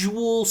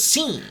individual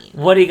scene.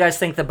 What do you guys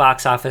think the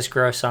box office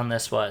gross on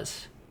this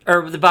was?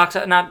 Or the box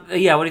what do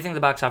you think the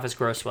box office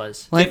gross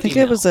was? Well, I think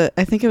it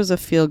was a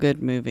feel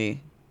good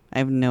movie. I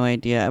have no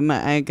idea.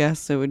 I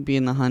guess it would be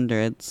in the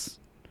hundreds.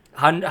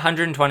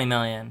 120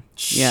 million.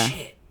 Yeah.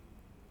 Shit.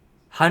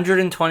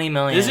 120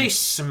 million. This is a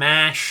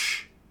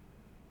smash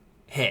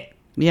hit.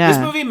 Yeah. This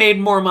movie made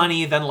more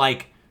money than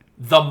like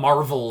The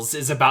Marvels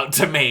is about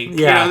to make.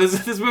 Yeah. You know,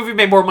 this movie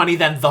made more money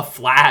than The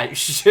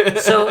Flash.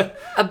 So,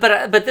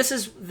 but this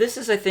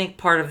is I think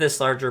part of this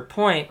larger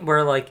point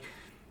where like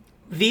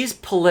these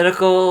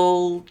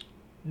political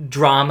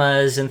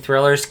dramas and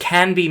thrillers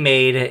can be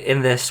made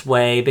in this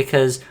way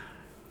because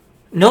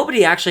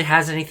nobody actually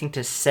has anything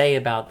to say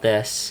about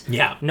this.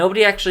 Yeah.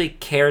 Nobody actually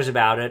cares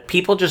about it.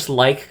 People just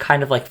like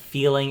kind of like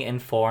feeling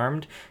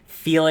informed,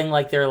 feeling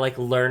like they're like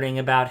learning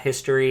about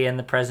history and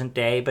the present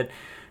day, but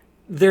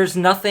there's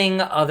nothing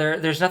to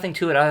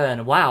it other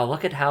than, wow,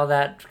 look at how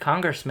that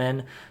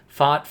congressman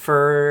fought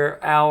for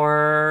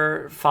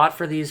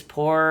these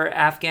poor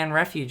Afghan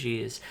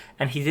refugees,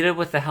 and he did it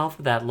with the help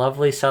of that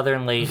lovely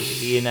Southern lady,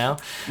 you know.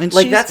 And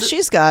like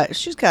she's got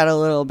a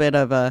little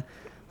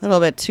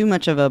bit too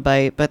much of a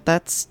bite, but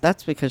that's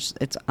because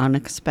it's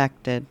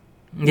unexpected.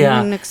 Yeah.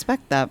 You didn't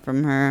expect that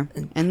from her,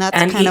 and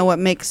that's kind of what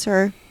makes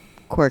her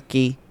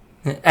quirky.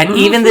 And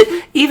even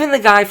the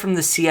guy from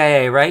the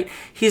CIA, right?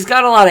 He's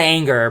got a lot of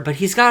anger, but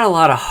he's got a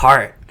lot of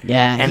heart.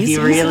 Yeah, and he he's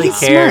really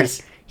smart.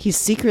 cares. He's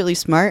secretly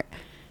smart,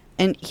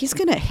 and he's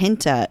gonna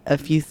hint at a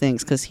few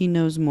things because he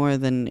knows more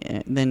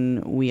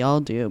than we all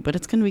do. But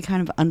it's gonna be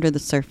kind of under the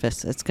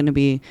surface. It's gonna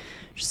be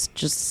just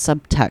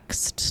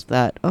subtext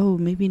that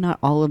maybe not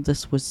all of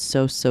this was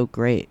so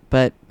great,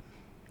 but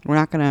we're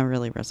not gonna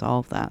really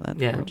resolve that.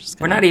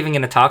 We're not even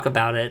gonna talk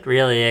about it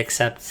really,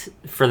 except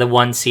for the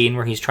one scene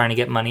where he's trying to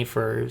get money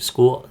for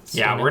schools.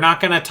 Yeah, we're not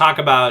going to talk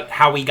about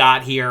how we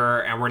got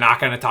here, and we're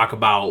not going to talk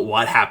about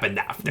what happened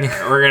after.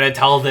 We're going to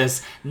tell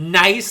this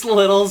nice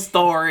little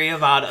story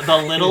about the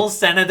little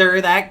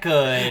senator that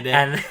could.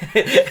 And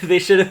they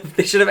should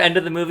have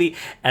ended the movie,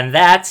 and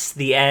that's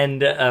the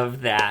end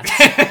of that.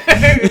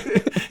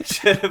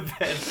 Should have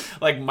been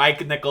like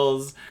Mike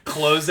Nichols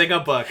closing a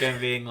book and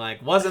being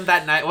like, "Wasn't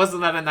that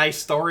a nice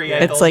story?"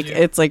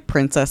 It's like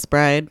Princess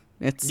Bride.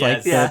 It's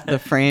like the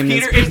frame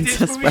is Princess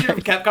this movie should have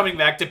Bride. kept coming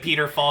back to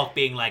Peter Falk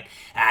being like,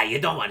 you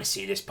don't want to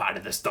see this part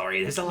of the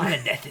story. There's a lot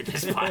of death in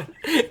this part.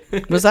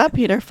 Was that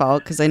Peter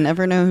Falk? Because I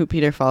never know who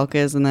Peter Falk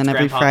is, and then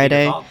every Grandpa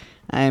Friday, Peter Falk.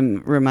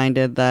 I'm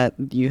reminded that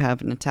you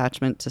have an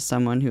attachment to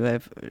someone who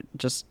I've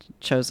just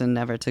chosen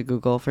never to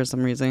Google for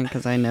some reason,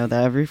 because I know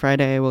that every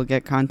Friday I will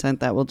get content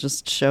that will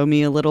just show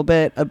me a little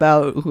bit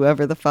about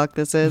whoever the fuck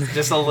this is.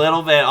 Just a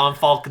little bit on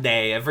Folk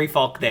Day. Every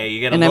Folk Day, you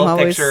get a And little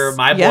picture of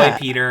my boy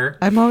Peter.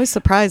 I'm always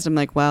surprised. I'm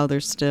like, wow,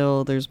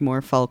 there's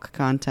more folk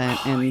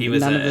content, and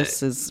none of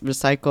this is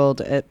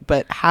recycled.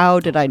 But how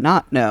did I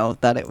not know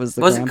that it was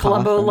the Wasn't Grandpa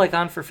Columbo from- like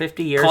on for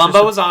 50 years?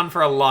 Columbo was on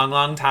for a long,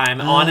 long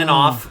time, on and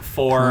off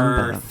for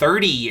Columbo.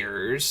 30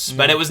 years.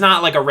 But it was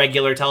not like a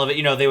regular television.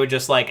 You know, they would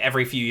just like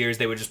every few years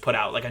they would just put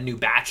out like a new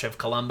batch of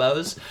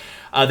Columbos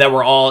that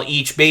were all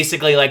each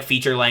basically like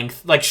feature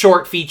length, like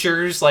short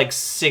features, like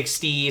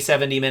 60,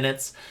 70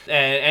 minutes.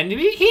 And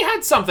he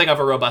had something of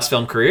a robust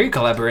film career. He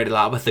collaborated a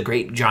lot with the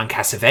great John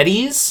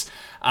Cassavetes.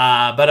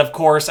 But of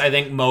course, I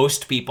think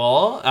most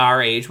people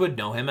our age would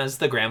know him as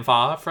the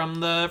grandpa from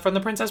the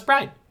Princess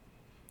Bride.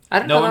 I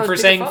don't know Known for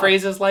saying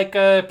phrases like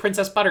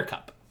Princess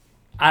Buttercup.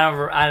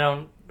 I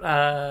don't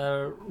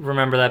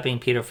remember that being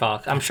Peter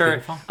Falk. I'm sure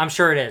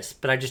it is,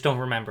 but I just don't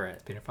remember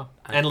it. Peter Falk.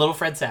 And Little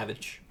Fred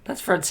Savage.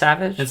 That's Fred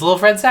Savage. It's Little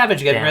Fred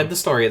Savage getting Damn. read the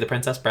story of the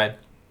Princess Bride.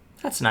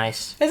 That's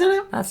nice. Isn't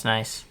it? That's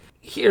nice.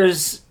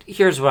 Here's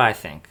what I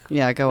think.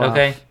 Yeah, go off.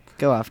 Okay.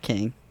 Go off,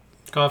 King.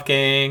 Go off,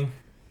 King.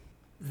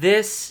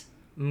 This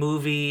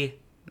movie,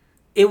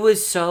 it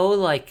was so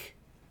like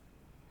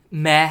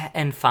meh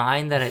and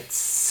fine that it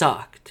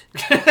sucked.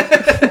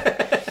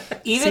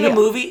 Even a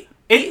movie.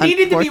 It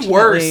needed to be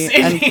worse.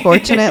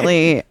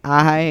 Unfortunately,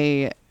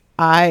 I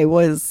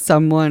was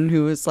someone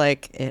who was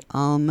like, it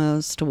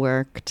almost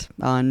worked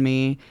on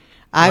me.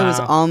 I was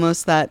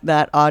almost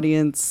that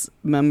audience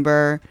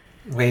member.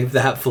 Wave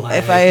that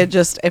flag. If I had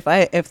just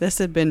if this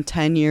had been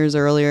 10 years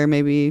earlier,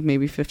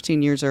 maybe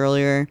 15 years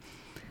earlier,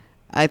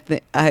 I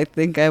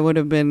think I would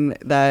have been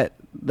that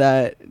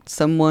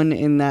someone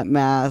in that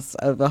mass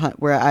of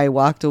where I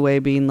walked away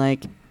being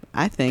like,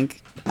 I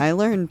think I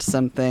learned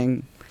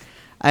something.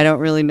 I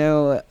don't really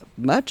know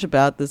much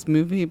about this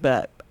movie,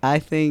 but I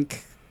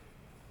think,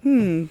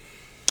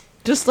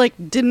 just like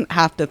didn't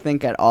have to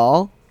think at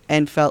all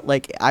and felt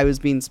like I was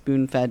being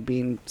spoon-fed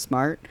being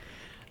smart.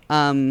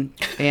 And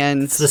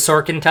It's the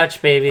Sorkin touch,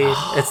 baby.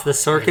 It's the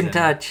Sorkin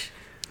touch.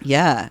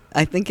 yeah,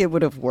 I think it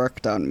would have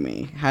worked on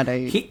me had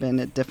I been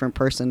a different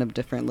person of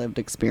different lived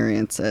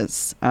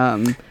experiences.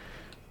 But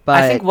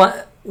I think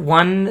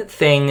one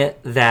thing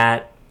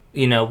that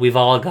we've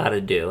all got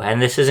to do,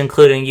 and this is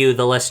including you,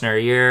 the listener.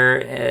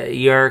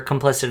 You're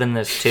complicit in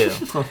this too.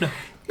 Oh, no.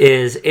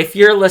 Is if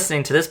you're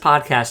listening to this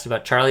podcast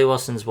about Charlie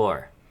Wilson's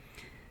War,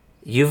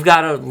 you've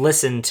got to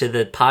listen to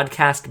the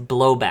podcast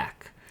Blowback.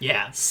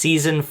 Yeah.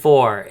 Season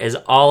 4 is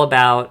all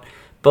about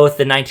both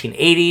the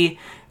 1980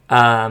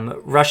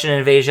 Russian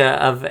invasion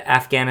of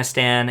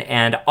Afghanistan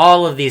and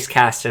all of these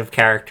cast of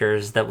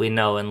characters that we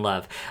know and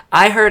love.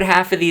 I heard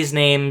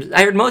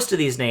most of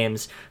these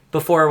names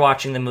before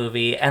watching the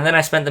movie, and then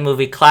I spent the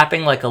movie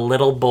clapping like a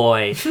little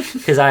boy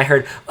because I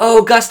heard,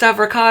 oh, Gustav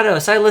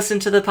Riccardos, I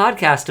listened to the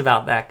podcast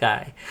about that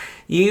guy.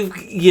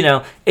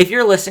 If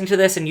you're listening to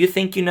this and you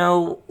think you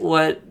know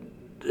what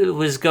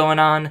was going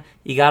on,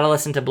 you got to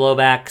listen to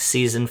Blowback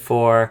Season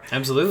 4.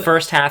 Absolutely.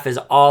 First half is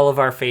all of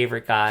our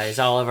favorite guys,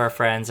 all of our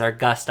friends, our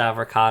Gustav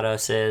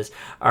Ricardoses,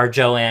 our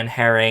Joanne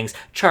Herrings,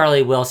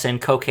 Charlie Wilson,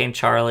 Cocaine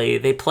Charlie.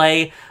 They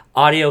play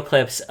audio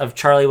clips of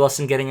Charlie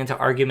Wilson getting into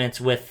arguments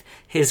with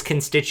his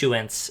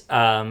constituents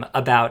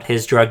about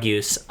his drug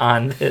use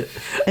on the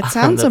it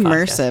sounds on the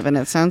immersive, podcast. and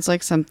it sounds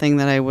like something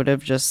that I would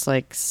have just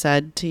like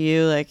said to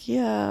you, like,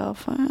 yeah,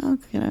 I'll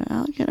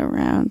get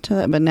around to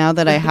that. But now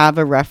that I have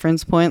a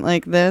reference point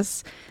like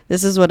this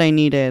is what I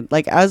needed.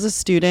 Like as a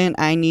student,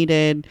 I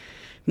needed,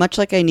 much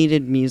like I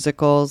needed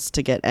musicals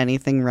to get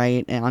anything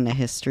right on a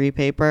history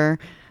paper,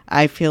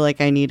 I feel like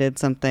I needed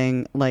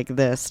something like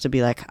this to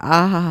be like,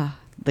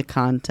 the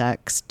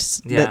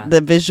context,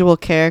 the visual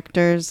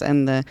characters,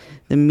 and the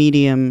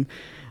medium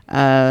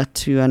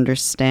to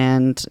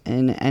understand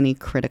in any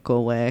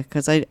critical way.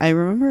 Because I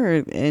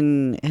remember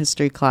in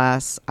history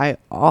class, I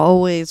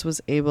always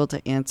was able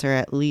to answer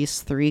at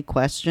least 3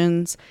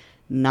 questions,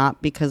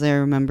 not because I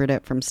remembered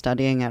it from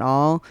studying at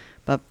all,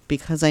 but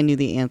because I knew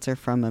the answer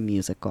from a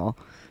musical.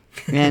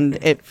 And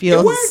it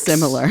feels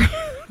similar.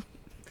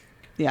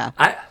 Yeah.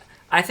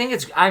 I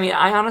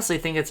honestly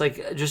think it's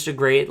like just a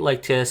great,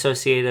 like, to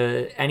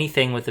associate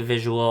anything with a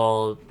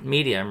visual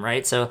medium,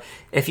 right? So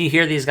if you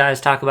hear these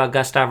guys talk about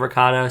Gustav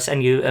Riccardos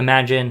and you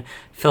imagine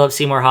Philip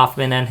Seymour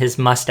Hoffman and his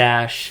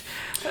mustache,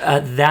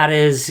 that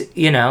is,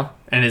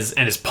 And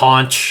his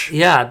paunch.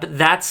 yeah, but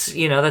that's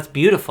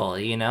beautiful.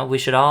 We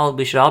should all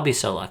be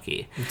so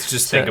lucky. Let's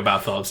just think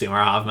about Philip Seymour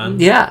Hoffman.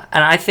 Yeah,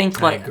 and I think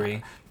I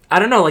agree. I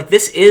don't know, like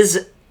this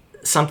is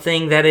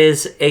something that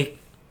is a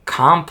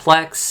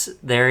complex.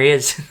 There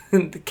is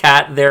the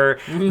cat. They're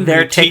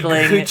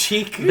tickling.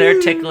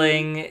 They're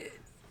tickling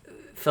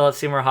Philip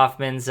Seymour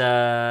Hoffman's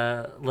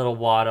little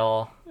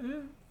waddle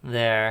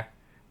there,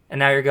 and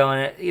now you're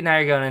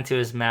going into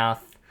his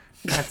mouth.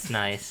 That's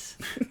nice.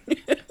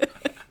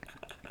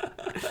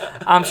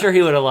 I'm sure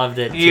he would have loved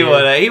it, too. He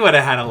would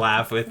have had a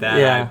laugh with that,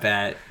 Yeah. I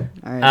bet.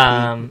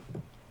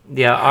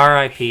 R.I.P.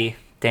 R.I.P.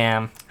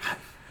 Damn.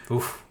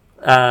 Oof.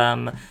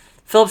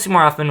 Philip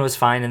Seymour Hoffman was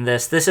fine in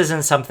this. This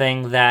isn't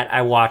something that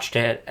I watched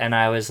it and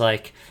I was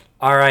like,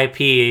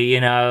 R.I.P.,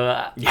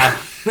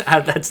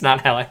 that's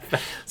not how I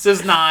felt. This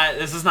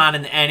is not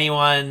in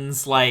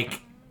anyone's,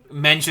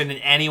 mentioned in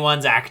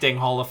anyone's acting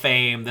Hall of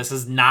Fame. This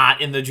is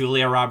not in the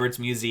Julia Roberts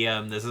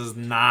Museum. This is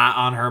not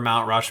on her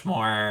Mount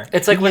Rushmore.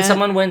 It's like when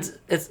someone wins...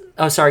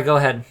 Oh, sorry, go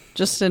ahead.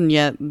 And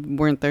yet,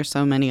 weren't there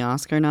so many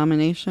Oscar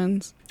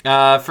nominations?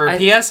 For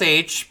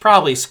PSH,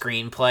 probably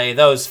screenplay.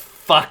 Those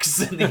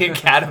fucks in the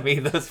Academy,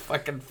 those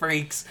fucking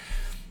freaks.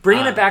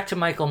 Bringing it back to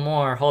Michael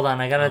Moore. Hold on,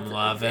 I gotta...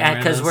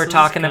 Because we're this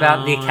talking is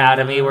about the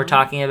Academy, going. we're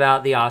talking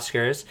about the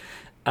Oscars.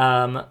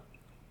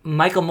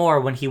 Michael Moore,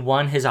 when he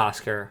won his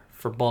Oscar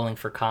for Bowling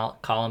for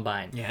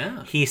Columbine,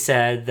 he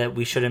said that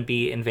we shouldn't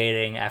be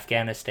invading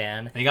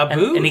Afghanistan. And he got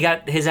booed. And he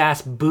got his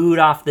ass booed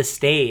off the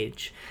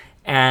stage.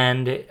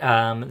 And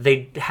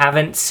they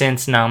haven't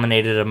since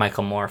nominated a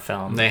Michael Moore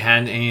film. They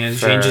had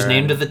changed his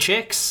name to The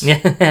Chicks.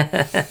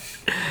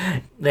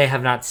 They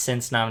have not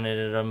since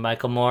nominated a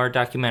Michael Moore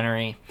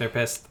documentary. They're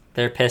pissed.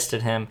 They're pissed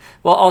at him.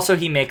 Well, also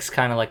he makes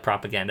kind of like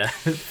propaganda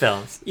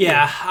films.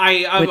 Yeah,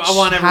 I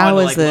want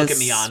everyone to look at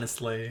me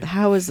honestly.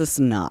 How is this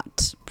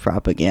not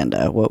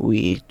propaganda? What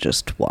we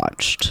just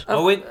watched.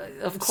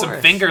 Of course, some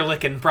finger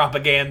licking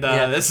propaganda.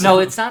 Yeah. No,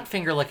 it's not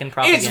finger licking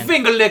propaganda. It's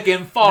finger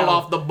licking, fall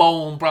off the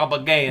bone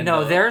propaganda.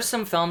 No, there are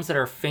some films that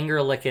are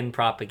finger licking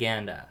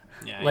propaganda.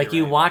 Yeah, like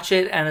you watch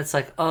it and it's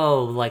like,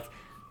 oh, like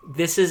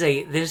this is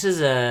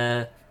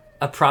a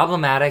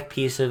problematic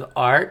piece of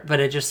art, but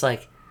it just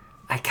like.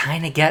 I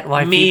kind of get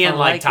why me people and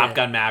like like Top it.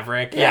 Gun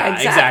Maverick. Yeah,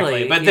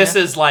 exactly. But this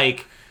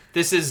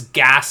is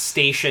gas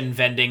station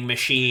vending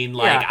machine.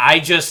 Like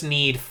I just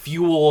need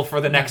fuel for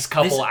the next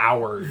couple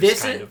hours.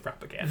 This kind of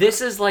propaganda.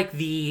 This is like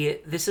the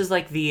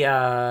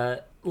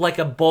like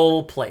a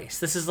bowl place.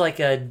 This is like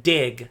a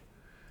dig.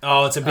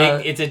 Oh, it's a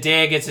big, it's a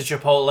dig, it's a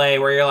Chipotle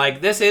where you're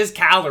like, this is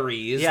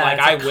calories. Yeah, like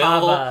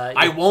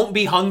I won't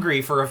be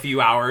hungry for a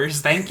few hours.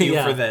 Thank you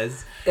for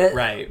this.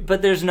 Right.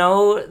 But there's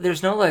no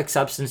like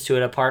substance to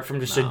it apart from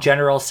just a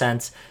general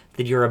sense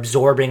that you're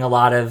absorbing a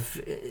lot of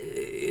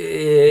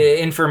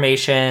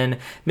information.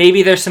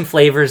 Maybe there's some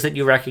flavors that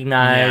you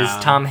recognize. Yeah.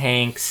 Tom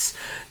Hanks,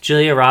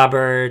 Julia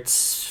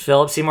Roberts,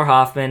 Philip Seymour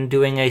Hoffman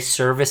doing a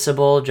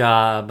serviceable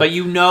job. But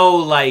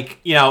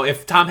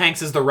if Tom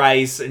Hanks is the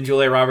rice and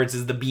Julia Roberts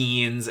is the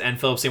beans and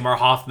Philip Seymour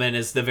Hoffman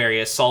is the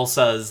various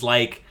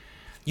salsas,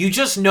 you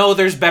just know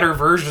there's better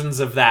versions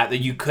of that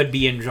you could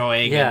be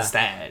enjoying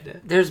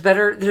instead.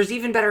 There's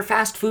even better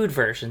fast food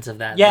versions of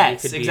that.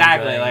 Yes,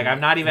 exactly.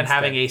 I'm not even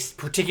having a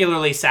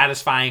particularly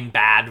satisfying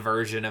bad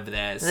version of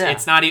this. Yeah.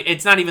 It's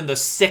not even the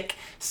sick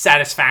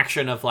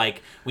satisfaction of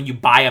when you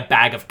buy a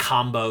bag of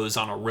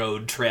combos on a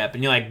road trip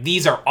and you're like,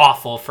 these are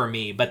awful for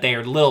me, but they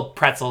are little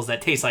pretzels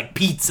that taste like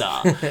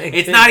pizza.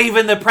 It's not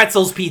even the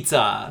pretzels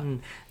pizza.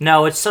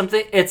 No, it's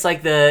something. It's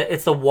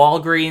the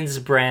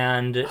Walgreens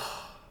brand.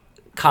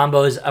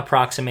 Combos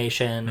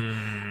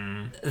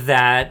approximation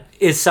that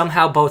is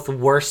somehow both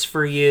worse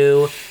for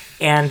you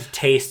and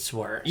tastes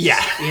worse. Yeah.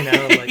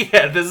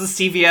 This is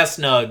CVS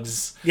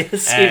Nugs.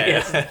 Yes,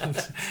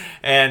 CVS.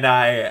 And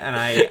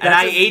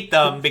I ate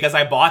them because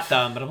I bought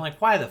them, but I'm like,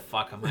 why the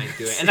fuck am I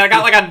doing? And I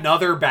got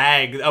another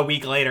bag a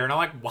week later, and I'm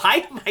like,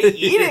 why am I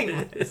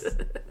eating this?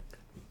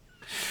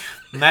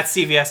 And that's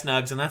CVS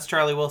Nugs, and that's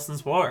Charlie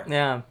Wilson's War.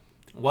 Yeah.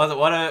 What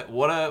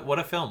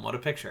a film! What a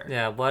picture!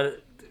 Yeah.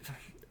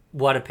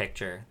 What a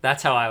picture.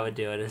 That's how I would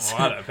do it.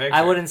 What a picture.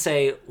 I wouldn't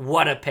say,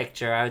 what a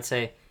picture. I would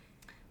say,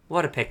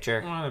 what a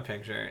picture. What a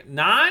picture.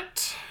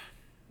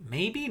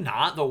 Maybe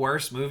not the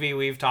worst movie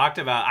we've talked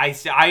about.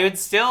 I would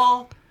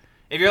still,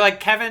 if you're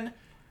like, Kevin,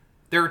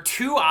 there are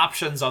two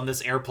options on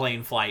this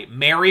airplane flight.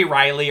 Mary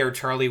Riley or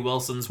Charlie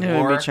Wilson's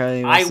War.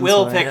 I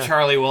will pick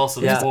Charlie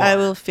Wilson's War. I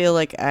will feel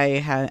like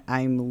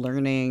I'm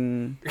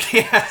learning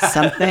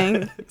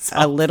something,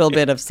 a little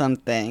bit of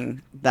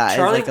something that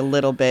is a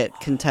little bit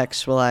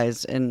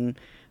contextualized in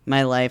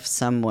my life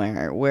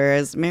somewhere.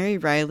 Whereas Mary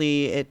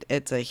Riley,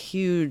 it's a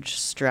huge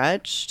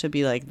stretch to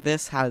be like,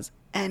 this has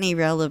any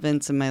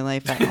relevance in my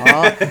life at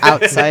all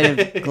outside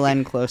of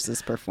Glenn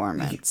Close's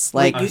performance.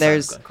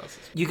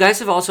 You guys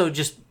have also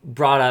just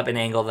brought up an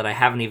angle that I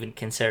haven't even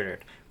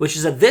considered, which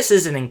is that this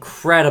is an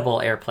incredible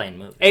airplane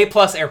movie.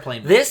 A+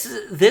 airplane movie.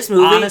 This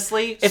movie,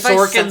 honestly,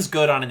 Sorkin's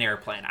good on an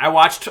airplane. I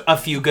watched A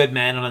Few Good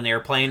Men on an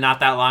airplane not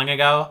that long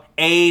ago.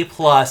 A+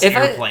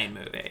 airplane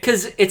movie.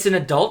 Because it's an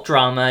adult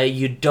drama.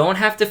 You don't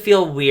have to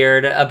feel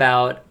weird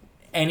about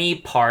any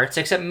parts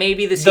except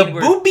maybe the scene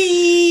where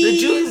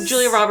boobies.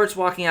 Julia Roberts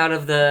walking out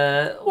of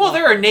the. Well,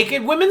 there are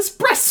naked women's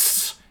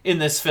breasts in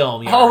this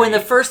film. Yaari. Oh, in the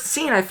first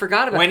scene, I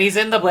forgot about when he's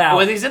in the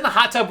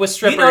hot tub with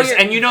strippers,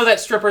 and you know that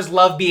strippers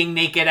love being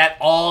naked at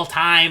all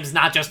times,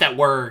 not just at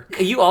work.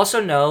 You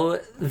also know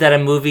that a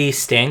movie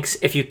stinks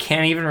if you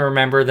can't even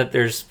remember that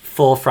there's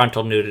full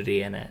frontal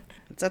nudity in it.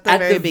 It's at the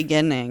very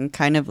beginning,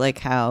 kind of like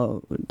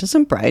how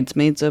doesn't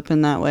Bridesmaids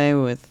open that way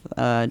with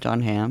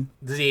John Hamm?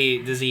 Does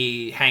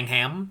he hang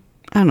ham?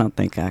 I don't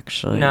think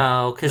actually.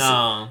 No,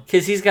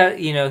 because he's got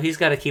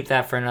to keep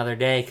that for another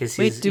day. Because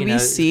do we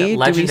see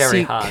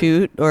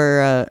Coot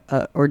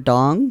or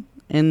Dong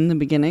in the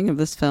beginning of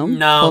this film?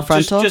 No,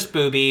 just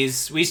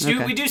boobies. We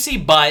do see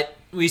butt.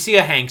 We see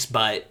a Hank's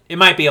butt. It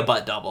might be a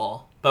butt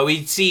double, but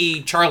we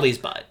see Charlie's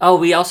butt. Oh,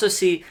 we also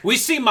see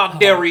my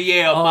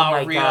derriere. Oh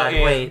my God!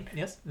 Wait,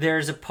 yes.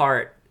 There's a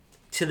part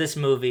to this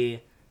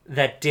movie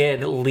that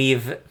did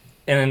leave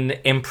an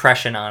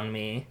impression on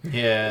me.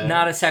 Yeah.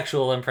 Not a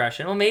sexual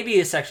impression. Well, maybe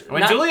a sexual.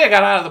 When Julia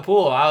got out of the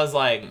pool, I was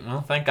like,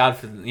 well, thank God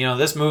for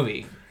this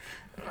movie.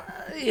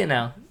 What is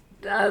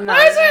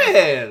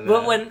it?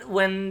 But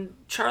when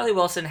Charlie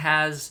Wilson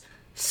has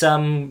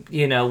some,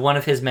 one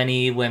of his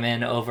many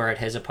women over at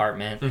his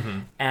apartment,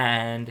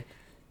 and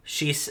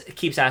she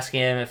keeps asking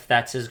him if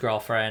that's his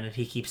girlfriend, and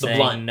he keeps saying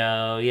Blunt.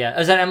 no. Yeah.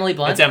 Oh, is that Emily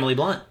Blunt? It's Emily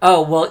Blunt.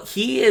 Oh, well,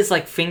 he is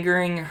like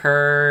fingering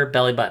her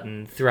belly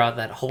button throughout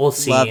that whole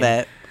scene. Love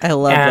it. I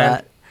love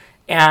that.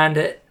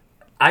 And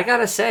I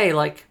gotta say,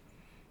 like,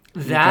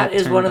 that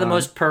is one of the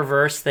most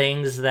perverse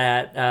things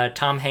that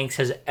Tom Hanks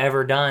has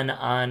ever done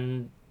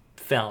on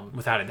film.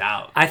 Without a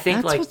doubt. I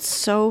think that's what's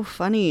so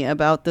funny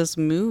about this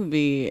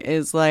movie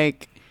is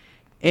like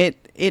it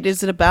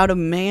is about a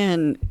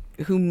man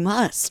who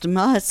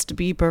must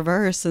be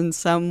perverse in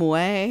some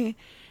way,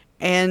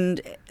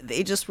 and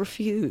they just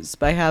refuse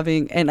by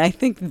having, and I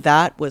think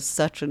that was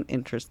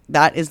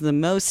that is the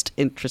most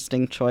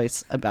interesting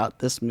choice about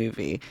this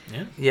movie.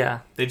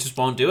 Yeah. They just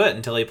won't do it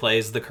until he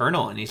plays the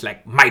Colonel, and he's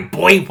like, my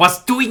boy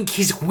was doing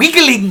his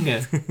wiggling.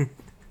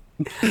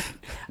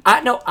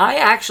 I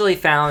actually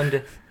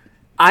found,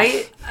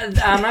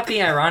 I'm not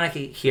being ironic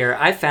here,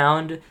 I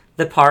found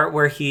the part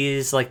where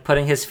he's like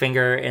putting his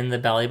finger in the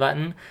belly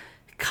button,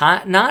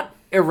 not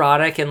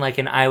erotic in like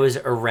an I was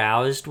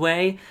aroused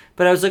way,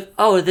 but I was like,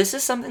 oh, this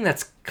is something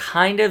that's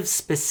kind of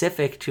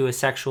specific to a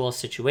sexual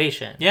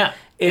situation. Yeah.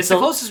 It's the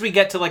closest we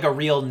get to like a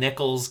real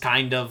Nichols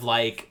kind of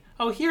like,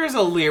 oh, here's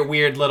a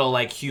weird little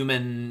like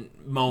human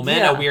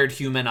moment, a weird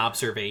human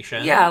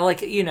observation. Yeah, like,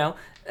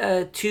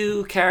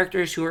 two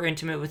characters who are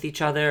intimate with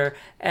each other,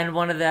 and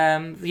one of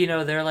them,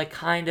 they're like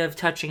kind of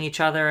touching each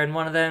other, and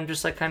one of them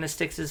just like kind of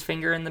sticks his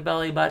finger in the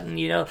belly button,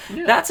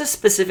 That's a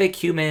specific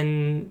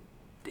human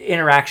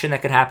interaction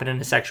that could happen in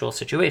a sexual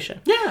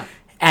situation. Yeah.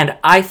 And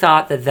I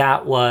thought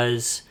that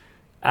was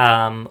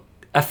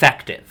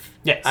effective.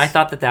 Yes. I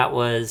thought that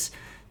was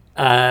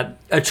a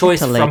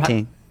choice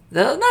from...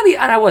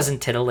 I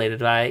wasn't titillated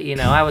by it,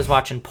 I was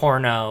watching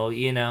porno,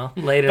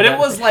 later. But it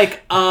was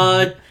like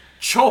a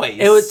choice.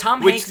 It was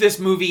Tom Hanks, which this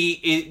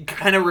movie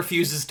kind of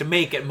refuses to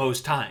make at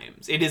most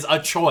times. It is a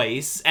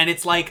choice, and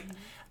it's like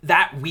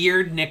that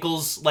weird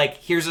Nichols, like,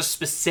 here's a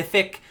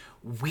specific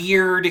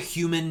weird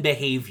human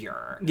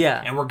behavior.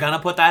 Yeah. And we're gonna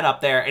put that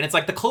up there, and it's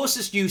like the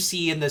closest you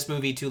see in this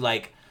movie to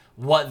like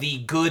what the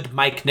good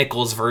Mike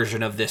Nichols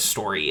version of this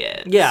story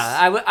is. Yeah,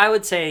 I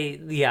would say,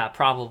 yeah,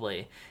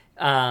 probably.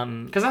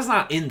 Because that's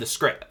not in the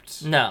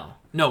script. No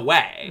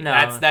way.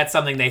 No, that's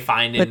something they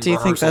find in. But do you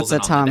think that's a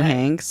Tom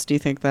Hanks? Do you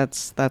think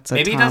that's a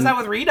maybe he does that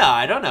with Rita?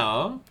 I don't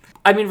know.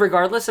 I mean,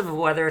 regardless of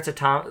whether it's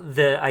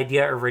the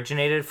idea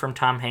originated from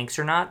Tom Hanks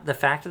or not, the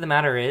fact of the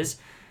matter is,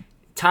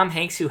 Tom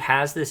Hanks, who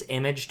has this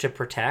image to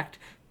protect,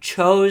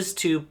 chose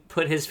to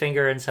put his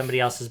finger in somebody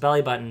else's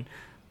belly button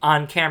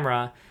on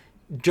camera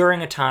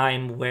during a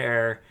time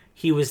where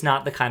he was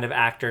not the kind of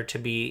actor to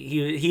be.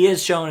 He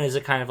is shown as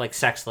a kind of like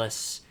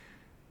sexless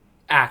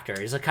actor.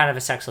 He's a kind of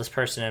a sexless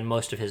person in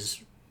most of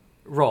his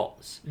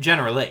roles.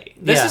 Generally.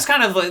 This is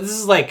kind of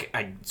like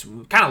it's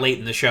kind of late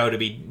in the show to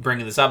be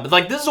bringing this up, but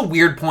like this is a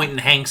weird point in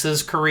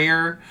Hanks's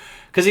career.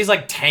 Because he's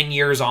like 10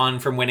 years on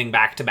from winning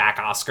back-to-back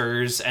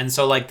Oscars. And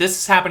so, like, this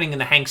is happening in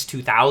the Hanks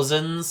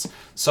 2000s.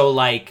 So,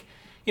 like,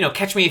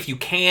 Catch Me If You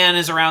Can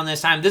is around this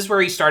time. This is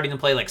where he's starting to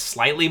play, like,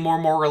 slightly more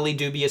morally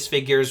dubious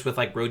figures with,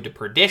 like, Road to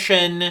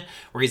Perdition,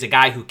 where he's a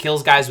guy who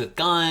kills guys with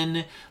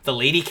gun. The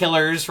Lady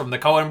Killers from the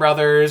Coen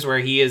brothers, where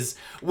he is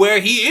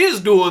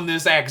doing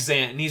this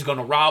accent, and he's going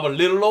to rob a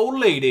little old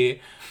lady.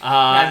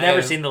 I've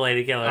never seen The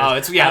Lady Killers. Oh,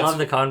 I love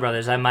the Coen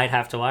brothers. I might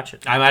have to watch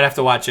it. I might have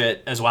to watch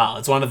it as well.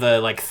 It's one of the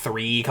like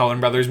 3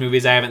 Coen brothers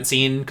movies I haven't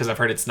seen because I've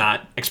heard it's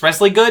not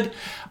expressly good,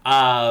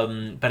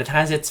 but it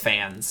has its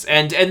fans.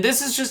 And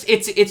this is just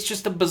it's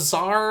just a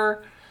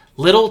bizarre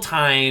little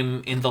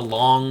time in the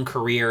long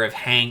career of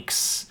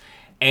Hanks,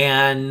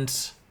 and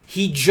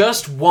he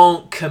just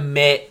won't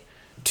commit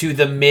to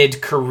the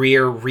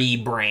mid-career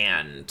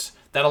rebrand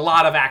that a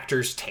lot of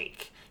actors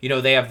take.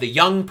 They have the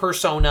young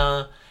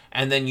persona,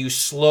 and then you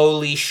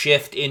slowly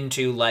shift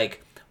into,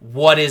 like,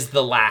 what is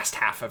the last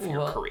half of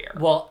your career?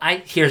 Well,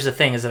 here's the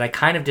thing, is that I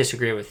kind of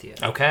disagree with you.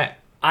 Okay.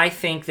 I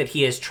think that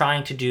he is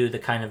trying to do the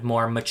kind of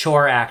more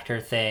mature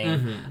actor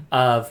thing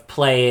of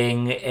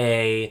playing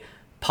a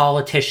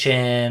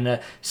politician,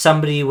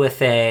 somebody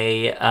with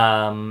a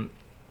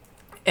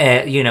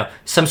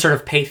some sort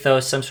of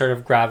pathos, some sort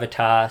of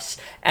gravitas.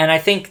 And I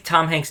think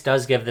Tom Hanks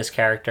does give this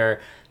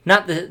character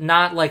not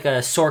like a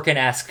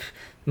Sorkin-esque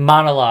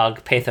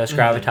monologue pathos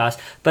gravitas,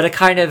 but a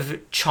kind of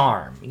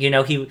charm.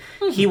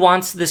 He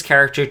wants this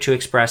character to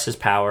express his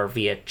power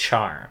via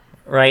charm,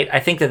 right? I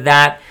think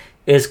that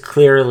is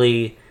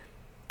clearly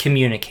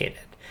communicated.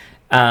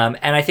 And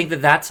I think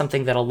that that's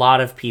something that a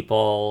lot of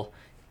people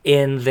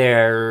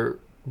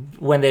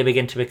when they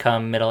begin to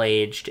become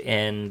middle-aged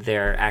in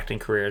their acting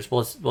careers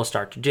will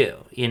start to do,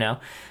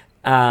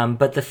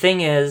 But the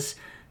thing is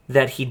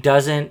that he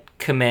doesn't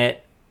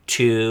commit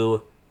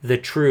to the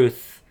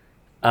truth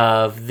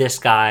of this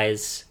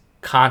guy's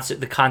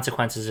the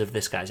consequences of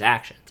this guy's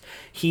actions.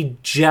 He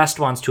just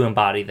wants to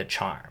embody the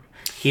charm.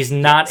 He's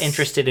not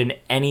interested in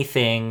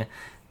anything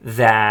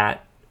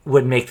that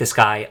would make this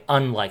guy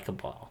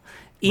unlikable.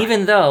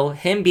 Even though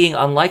him being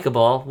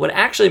unlikable would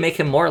actually make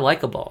him more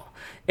likable.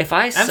 If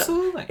I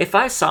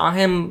saw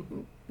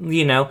him,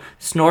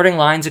 snorting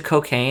lines of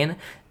cocaine,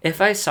 if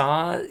I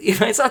saw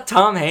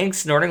Tom Hanks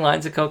snorting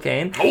lines of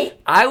cocaine,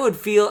 I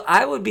would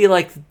be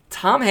like,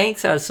 Tom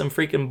Hanks has some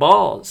freaking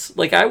balls.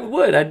 Like,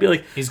 I'd be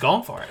like, he's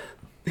going for it.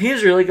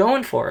 He's really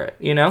going for it,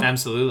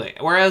 Absolutely.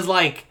 Whereas,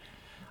 like,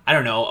 I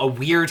don't know, a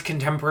weird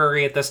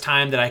contemporary at this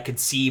time that I could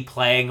see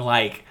playing,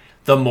 like,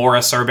 the more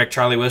acerbic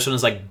Charlie Wilson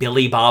is like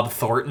Billy Bob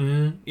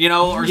Thornton,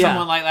 or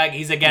someone like that.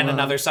 He's, again,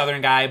 another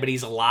Southern guy, but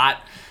he's a lot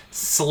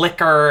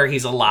slicker.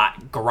 He's a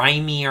lot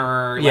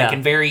grimier.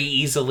 And very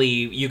easily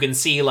you can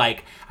see,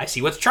 like, I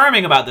see what's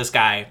charming about this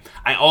guy.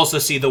 I also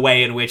see the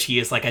way in which he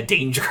is, like, a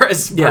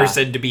dangerous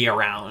person to be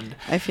around.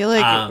 I feel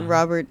like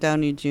Robert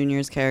Downey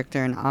Jr.'s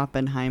character in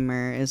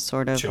Oppenheimer is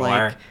sort of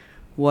like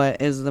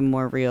what is the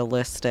more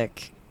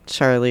realistic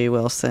Charlie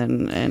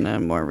Wilson in a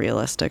more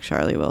realistic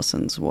Charlie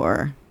Wilson's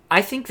War.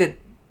 I think that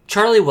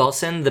Charlie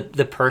Wilson,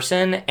 the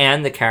person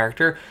and the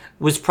character,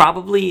 was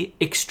probably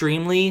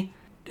extremely,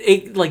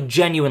 like,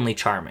 genuinely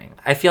charming.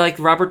 I feel like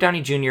Robert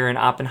Downey Jr. in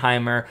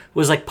Oppenheimer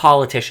was like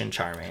politician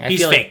charming.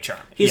 He's fake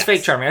charming. He's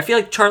fake charming. I feel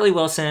like Charlie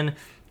Wilson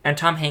and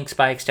Tom Hanks,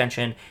 by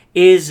extension,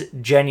 is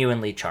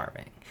genuinely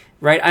charming.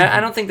 Right? Mm-hmm.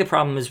 I don't think the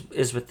problem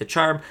is with the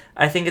charm.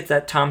 I think it's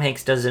that Tom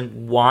Hanks doesn't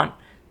want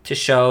to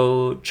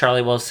show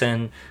Charlie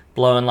Wilson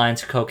blowing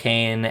lines of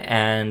cocaine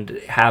and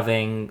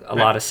having a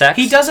lot of sex.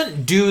 He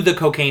doesn't do the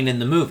cocaine in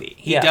the movie.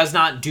 He does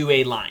not do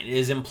a line. It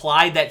is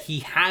implied that he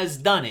has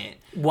done it.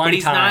 One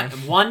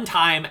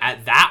time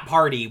at that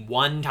party,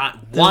 one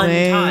time.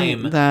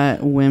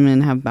 That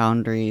women have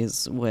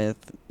boundaries with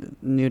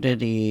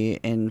nudity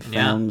in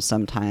film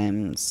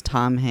sometimes.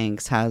 Tom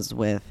Hanks has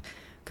with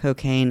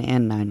cocaine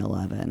and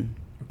 9/11.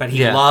 But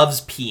he loves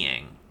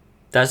peeing.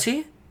 Does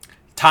he?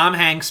 Tom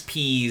Hanks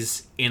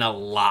pees in a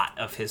lot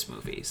of his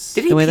movies.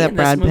 Did he the way that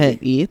Brad Pitt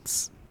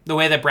eats? The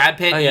way that Brad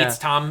Pitt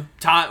eats,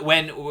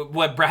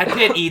 what Brad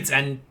Pitt eats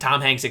and Tom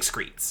Hanks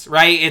excretes,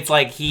 right? It's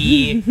like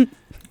he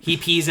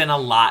pees in a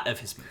lot of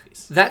his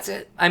movies. That's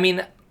it. I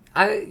mean,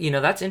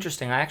 that's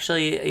interesting. I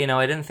actually,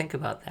 I didn't think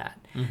about that.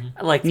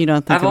 Mm-hmm. Like, you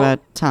don't think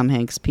about Tom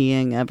Hanks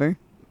peeing ever?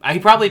 He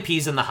probably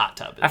pees in the hot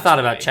tub. I thought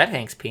about Chet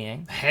Hanks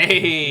peeing.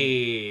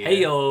 Hey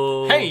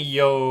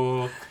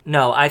yo.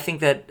 No, I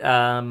think that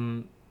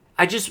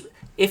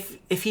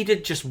if he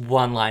did just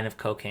one line of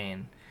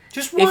cocaine,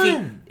 just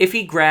one. If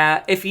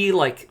he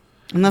like.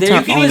 And that's our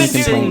only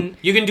complaint.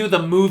 You can do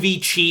the movie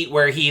cheat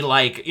where he,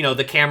 like,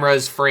 the camera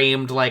is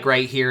framed, like,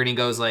 right here, and he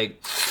goes,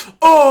 like,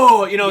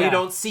 oh, you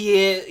don't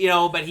see it,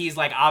 but he's,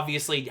 like,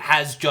 obviously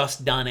has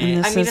just done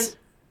it.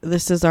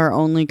 This is our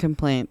only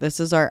complaint. This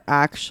is our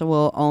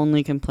actual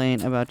only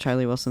complaint about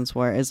Charlie Wilson's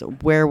War, is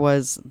where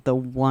was the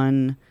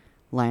one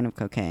line of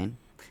cocaine?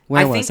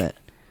 Where was it?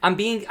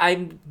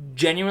 I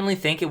genuinely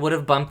think it would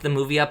have bumped the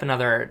movie up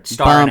another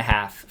star and a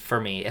half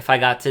for me if I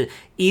got to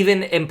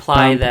even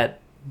imply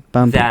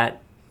Bump.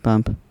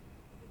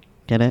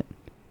 Get it?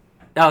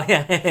 Oh,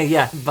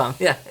 yeah, bump,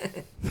 yeah.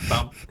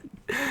 Bump.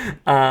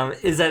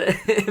 Is that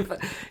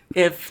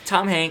if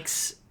Tom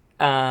Hanks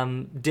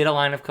did a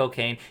line of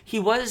cocaine, he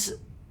was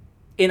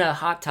in a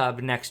hot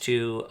tub next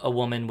to a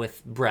woman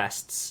with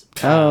breasts.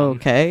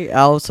 Okay.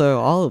 Also,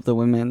 all of the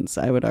women's,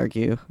 I would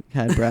argue,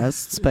 had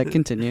breasts, but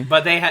continue.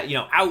 But they had,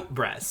 out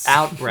breasts.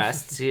 Out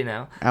breasts,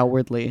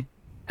 Outwardly.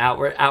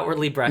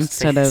 Outwardly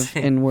breast instead of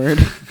inward.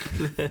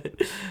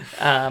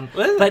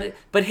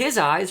 But his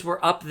eyes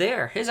were up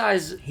there. His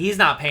eyes. He's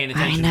not paying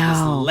attention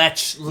to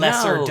this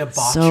lesser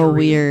debauchery. So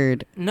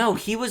weird. No,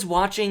 he was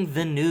watching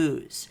the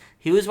news.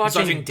 He was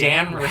watching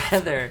Dan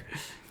Rather.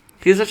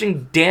 He was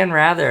watching Dan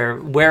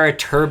Rather wear a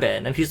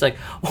turban, and he's like,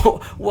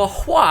 "Well,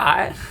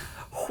 why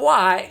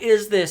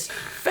is this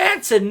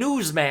fancy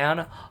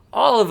newsman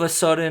all of a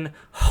sudden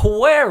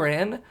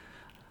wearing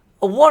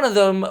one of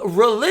them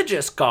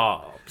religious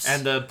garbs?"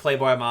 And the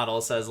Playboy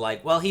model says,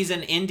 like, well, he's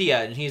in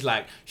India. And he's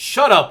like,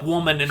 shut up,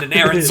 woman, in an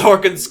Aaron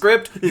Sorkin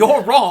script.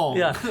 You're wrong.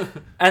 Yeah.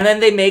 And then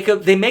they make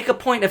a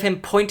point of him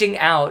pointing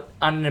out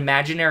on an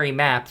imaginary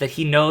map that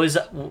he knows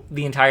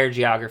the entire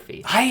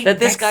geography. That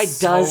this guy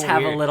does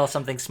have a little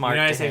something smart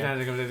to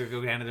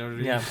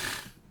him. Yeah.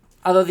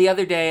 Although the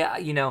other day,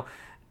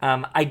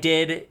 I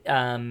did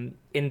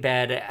in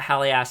bed.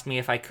 Hallie asked me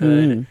if I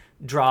could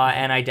draw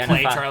and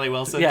identify. Play Charlie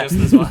Wilson Yeah. just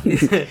this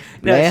once.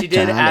 No, Yeah, she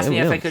did Charlie ask me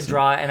if I Wilson. could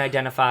draw and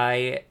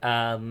identify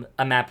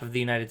a map of the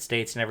United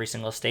States in every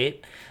single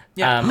state.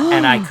 Yeah.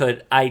 And I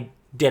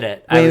did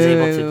it. I was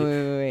able to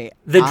do Wait.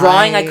 the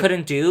drawing. I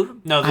couldn't do.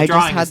 No, the I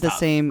drawing just had is the tough.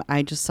 same.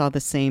 I just saw the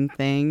same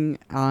thing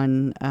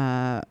on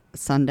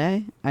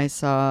Sunday. I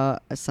saw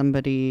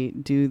somebody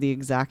do the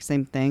exact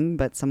same thing,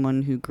 but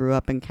someone who grew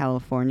up in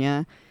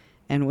California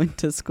and went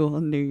to school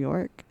in New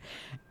York.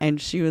 And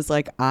she was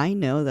like, I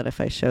know that if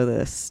I show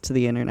this to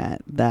the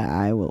internet, that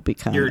I will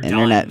become You're done.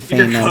 internet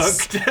You're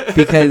famous. cooked.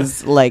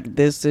 Because, like,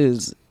 this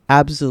is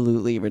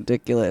absolutely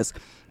ridiculous.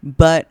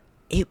 But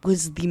it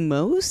was the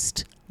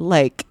most,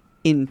 like,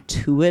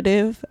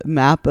 intuitive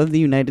map of the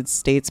United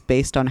States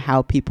based on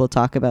how people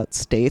talk about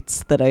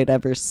states that I'd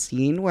ever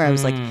seen, where I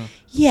was like,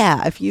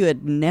 yeah, if you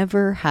had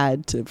never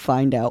had to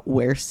find out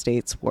where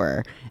states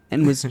were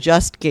and was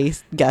just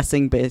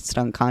guessing based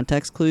on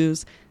context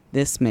clues,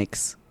 this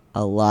makes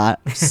a lot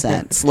of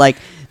sense. Like,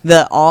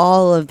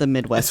 all of the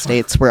Midwest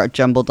states were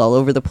jumbled all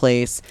over the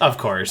place. Of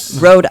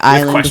course. Rhode With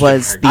Island question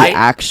was marks. the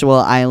actual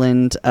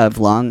island of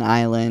Long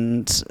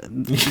Island.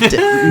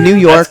 New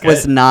York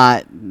was good.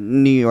 not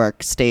New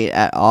York State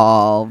at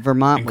all.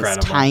 Vermont Incredible.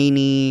 was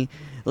tiny.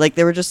 Like,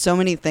 there were just so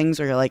many things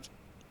where you're like,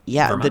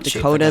 yeah, Vermont the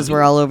shaped Dakotas like a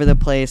were all over the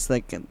place.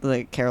 Like,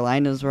 the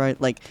Carolinas were,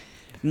 like,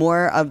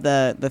 more of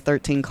the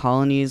 13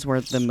 colonies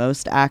were the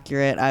most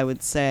accurate, I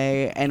would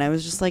say. And I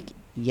was just like,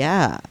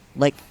 yeah,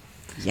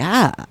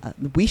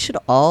 we should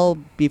all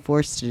be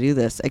forced to do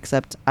this,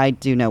 except I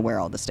do know where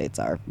all the states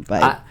are.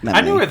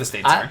 I know where the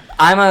states are.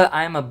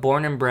 I'm a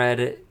born and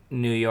bred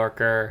New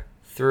Yorker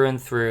through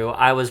and through.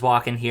 I was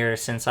walking here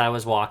since I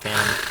was walking,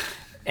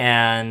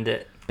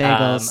 and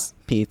Bagels,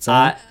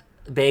 pizza.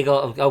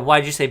 bagel. Oh,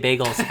 why'd you say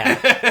bagels,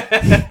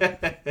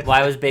 Kat?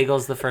 Why was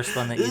bagels the first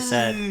one that you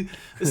said?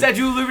 The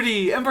Statue of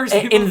Liberty, Empire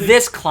State In Building.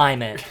 this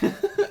climate,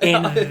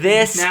 in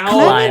this Now I'm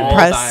climate,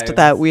 impressed times.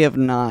 that we have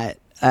not,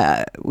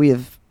 we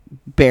have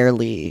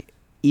barely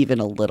even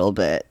a little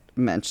bit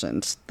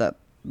mentioned that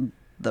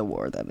the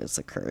war that is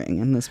occurring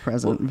in this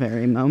present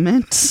very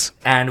moment.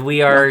 and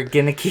we are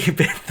gonna keep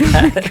it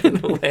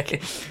that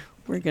way.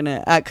 We're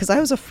gonna, because I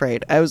was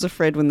afraid. I was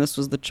afraid when this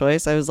was the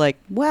choice. I was like,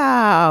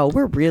 wow,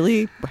 we're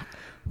really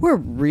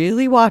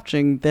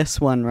watching this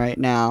one right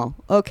now.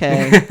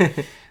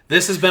 Okay.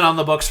 This has been on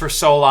the books for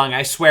so long.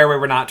 I swear we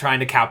were not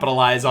trying to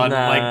capitalize on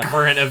Nah. like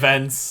current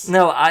events.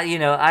 No,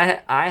 I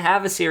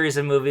have a series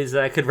of movies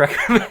that I could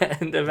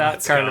recommend about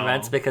Let's current go.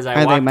 events because I Are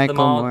they watched them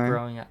Michael all Moore?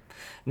 growing up.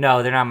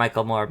 No, they're not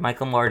Michael Moore.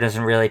 Michael Moore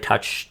doesn't really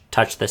touch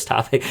this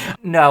topic.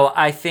 No,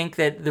 I think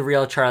that the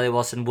real Charlie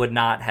Wilson would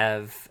not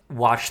have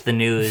watched the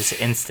news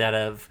instead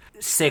of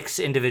 6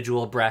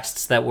 individual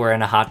breasts that were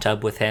in a hot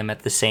tub with him at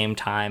the same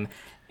time.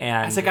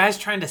 And As a guy's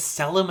trying to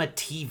sell him a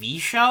TV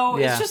show,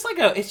 Yeah. it's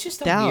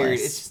just a Dallas, weird.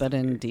 It's just, but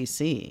in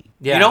DC.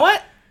 yeah. You know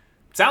what?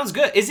 Sounds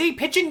good. Is he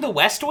pitching The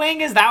West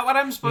Wing? Is that what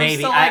I'm supposed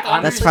Maybe. to like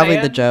I- That's probably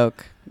the understand?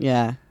 joke.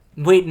 Yeah.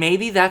 Wait,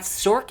 maybe that's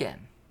Sorkin.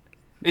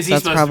 Is he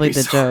That's supposed probably to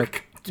be the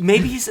joke.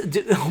 Maybe he's.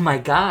 Oh my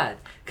god!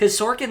 Because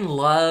Sorkin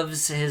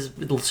loves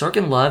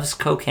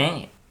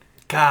cocaine.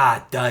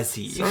 God, does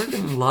he?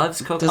 Sorkin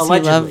loves cocaine. Does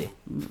Allegedly.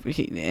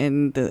 he love?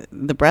 And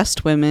the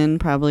breast women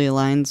probably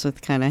aligns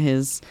with kind of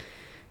his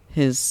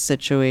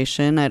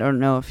situation. I don't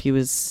know if he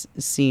was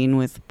seen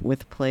with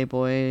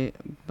Playboy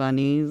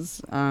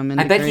bunnies. I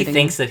bet he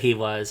thinks that he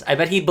was. I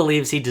bet he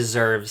believes he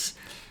deserves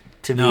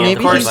to be. No, Maybe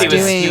of course he's he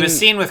doing- was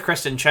seen with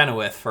Kristen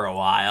Chenoweth for a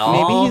while.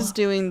 Maybe he's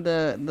doing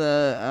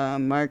the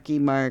Marky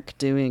Mark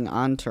doing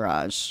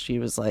Entourage. She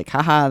was like,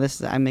 haha,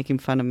 I'm making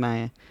fun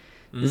of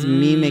this is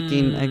me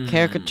making a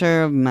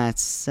caricature of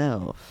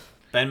myself.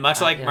 And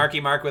much like yeah. Marky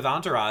Mark with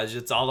Entourage,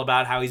 it's all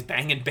about how he's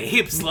banging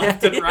babes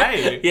left and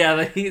right. Yeah,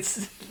 but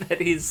he's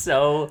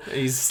so.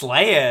 He's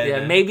slaying.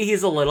 Yeah, maybe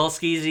he's a little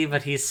skeezy,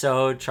 but he's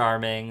so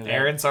charming. that-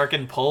 Aaron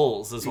Sorkin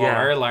pulls is what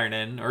Yeah. we're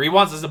learning. Or he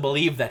wants us to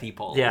believe that he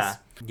pulls. Yeah.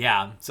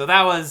 Yeah. So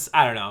that was,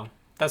 I don't know.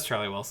 That's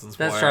Charlie Wilson's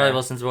war. That's Charlie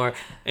Wilson's war.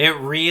 It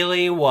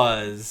really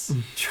was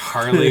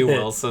Charlie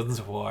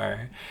Wilson's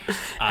war.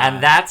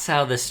 And that's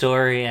how the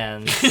story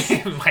ends.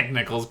 Mike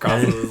Nichols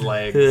crosses his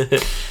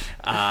legs.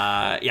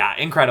 Yeah,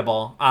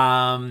 incredible.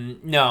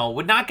 No,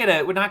 would not get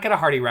a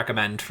hearty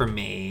recommend from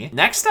me.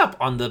 Next up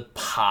on the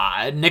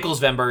pod,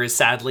 NICHOLSVEMBER is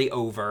sadly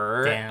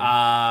over. Damn.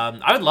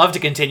 I would love to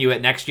continue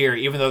it next year,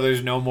 even though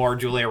there's no more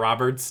Julia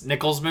Roberts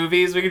Nichols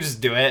movies. We could just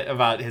do it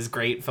about his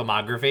great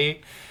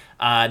filmography.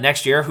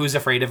 Next year, Who's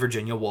Afraid of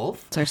Virginia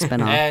Woolf? It's our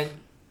spinoff. And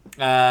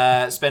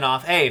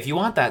spinoff. Hey, if you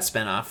want that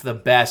spinoff, the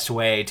best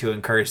way to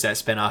encourage that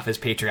spinoff is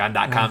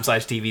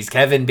patreon.com/TV's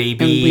Kevin,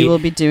 baby. And we will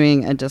be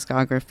doing a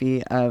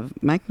discography of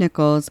Mike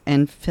Nichols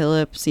and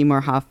Philip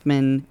Seymour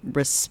Hoffman,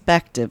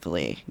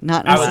 respectively.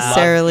 Not I would love-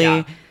 necessarily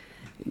yeah.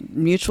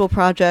 mutual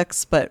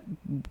projects, but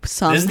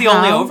somehow. This is the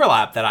only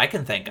overlap that I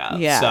can think of.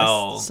 Yeah.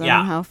 So,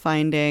 somehow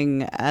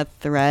finding a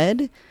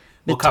thread.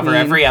 We'll cover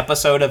between- every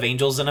episode of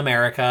Angels in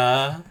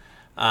America.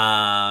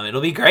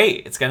 It'll be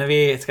great. It's gonna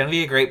be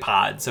a great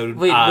pod. So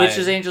wait, which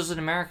is Angels in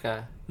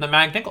America?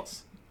 Mike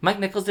Nichols. Mike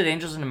Nichols did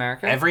Angels in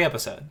America? Every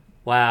episode.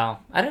 Wow.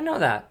 I didn't know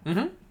that.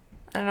 Mm-hmm.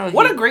 I don't know.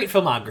 What a great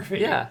filmography.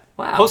 Yeah.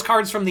 Wow.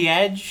 Postcards from the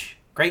Edge.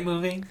 Great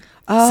movie.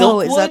 Oh,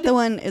 Silkwood? Is that the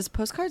one? Is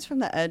Postcards from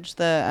the Edge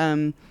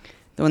the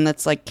one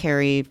that's like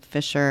Carrie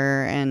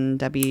Fisher and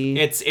Debbie?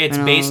 It's Reynolds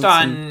based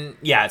on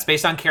it's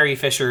based on Carrie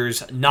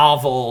Fisher's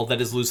novel that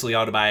is loosely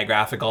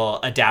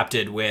autobiographical,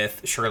 adapted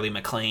with Shirley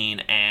MacLaine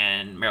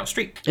and Meryl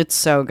Streep. It's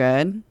so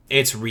good.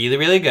 It's really,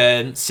 really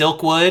good.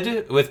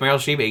 Silkwood with Meryl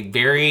Streep, a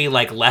very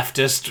like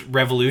leftist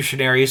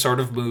revolutionary sort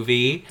of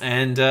movie.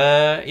 And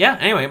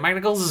anyway, Mike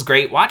Nichols is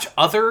great. Watch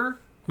other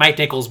Mike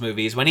Nichols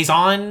movies. When he's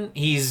on,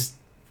 he's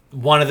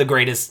one of the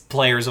greatest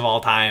players of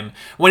all time.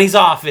 When he's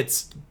off,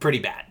 it's pretty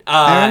bad.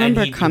 I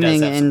remember he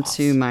coming does have some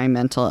into offs. my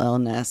mental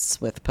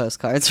illness with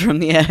Postcards from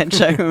the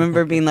Edge. I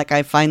remember being like,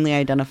 I finally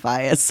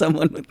identify as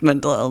someone with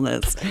mental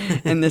illness,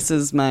 and this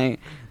is my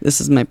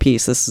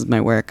piece. This is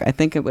my work. I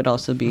think it would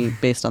also be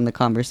based on the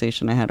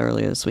conversation I had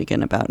earlier this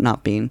weekend about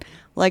not being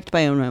liked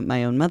by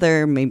my own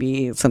mother.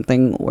 Maybe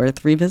something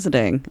worth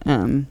revisiting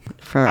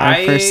for our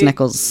first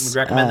Nichols. Would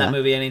recommend that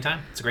movie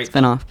anytime. It's a great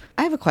film. Spinoff.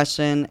 I have a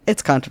question.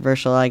 It's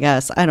controversial, I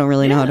guess. I don't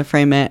really know how to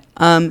frame it.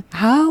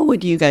 How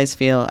would you guys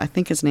feel? I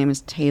think his name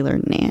is Taylor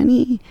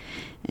Nanny,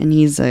 and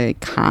he's a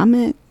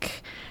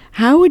comic.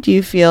 How would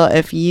you feel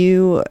if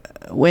you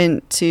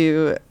went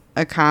to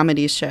a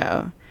comedy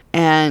show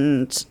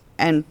and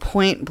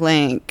point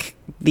blank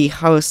the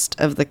host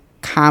of the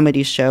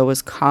comedy show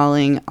was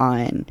calling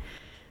on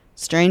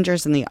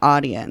strangers in the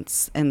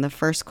audience, and the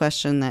first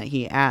question that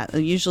he asked,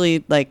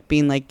 usually like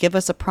being like, give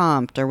us a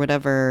prompt or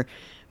whatever,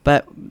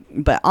 but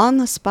on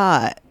the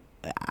spot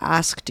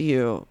asked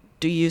you,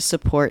 do you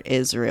support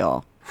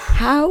Israel?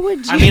 How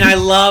would you? I mean, I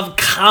love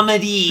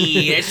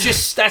comedy. It's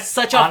just, that's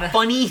such a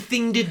funny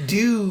thing to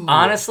do.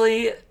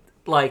 Honestly,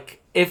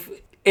 like, if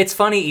it's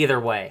funny either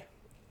way.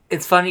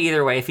 It's funny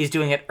either way. If he's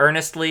doing it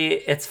earnestly,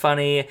 it's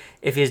funny.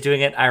 If he's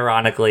doing it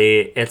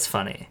ironically, it's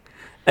funny.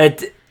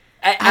 As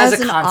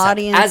an a concept,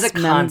 audience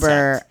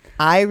member,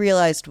 I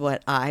realized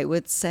what I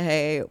would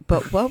say,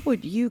 but what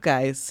would you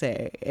guys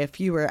say if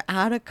you were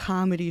at a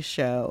comedy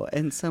show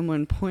and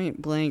someone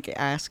point blank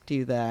asked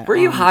you that? Were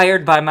you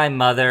hired by my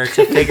mother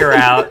to figure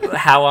out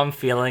how I'm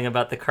feeling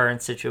about the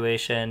current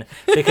situation?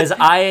 Because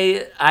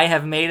I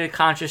have made a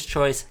conscious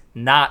choice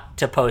not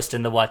to post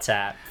in the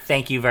WhatsApp.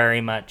 Thank you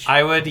very much.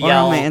 I would Or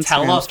yell, on my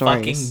tell Instagram a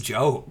stories. fucking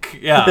joke.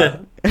 Yeah.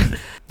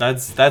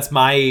 That's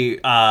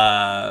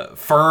my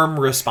firm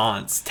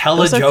response. Tell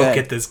Those a are joke good.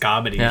 at this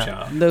comedy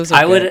show. Those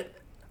are good.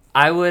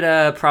 I would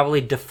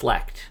probably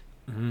deflect.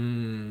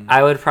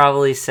 I would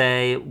probably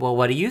say, well,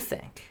 what do you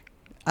think?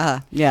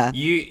 Yeah.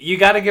 You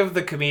got to give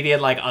the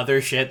comedian like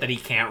other shit that he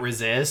can't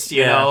resist.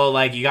 You know,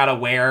 like you got to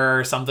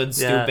wear something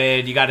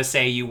stupid. You got to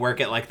say you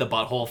work at like the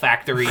Butthole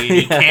Factory and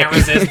he can't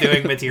resist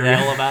doing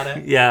material about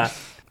it. Yeah.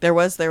 There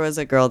was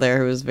a girl there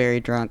who was very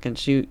drunk, and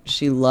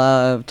she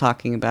loved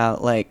talking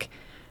about like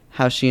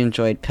how she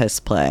enjoyed piss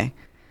play,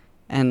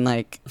 and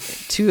like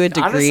to a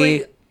degree.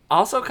 Honestly,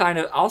 also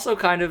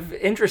kind of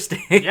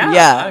interesting.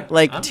 Yeah,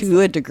 like honestly. to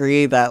a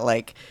degree that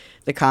like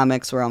the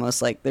comics were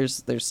almost like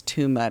there's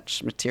too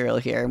much material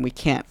here and we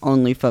can't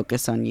only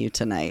focus on you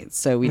tonight,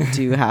 so we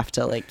do have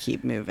to like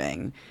keep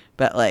moving,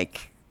 but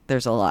like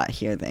there's a lot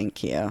here.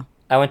 Thank you.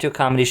 I went to a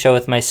comedy show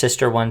with my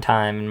sister one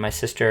time, and my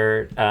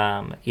sister,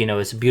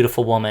 is a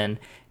beautiful woman,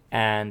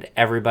 and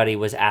everybody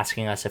was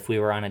asking us if we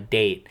were on a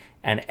date,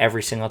 and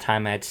every single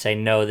time I had to say,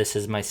 no, this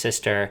is my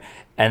sister,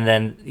 and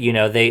then,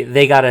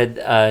 they got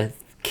a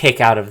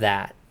kick out of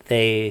that.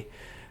 They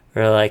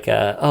were like,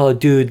 oh,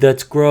 dude,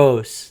 that's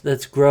gross.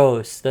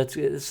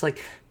 It's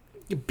like,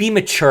 be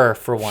mature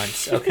for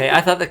once, okay?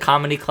 I thought the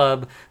comedy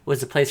club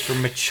was a place for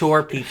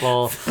mature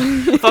people.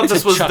 I thought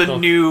this was the chuckle.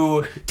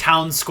 new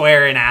town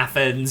square in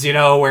Athens,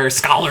 where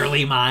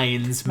scholarly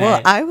minds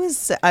met. Well,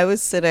 I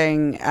was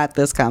sitting at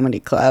this comedy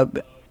club.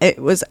 It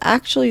was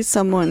actually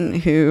someone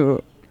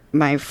who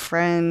my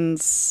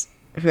friends,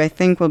 who I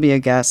think will be a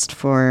guest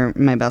for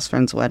my best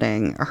friend's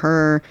wedding,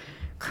 her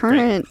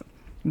current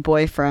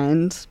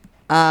boyfriend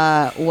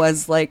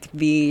was like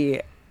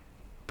the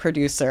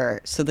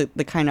producer, so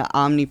the kind of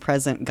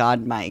omnipresent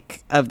god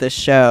mic of the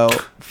show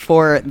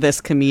for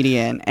this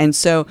comedian. And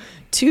so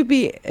to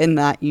be in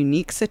that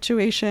unique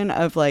situation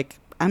of like,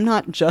 I'm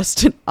not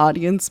just an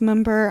audience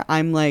member,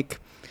 I'm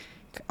like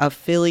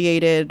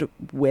affiliated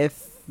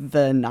with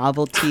the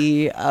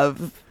novelty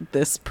of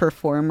this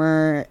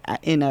performer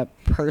in a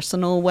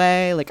personal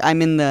way. Like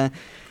I'm in the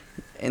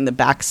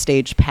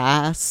backstage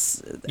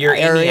pass You're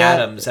area. Amy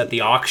Adams at the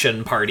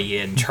auction party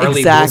in Charlie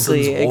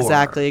Exactly.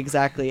 Wilson's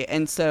War.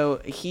 And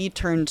so he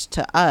turned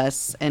to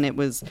us, and it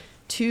was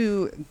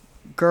two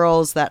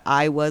girls that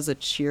I was a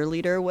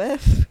cheerleader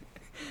with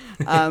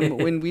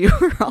when we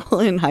were all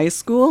in high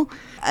school.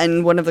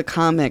 And one of the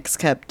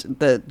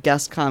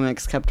guest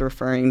comics kept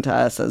referring to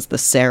us as the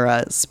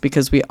Sarahs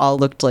because we all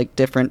looked like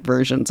different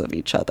versions of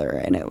each other.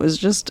 And it was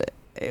just...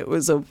 It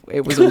was a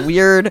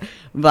weird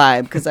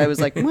vibe because I was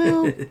like,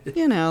 well,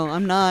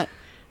 I'm not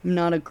I'm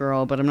not a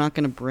girl, but I'm not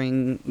going to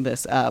bring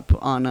this up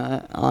on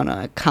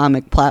a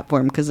comic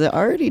platform because it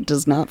already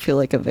does not feel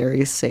like a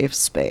very safe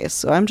space.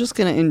 So I'm just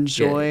going to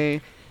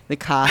enjoy the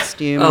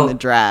costume and the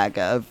drag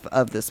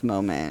of this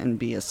moment and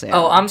be a Sarah.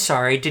 Oh, I'm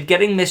sorry. Did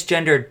getting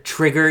misgendered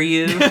trigger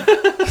you?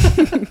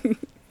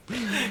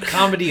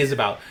 Comedy is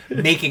about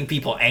making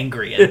people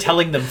angry and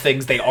telling them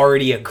things they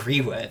already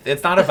agree with.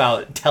 It's not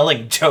about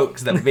telling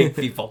jokes that make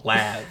people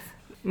laugh.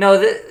 No,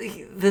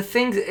 the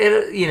things,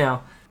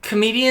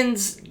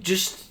 comedians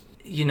just,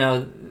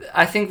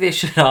 I think they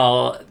should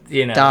all,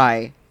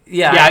 Die.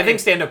 Yeah, I think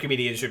stand-up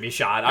comedians should be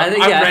shot. I'm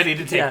ready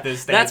to take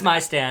this stand. That's my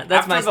stand.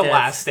 After the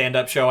last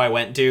stand-up show I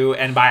went to,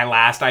 and by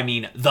last I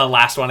mean the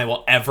last one I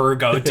will ever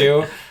go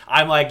to,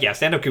 I'm like, yeah,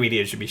 stand-up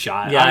comedians should be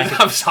shot. Yeah,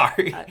 I'm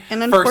sorry.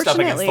 And First up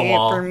against unfortunately the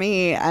wall. for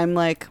me, I'm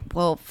like,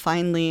 well,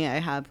 finally I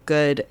have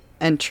good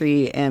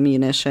entry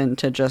ammunition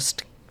to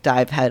just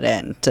dive head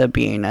in to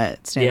being a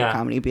stand-up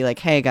comedy. Be like,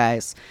 hey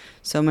guys,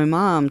 so my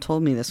mom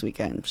told me this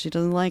weekend she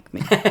doesn't like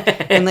me.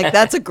 And like,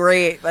 that's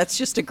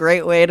just a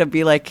great way to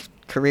be like,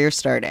 career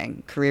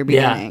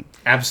beginning.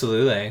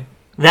 Absolutely.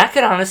 That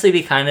could honestly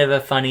be kind of a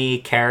funny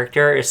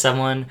character, is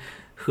someone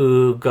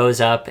who goes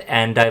up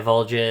and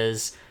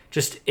divulges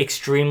just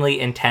extremely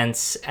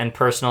intense and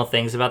personal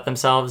things about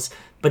themselves,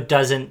 but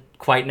doesn't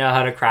quite know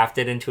how to craft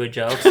it into a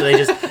joke. So they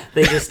just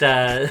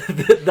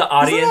the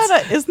audience.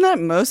 Isn't that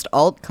most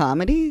alt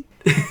comedy?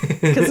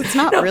 Because it's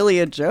not really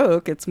a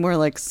joke. It's more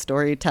like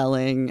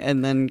storytelling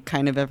and then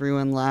kind of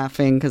everyone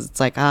laughing because it's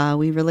like,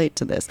 we relate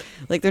to this.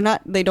 Like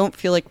they don't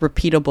feel like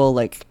repeatable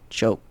like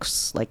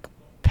jokes, like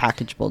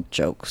packageable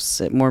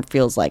jokes. It more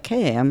feels like,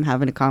 hey, I'm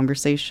having a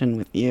conversation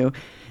with you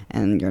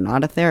and you're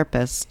not a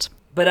therapist.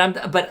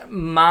 But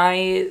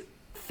my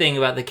thing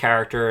about the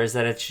character is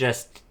that it's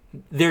just,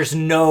 there's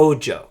no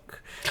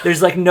joke.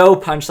 There's like no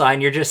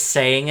punchline. You're just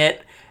saying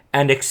it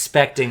and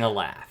expecting a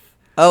laugh.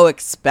 Oh,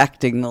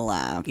 expecting the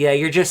laugh. Yeah,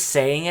 you're just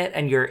saying it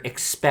and you're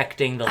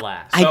expecting the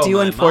laugh. I do,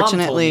 my unfortunately.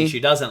 mom told me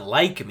she doesn't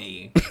like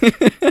me.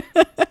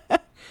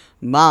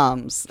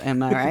 Moms,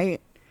 am I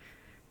right?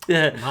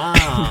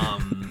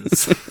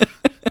 Moms.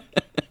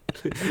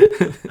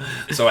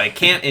 So I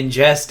can't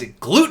ingest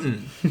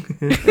gluten.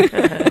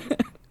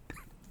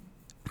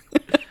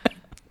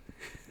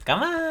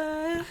 Come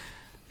on.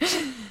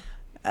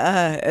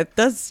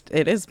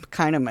 It is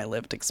kind of my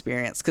lived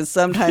experience because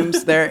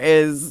sometimes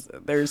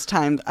there's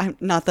times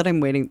not that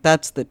I'm waiting.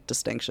 That's the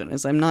distinction,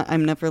 is I'm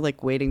never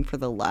like waiting for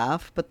the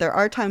laugh, but there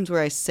are times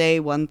where I say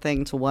one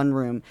thing to one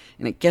room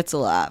and it gets a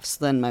laugh,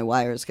 so then my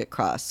wires get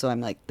crossed, so I'm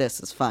like, this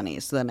is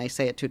funny, so then I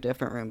say it to a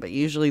different room. But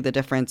usually the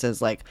difference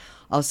is like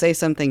I'll say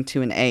something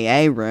to an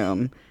AA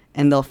room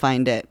and they'll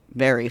find it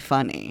very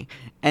funny,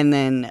 and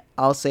then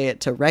I'll say it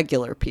to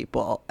regular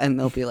people and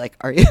they'll be like,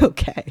 are you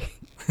okay?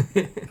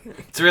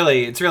 It's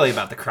really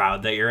about the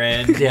crowd that you're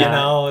in.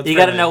 Yeah. You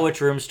got to know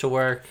which rooms to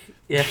work.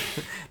 Yeah,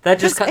 that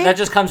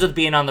just comes with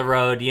being on the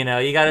road. You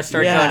got to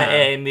start going to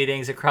AA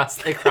meetings across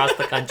the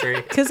country.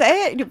 Because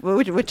AA,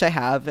 which I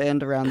have,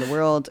 and around the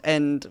world.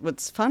 And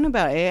what's fun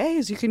about AA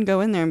is you can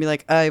go in there and be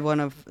like,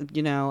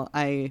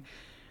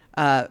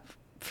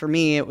 for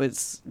me, it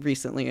was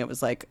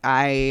like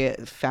I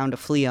found a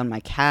flea on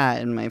my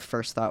cat, and my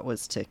first thought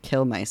was to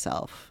kill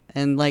myself.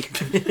 And like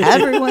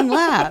everyone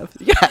laughed.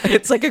 Yeah,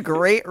 it's like a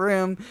great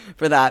room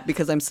for that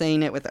because I'm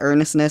saying it with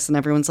earnestness, and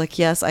everyone's like,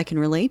 "Yes, I can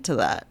relate to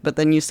that." But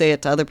then you say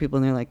it to other people,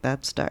 and they're like,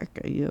 "That's dark.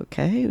 Are you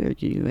okay? Are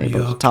you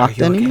able to talk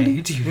to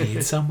anybody? Do you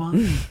need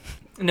someone?"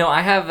 No,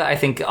 I have, I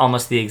think,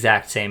 almost the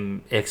exact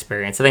same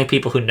experience. I think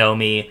people who know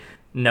me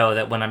know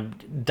that when I'm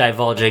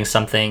divulging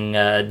something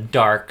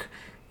dark,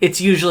 it's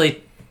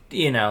usually,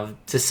 to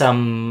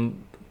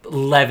some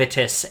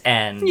levitous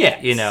end.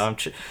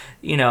 Yes.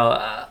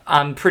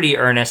 I'm pretty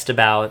earnest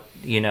about,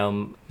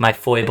 my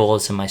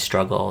foibles and my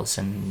struggles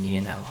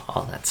and,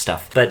 all that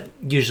stuff. But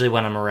usually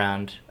when I'm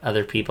around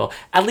other people,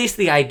 at least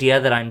the idea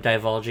that I'm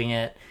divulging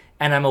it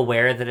and I'm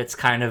aware that it's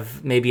kind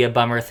of maybe a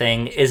bummer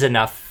thing is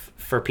enough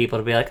for people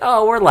to be like,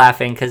 oh, we're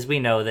laughing because we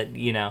know that,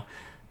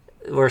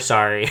 we're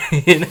sorry.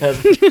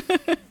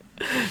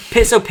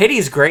 So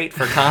pity's great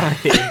for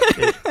comedy.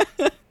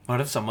 What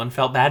if someone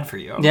felt bad for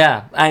you?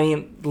 Yeah, I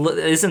mean,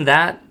 isn't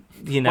that,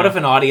 What if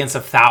an audience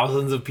of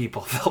thousands of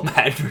people felt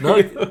bad for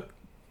you?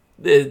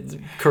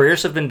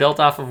 Careers have been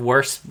built off of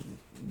worse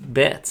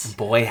bits.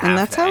 Boy, have And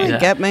that's they. how I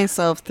get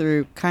myself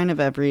through kind of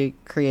every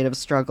creative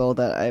struggle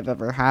that I've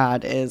ever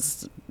had.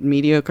 Is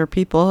mediocre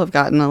people have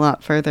gotten a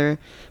lot further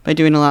by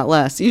doing a lot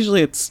less.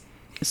 Usually it's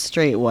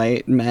straight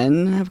white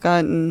men have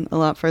gotten a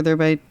lot further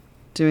by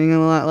doing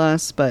a lot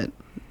less, but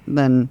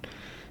then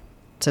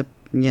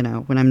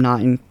when I'm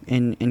not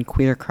in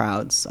queer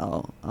crowds,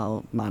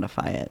 I'll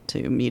modify it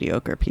to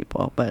mediocre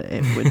people, but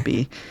it would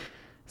be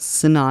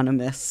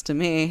synonymous to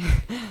me.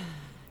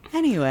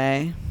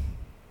 Anyway,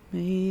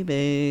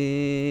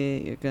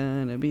 maybe you're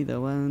gonna be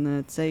the one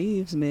that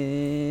saves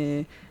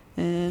me.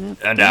 And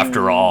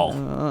after all,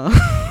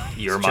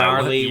 you're my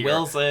Charlie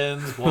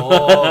Wilson's.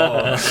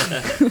 Whoa.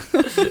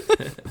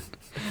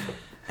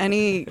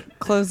 Any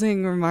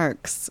closing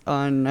remarks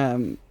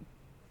on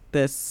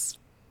this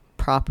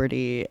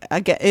property.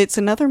 Again, it's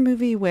another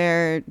movie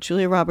where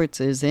Julia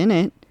Roberts is in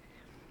it,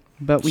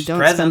 but we She's don't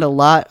present. spend a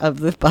lot of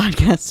the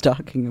podcast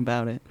talking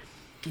about it.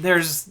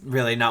 There's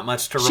really not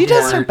much to report. She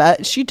does her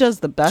best. She does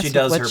the best She with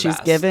does what her she's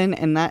best. given,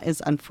 and that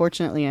is,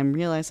 unfortunately, I'm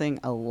realizing,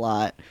 a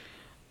lot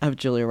of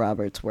Julia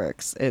Roberts'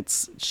 works.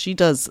 She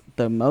does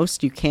the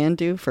most you can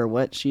do for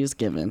what she's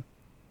given.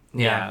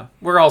 Yeah.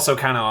 We're also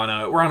kind of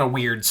on a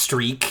weird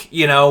streak,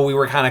 you know. We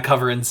were kind of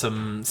covering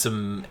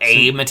some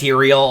A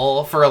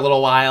material for a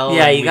little while.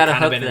 Yeah, and you we've gotta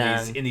kind of hook been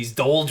them. in these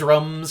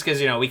doldrums because,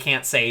 you know, we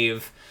can't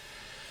save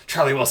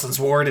Charlie Wilson's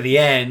War to the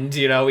end,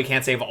 you know. We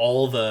can't save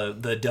all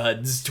the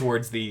duds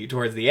towards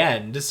the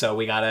end. So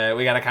we gotta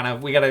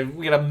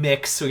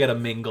mix, we gotta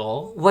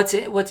mingle. What's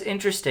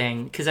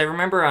interesting, because I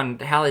remember on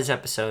Hallie's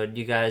episode,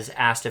 you guys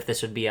asked if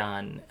this would be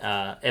on,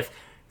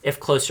 if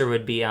Closer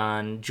would be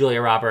on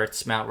Julia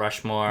Roberts' Mount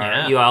Rushmore.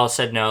 Yeah. You all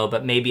said no,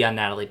 but maybe on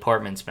Natalie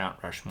Portman's Mount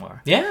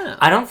Rushmore. Yeah.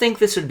 I don't think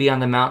this would be on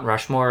the Mount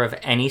Rushmore of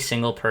any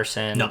single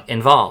person No.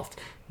 involved.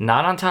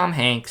 Not on Tom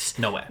Hanks.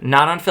 No way.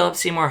 Not on Philip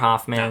Seymour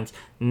Hoffman's.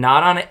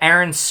 Not on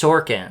Aaron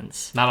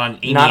Sorkin's. Not on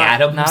Amy Not on-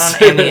 Adams. Not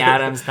on Amy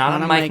Adams.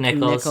 Not on Mike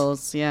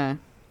Nichols. Yeah.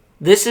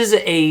 This is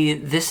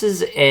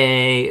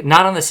a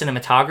not on the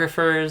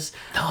cinematographers,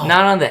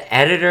 not on the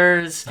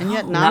editors, And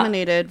yet not-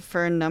 nominated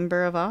for a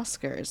number of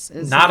Oscars.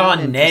 Isn't Not that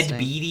on Ned interesting?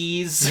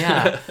 Beatty's.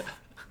 Yeah.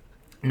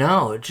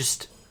 No,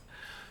 just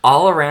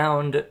all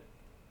around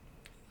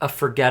a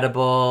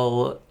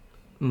forgettable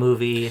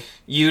movie.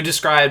 You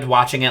described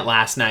watching it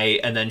last night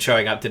and then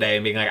showing up today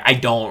and being like, I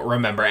don't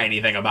remember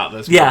anything about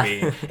this Yeah. movie.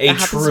 That A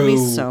happens to me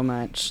so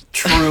much.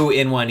 true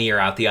in one ear,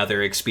 out the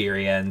other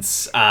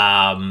experience.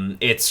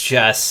 It's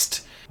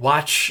just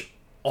watch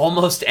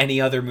almost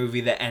any other movie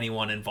that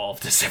anyone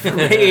involved has ever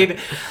made.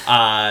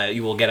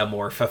 You will get a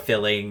more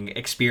fulfilling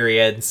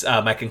experience.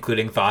 My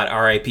concluding thought: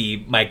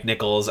 R.I.P. Mike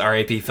Nichols,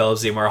 R.I.P. Philip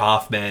Seymour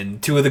Hoffman,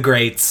 two of the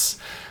greats.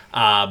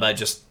 But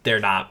just they're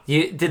not.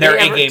 Did their they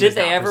A-game ever, is did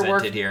they not ever work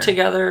presented here.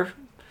 together?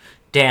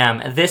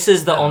 Damn, this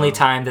is the only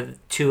time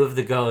that two of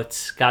the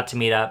goats got to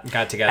meet up.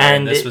 Got together,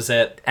 and this was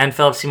it. And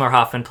Philip Seymour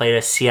Hoffman played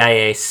a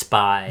CIA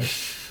spy.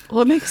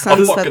 Well, it makes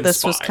sense fucking that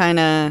this was spy. kind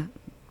of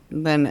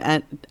then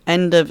at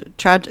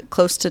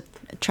close to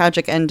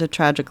tragic end of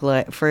tragic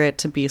life for it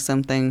to be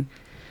something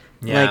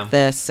Yeah. like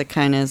this. It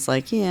kind of is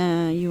like,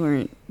 yeah, you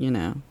weren't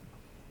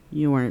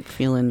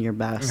feeling your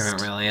best. You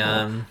weren't really.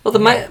 Well, the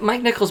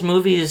Mike Nichols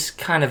movies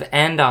kind of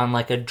end on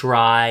like a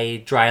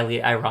dryly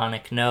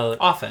ironic note.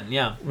 Often,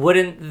 yeah.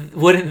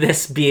 Wouldn't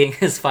this being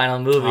his final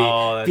movie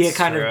Oh, be a that's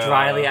kind true. of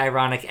dryly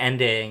ironic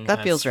ending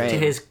That feels true. right. to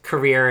his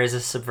career as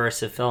a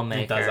subversive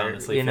filmmaker? It does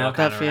honestly you know?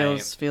 feel That kinda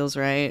feels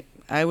right.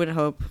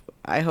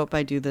 I hope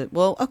I do that.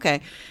 Well,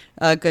 okay.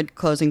 A good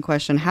closing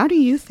question. How do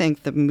you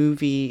think the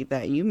movie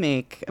that you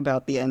make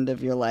about the end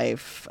of your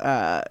life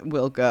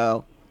will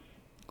go?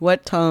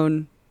 What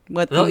tone?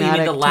 What You mean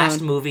thematic the last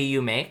tone? movie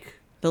you make?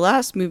 The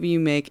last movie you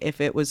make,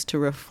 if it was to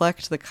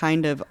reflect the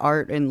kind of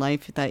art and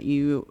life that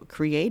you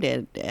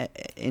created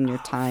in your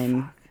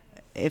time,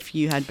 if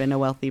you had been a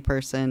wealthy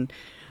person,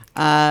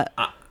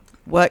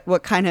 what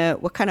kind of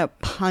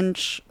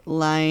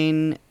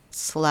punchline /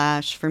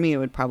 for me it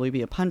would probably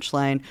be a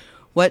punchline.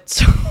 What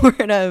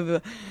sort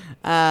of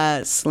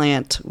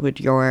slant would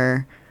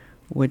your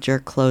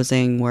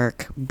closing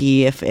work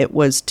be if it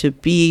was to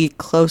be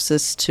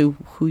closest to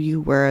who you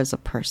were as a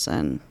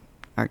person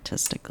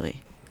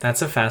artistically?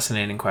 That's a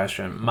fascinating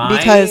question.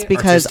 Because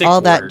artistic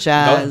all that word-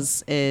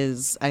 jazz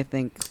is, I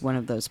think, one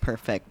of those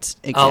perfect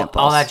Oh,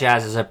 examples. All That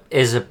Jazz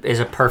is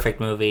a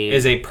perfect movie.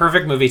 is a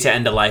perfect movie to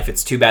end a life.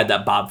 It's too bad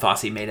that Bob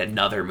Fosse made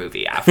another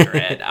movie after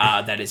it.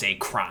 That is a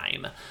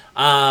crime.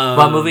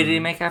 What movie did he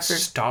make after?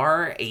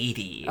 Star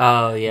 80.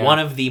 Oh, yeah. One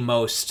of the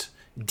most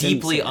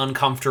deeply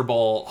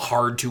uncomfortable,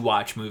 hard to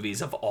watch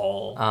movies of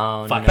all.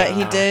 Oh, fucking no.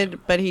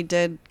 But he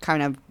did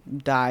kind of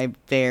die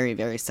very,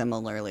 very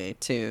similarly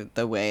to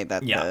the way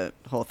that Yeah. the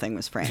whole thing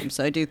was framed.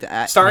 So I do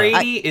that. Star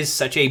 80 is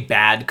such a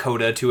bad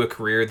coda to a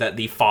career that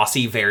the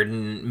Fosse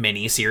Verdon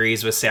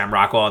miniseries with Sam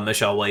Rockwell and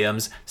Michelle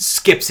Williams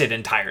skips it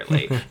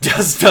entirely.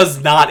 Just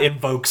does not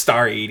invoke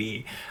Star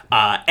 80.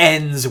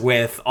 Ends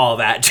with All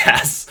That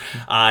Jazz.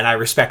 And I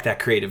respect that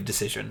creative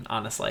decision,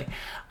 honestly.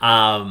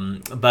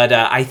 But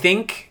I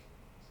think,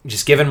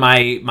 just given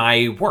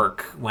my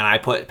work, when I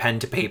put pen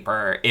to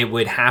paper, it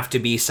would have to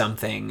be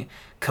something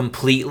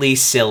completely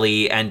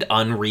silly and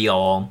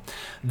unreal.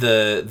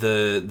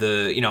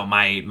 The you know,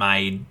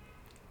 my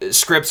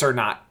scripts are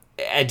not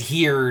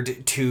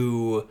adhered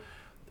to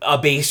a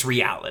base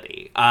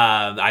reality.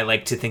 I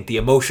like to think the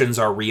emotions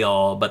are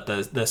real, but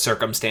the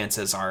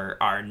circumstances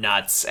are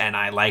nuts, and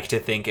I like to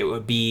think it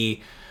would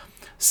be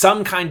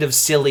some kind of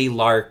silly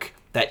lark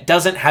that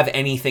doesn't have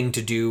anything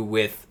to do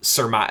with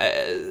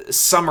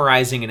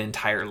summarizing an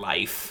entire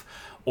life,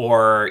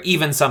 or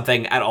even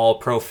something at all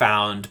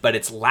profound, but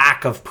its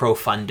lack of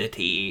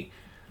profundity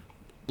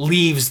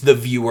leaves the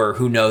viewer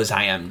who knows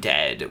I am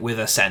dead with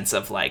a sense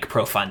of, like,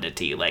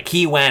 profundity. Like,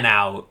 he went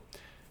out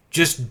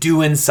just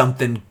doing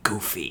something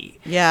goofy.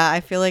 Yeah, I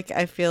feel like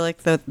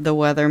the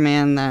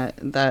weatherman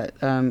that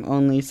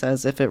only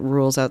says if it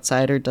rules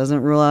outside or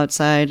doesn't rule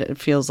outside, it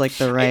feels like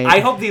the right. I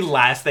hope the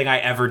last thing I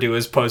ever do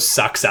is post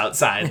sucks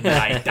outside and then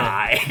I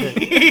die.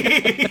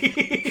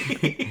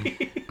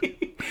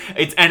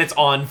 It's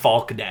on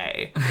Falk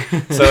Day,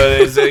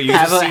 so you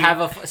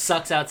have a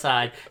sucks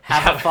outside.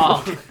 Have a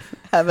Falk.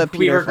 Have a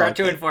We regret Falk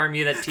to Day. inform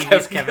you that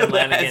TV's Kevin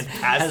Lanigan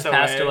has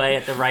passed away. away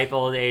at the ripe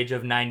old age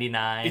of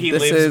 99. He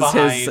This leaves is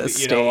behind,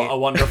 his you know, estate. a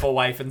wonderful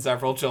wife and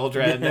several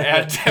children,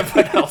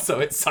 but also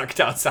it sucked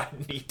outside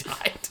and he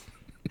died.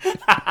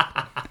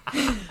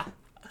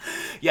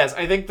 Yes,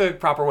 I think the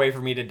proper way for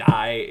me to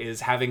die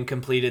is having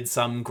completed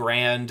some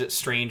grand,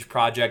 strange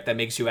project that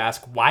makes you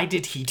ask, why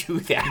did he do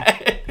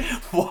that?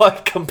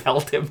 What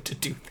compelled him to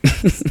do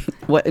this?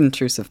 What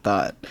intrusive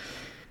thought.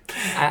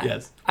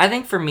 Yes. I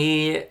think for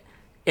me,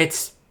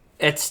 it's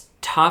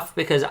tough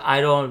because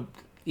I don't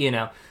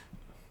know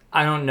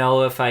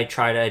if I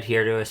try to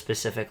adhere to a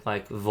specific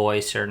like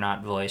voice or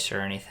not voice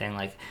or anything.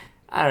 Like,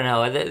 I don't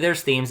know.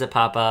 There's themes that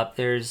pop up.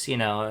 There's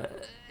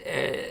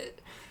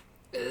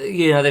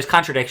there's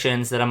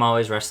contradictions that I'm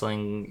always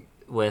wrestling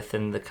with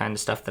and the kind of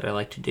stuff that I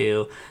like to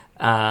do.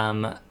 But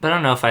I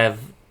don't know if I have.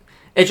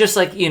 It's just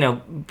like,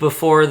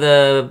 before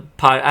the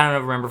pod, I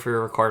don't remember if we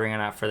were recording or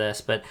not for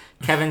this, but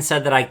Kevin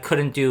said that I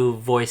couldn't do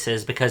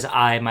voices because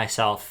I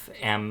myself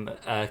am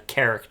a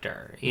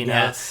character,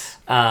 Yes.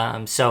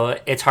 So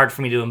it's hard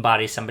for me to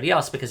embody somebody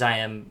else because I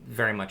am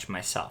very much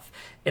myself.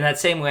 In that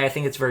same way, I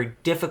think it's very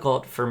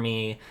difficult for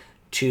me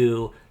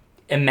to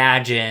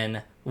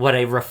imagine what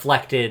a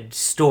reflected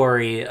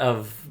story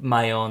of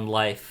my own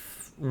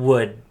life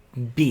would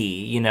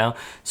be,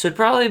 So it'd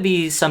probably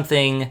be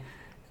something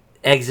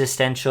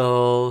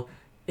existential.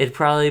 It'd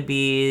probably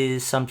be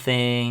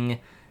something,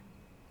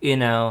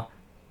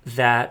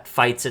 that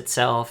fights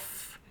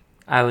itself,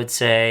 I would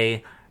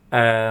say.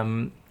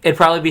 It'd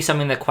probably be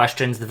something that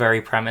questions the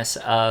very premise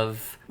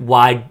of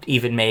why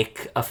even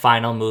make a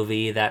final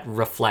movie that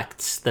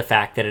reflects the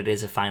fact that it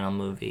is a final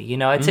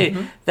movie. I'd say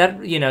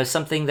that,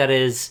 something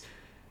that's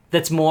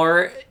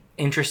more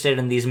interested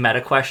in these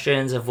meta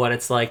questions of what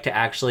it's like to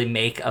actually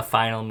make a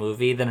final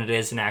movie than it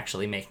is in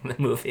actually making the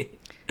movie.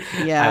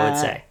 Yeah, I would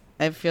say.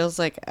 It feels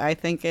like I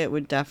think it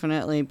would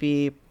definitely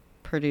be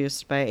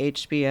produced by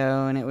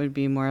HBO, and it would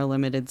be more a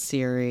limited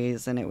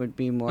series, and it would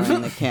be more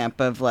in the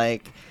camp of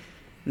like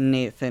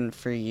Nathan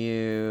For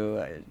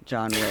You,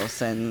 John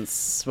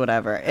Wilson's,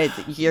 whatever.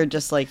 You're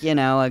just like,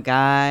 a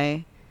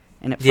guy,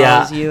 and it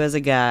follows you as a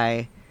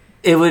guy.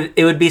 It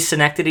would be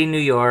Schenectady, New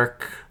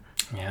York.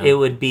 Yeah. It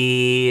would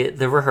be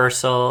The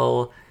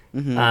Rehearsal.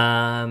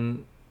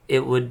 Mm-hmm.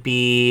 It would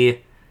be.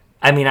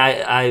 I mean,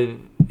 I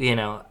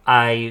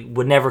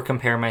would never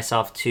compare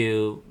myself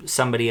to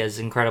somebody as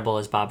incredible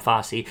as Bob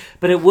Fosse,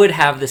 but it would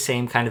have the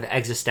same kind of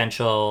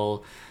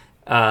existential,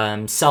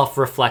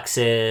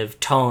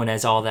 self-reflexive tone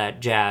as all that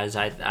jazz.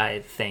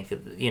 I think,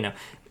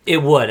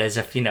 it would, as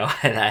if,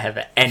 I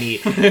have any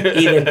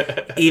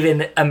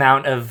even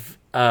amount of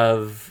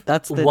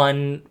That's the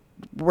one.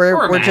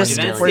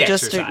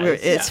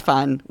 It's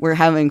fun. We're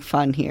having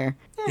fun here.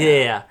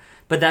 Yeah.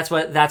 But that's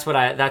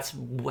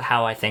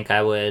how I think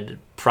I would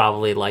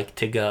probably like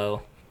to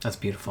go. That's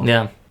beautiful.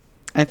 Yeah.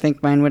 I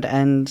think mine would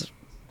end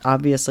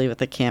obviously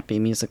with a campy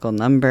musical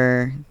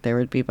number. There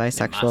would be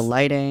bisexual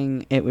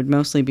lighting. It would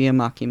mostly be a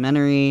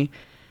mockumentary.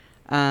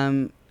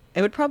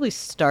 It would probably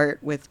start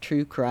with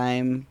true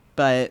crime,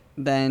 but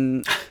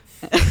then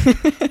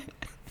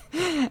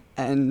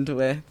end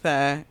with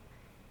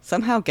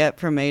somehow get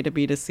from A to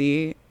B to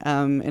C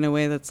in a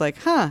way that's like,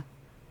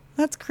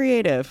 that's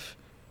creative.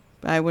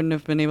 I wouldn't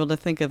have been able to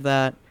think of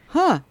that.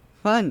 Fun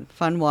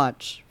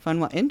watch.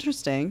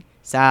 Interesting.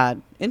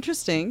 Sad.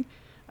 Interesting.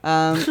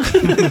 I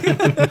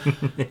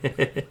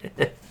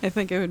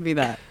think it would be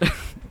that.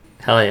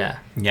 Hell yeah.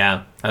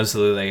 Yeah,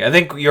 absolutely. I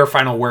think your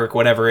final work,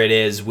 whatever it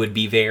is, would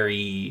be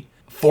very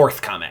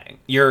forthcoming.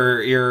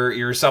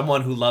 You're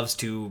someone who loves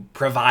to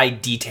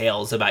provide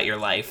details about your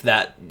life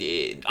that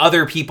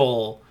other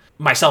people,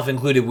 myself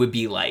included, would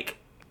be like,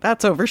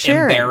 that's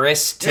oversharing.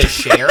 Embarrassed to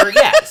share.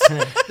 Yes.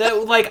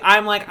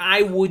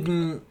 I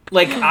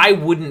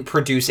wouldn't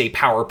produce a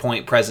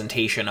PowerPoint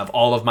presentation of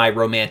all of my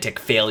romantic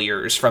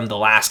failures from the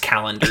last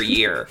calendar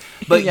year.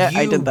 But Yeah,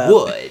 I you did that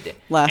would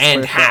last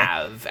and birthday.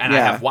 have, and I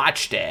have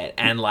watched it,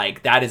 and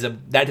like that is a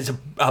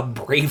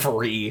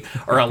bravery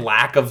or a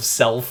lack of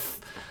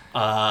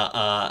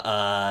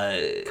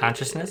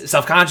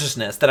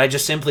self-consciousness that I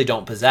just simply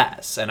don't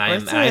possess, and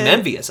I'm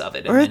envious of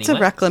it. Or it's a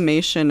ways.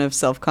 reclamation of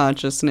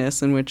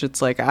self-consciousness in which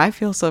it's like, I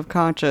feel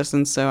self-conscious,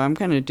 and so I'm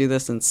going to do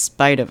this in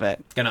spite of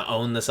it. Gonna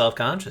own the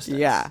self-consciousness.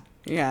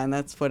 Yeah, and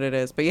that's what it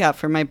is. But yeah,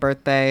 for my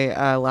birthday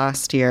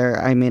last year,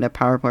 I made a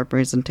PowerPoint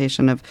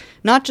presentation of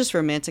not just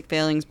romantic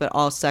failings, but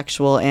all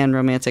sexual and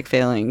romantic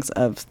failings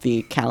of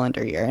the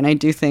calendar year. And I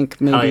do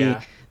think maybe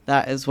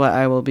that is what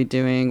I will be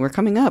doing. We're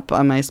coming up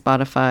on my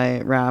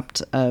Spotify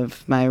Wrapped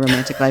of my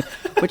romantic life,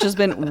 which has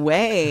been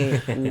way,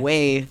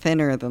 way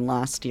thinner than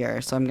last year.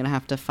 So I'm going to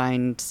have to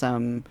find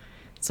some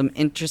some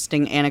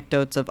interesting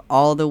anecdotes of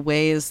all the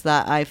ways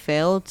that I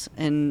failed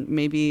and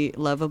maybe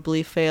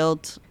lovably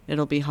failed.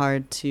 It'll be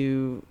hard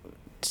to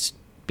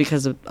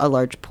because a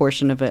large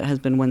portion of it has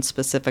been one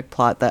specific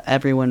plot that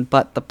everyone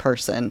but the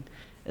person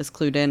is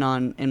clued in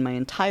on in my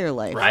entire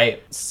life.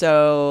 Right.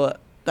 So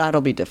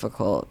that'll be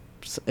difficult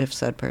if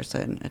said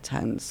person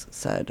attends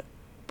said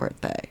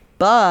birthday.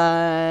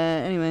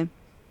 But anyway,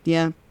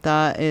 yeah,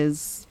 that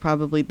is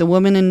probably The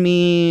Woman in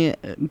Me,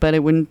 but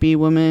it wouldn't be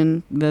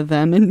Woman, The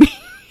Them in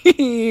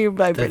Me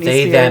by Britney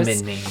They, Spears. them,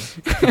 and me.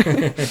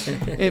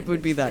 It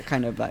would be that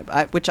kind of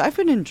vibe, which I've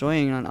been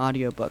enjoying on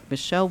audiobook.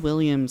 Michelle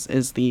Williams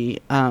is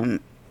the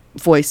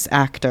voice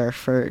actor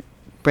for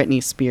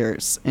Britney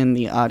Spears in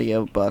the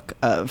audiobook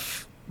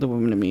of The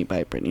Woman in Me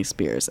by Britney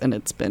Spears, and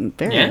it's been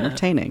very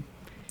entertaining.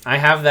 I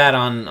have that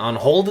on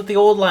hold at the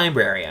old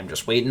library. I'm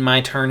just waiting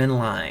my turn in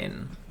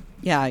line.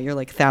 Yeah, you're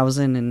like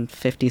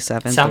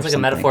 1057. Sounds like a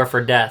metaphor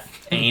for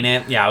death. Ain't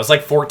it? Yeah, I was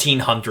like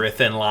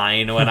 1400th in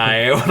line when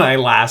I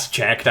last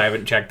checked. I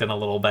haven't checked in a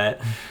little bit.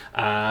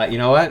 You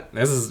know what?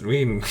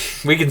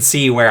 We can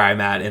see where I'm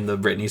at in the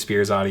Britney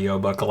Spears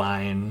audiobook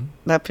line.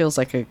 That feels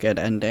like a good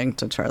ending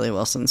to Charlie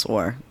Wilson's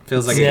War.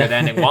 Feels like a good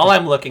ending. While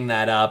I'm looking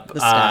that up,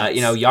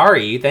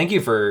 Yaari, thank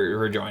you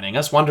for joining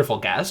us. Wonderful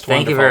guest.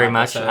 Thank you very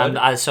much.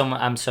 Episode.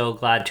 I'm so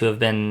glad to have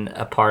been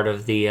a part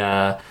of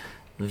the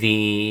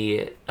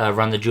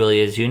Run the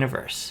Julia's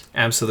universe.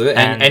 Absolutely.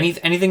 And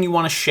anything you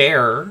want to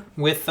share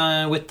with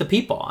the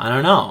people? I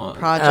don't know.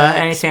 Projects,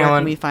 anything where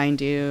can we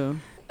find you?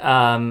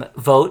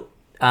 Vote.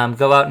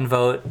 Go out and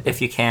vote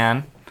if you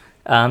can.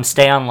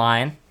 Stay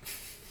online.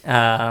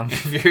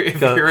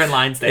 If you're in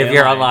line, stay online. If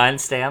you're online,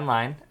 stay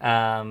online.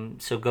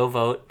 So go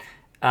vote.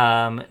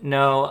 On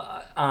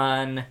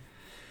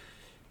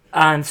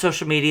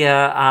social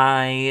media,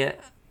 I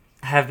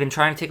have been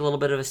trying to take a little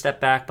bit of a step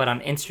back, but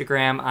on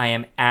Instagram, I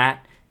am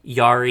at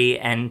Yaari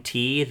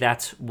NT.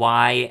 That's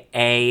YAARINT.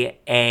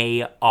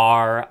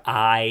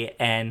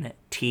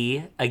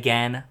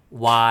 Again,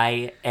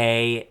 YAARINT.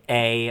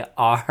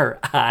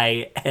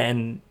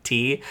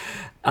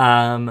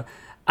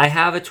 I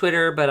have a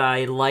Twitter, but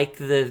I like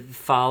the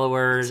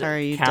followers.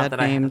 Sorry, you count dead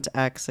named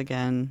X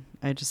again.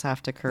 I just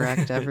have to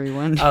correct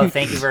everyone. Oh,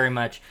 thank you very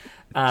much.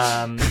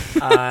 On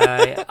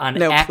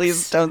No, X,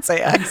 please don't say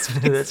X.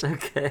 That's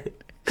okay.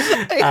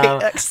 I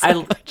hate X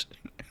so much.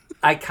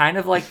 I kind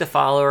of like the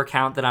follower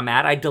count that I'm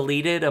at. I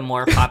deleted a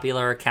more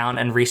popular account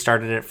and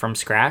restarted it from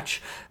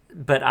scratch.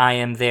 But I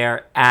am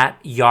there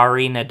at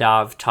Yaari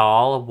Nadav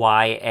Tal,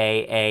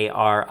 YAARIN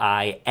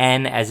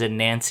as in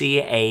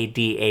Nancy,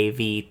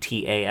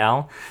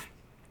 ADAVTAL.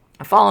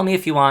 Follow me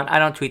if you want. I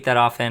don't tweet that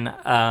often.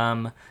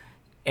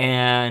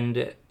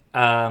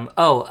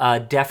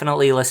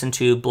 Definitely listen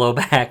to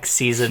Blowback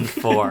Season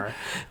 4.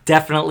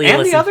 Definitely and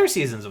listen. the other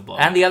seasons of Blowback.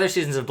 And the other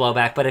seasons of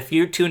Blowback. But if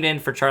you tuned in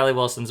for Charlie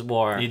Wilson's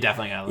War, You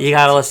definitely gotta listen. you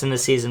got to listen to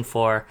Season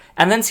 4.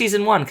 And then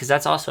Season 1, because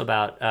that's also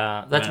about,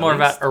 that's more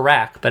about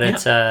Iraq, but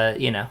it's, I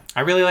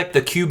really like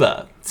the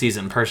Cuba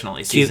season,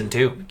 personally. Season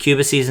 2.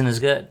 Cuba season is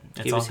good.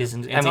 It's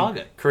all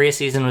good. Korea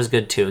season was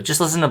good too. Just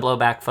listen to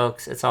Blowback,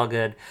 folks. It's all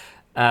good.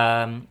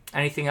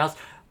 Anything else?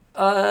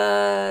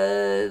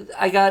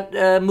 I got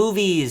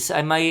movies.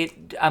 I'm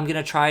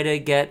gonna try to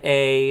get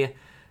a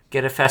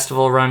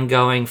festival run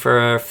going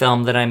for a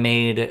film that I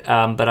made,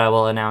 but I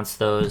will announce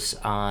those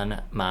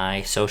on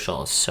my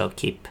socials. So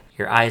keep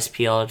your eyes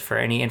peeled for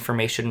any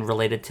information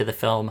related to the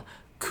film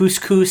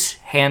Couscous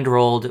Hand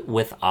Rolled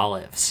with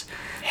Olives.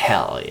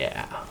 Hell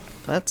yeah.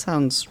 That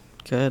sounds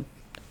good,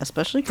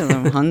 especially because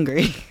I'm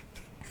hungry.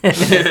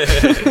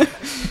 That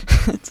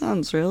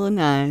sounds really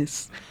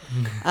nice.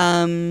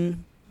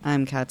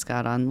 I'm Cat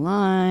Scott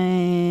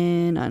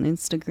online on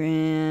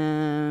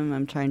Instagram.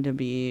 I'm trying to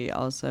be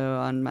also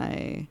on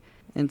my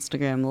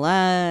Instagram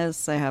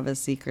less. I have a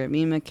secret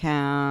meme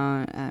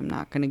account. I'm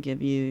not going to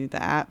give you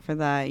the app for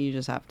that. You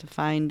just have to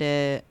find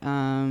it.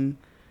 And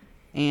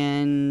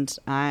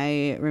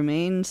I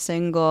remain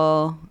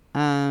single,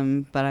 but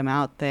I'm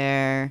out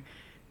there.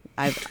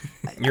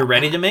 You're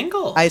ready to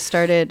mingle. I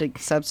started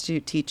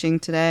substitute teaching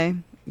today.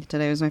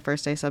 Today was my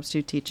first day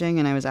substitute teaching,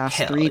 and I was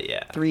asked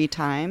three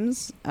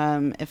times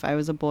if I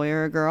was a boy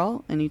or a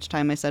girl, and each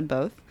time I said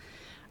both.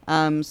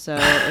 So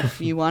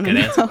if you want to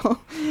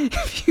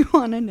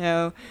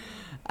know,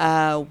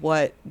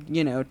 what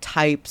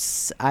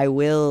types I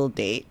will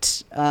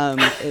date,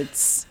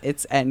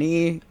 it's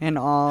any and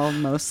all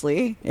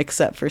mostly,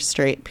 except for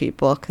straight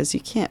people, because you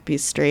can't be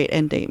straight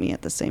and date me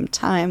at the same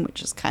time,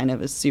 which is kind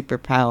of a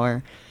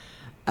superpower.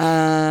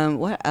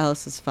 What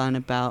else is fun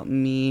about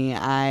me?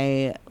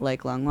 I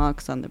like long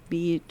walks on the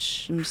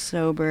beach. I'm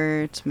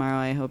sober. Tomorrow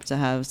I hope to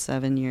have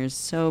 7 years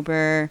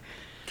sober.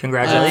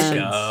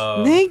 Congratulations.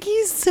 Thank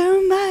you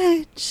so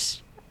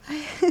much.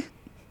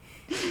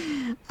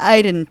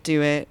 I didn't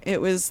do it. It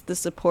was the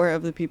support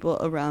of the people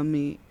around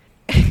me.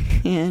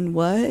 And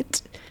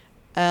what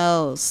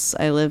else?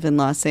 I live in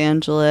Los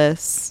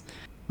Angeles.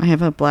 I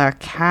have a black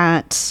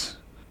cat.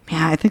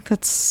 Yeah, I think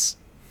that's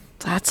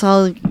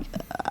all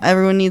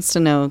everyone needs to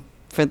know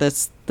for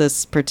this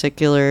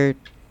particular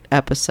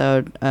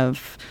episode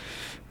of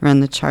Run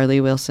the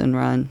Charlie Wilson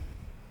run.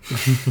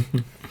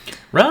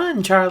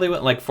 Run, Charlie,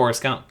 like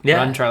Forrest Gump. Yeah.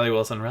 Run, Charlie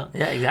Wilson, run.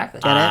 Yeah,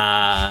 exactly. Get it?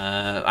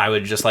 I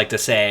would just like to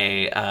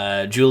say,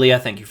 Julia,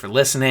 thank you for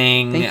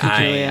listening. Thank you,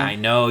 Julia. I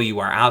know you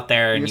are out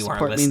there and Your you are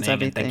support means listening, and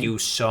thank everything. you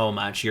so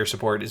much. Your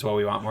support is what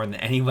we want more than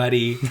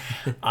anybody.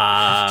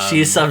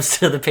 She subs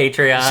to the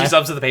Patreon. She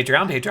subs to the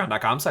Patreon,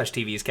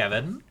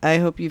 patreon.com/tvskevin. I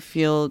hope you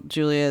feel,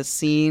 Julia,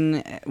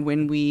 seen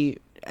when we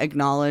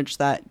acknowledge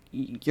that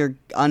you're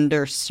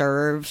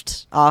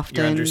underserved often.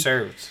 You're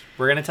underserved.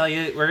 We're gonna tell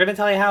you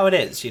how it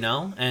is, you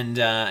know.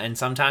 And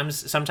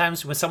sometimes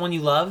with someone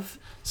you love,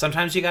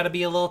 sometimes you got to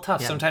be a little tough.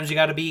 Yeah. Sometimes you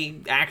got to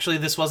be. Actually,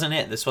 this wasn't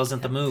it. This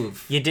wasn't the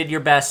move. You did your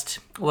best.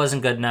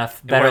 Wasn't good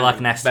enough. Better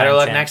luck next time. Better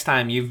luck Sam. next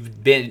time.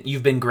 You've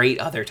been great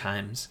other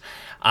times.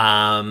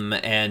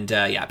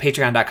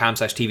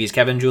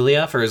 Patreon.com/tvskevin,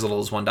 Julia. For as little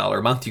as $1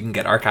 a month, you can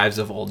get archives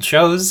of old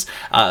shows,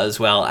 as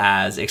well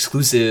as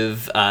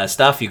exclusive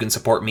stuff. You can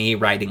support me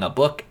writing a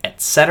book,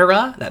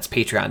 etc. That's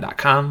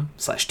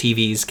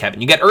patreon.com/tvskevin.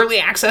 You get early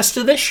access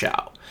to this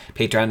show.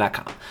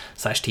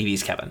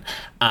 Patreon.com/tvskevin.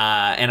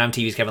 And I'm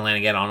TV's Kevin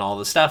Lanigan on all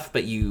the stuff,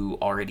 but you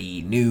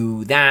already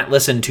knew that.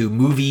 Listen to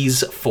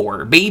Movies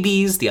for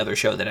Babies, the other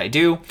show that I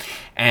do.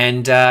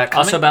 And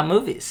Also about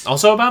movies.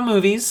 Also about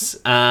movies.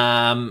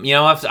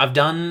 I've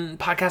done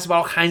podcasts about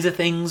all kinds of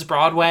things,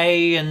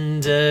 Broadway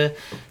and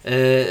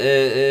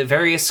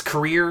various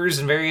careers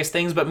and various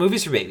things, but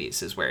Movies for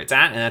Babies is where it's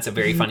at, and that's a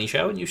very funny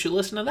show, and you should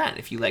listen to that.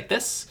 If you like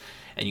this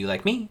and you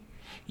like me,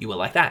 you will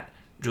like that.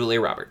 Julia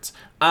Roberts.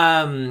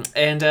 Coming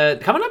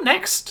up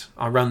next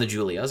on Run the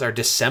Julias, our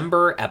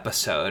December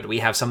episode, we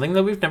have something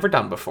that we've never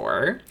done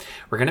before.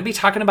 We're going to be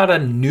talking about a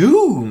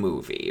new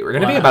movie. We're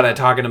going to be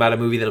talking about a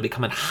movie that'll be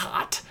coming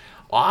hot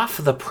off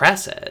the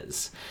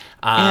presses.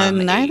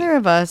 And neither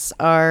of us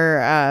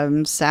are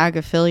SAG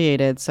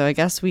affiliated, so I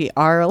guess we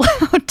are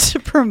allowed to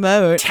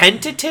promote.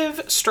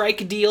 Tentative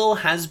strike deal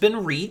has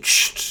been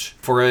reached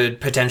for a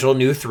potential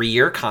new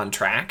 3-year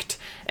contract.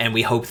 And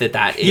we hope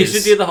that is... You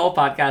should do the whole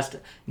podcast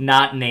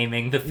not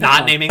naming the film.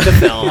 Not naming the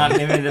film. Not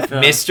naming the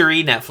film.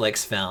 Mystery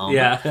Netflix film.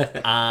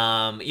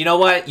 Yeah. You know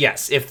what?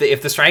 Yes. If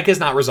the strike is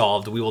not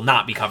resolved, we will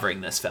not be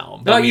covering this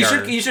film. No, you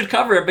should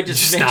cover it, but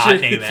just make not sure,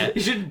 name it.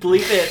 You should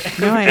bleep it.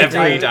 No,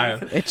 Every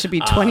time. It should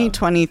be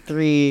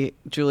 2023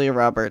 Julia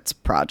Roberts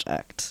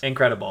project.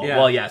 Incredible. Yeah.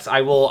 Well, yes,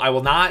 I will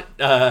not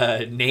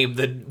name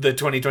the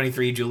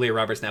 2023 Julia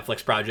Roberts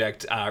Netflix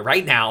project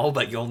right now,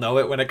 but you'll know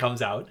it when it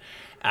comes out.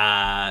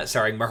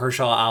 Starring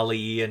Mahershala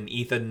Ali and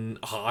Ethan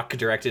Hawke,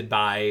 directed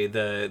by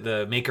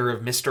the maker of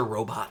Mr.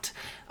 Robot.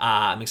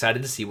 I'm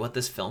excited to see what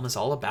this film is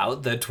all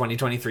about. The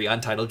 2023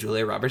 untitled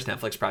Julia Roberts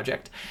Netflix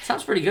project.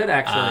 Sounds pretty good,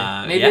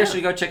 actually. Maybe yeah. I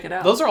should go check it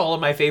out. Those are all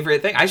of my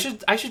favorite things. I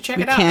should check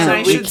it out. can't- And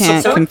I we should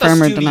can't support confirm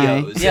the or deny.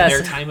 studios in Yes.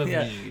 their time of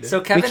Yeah. need. So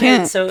Kevin,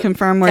 can't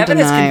confirm or Kevin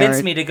deny has convinced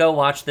or- me to go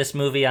watch this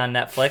movie on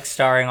Netflix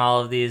starring all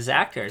of these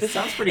actors. It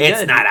sounds pretty It's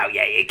good. not out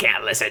yet. You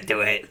can't listen to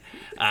it.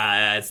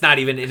 It's not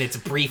even in its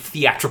brief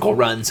theatrical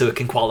run, so it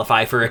can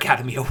qualify for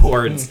Academy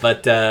Awards.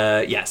 But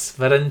yes.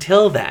 But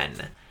until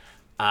then,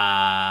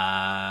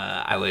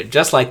 I would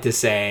just like to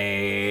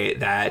say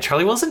that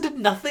Charlie Wilson did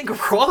nothing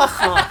wrong.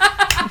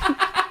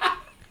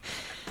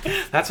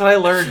 That's what I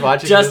learned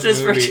watching Justice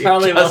this for movie.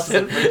 Charlie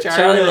Justice Wilson. for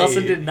Charlie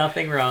Wilson did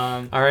nothing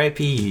wrong.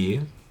 R.I.P.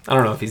 I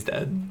don't know if he's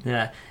dead.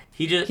 Yeah,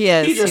 he just He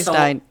is. just He's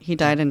died. He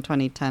died in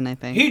 2010, I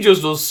think. He's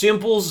just a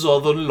simple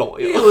Southern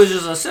lawyer. He was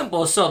just a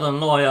simple Southern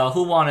lawyer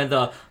who wanted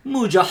the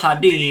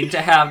Mujahideen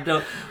to have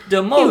the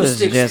most was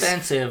just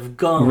expensive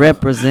gun.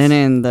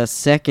 Representing the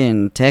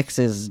 2nd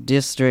Texas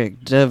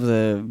district of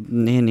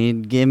and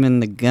he'd given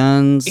the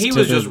guns. He to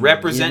was the- just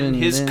representing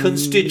given his them-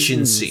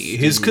 constituency.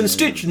 His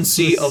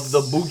constituency of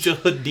the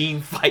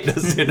Mujahideen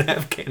fighters in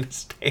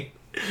Afghanistan.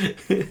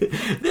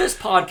 This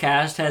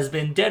podcast has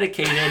been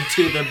dedicated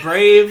to the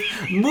brave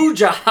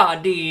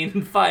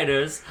Mujahideen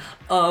fighters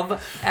of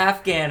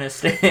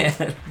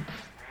Afghanistan.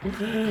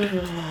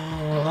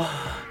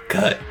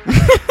 Cut.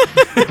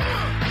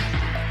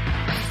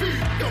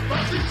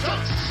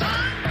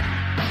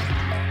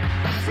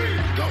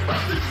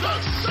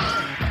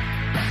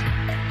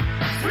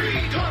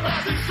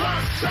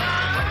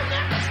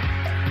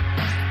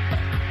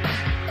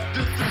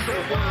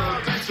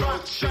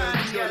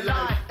 Your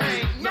life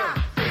ain't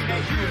nothing. The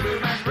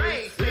human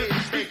race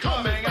is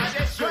becoming a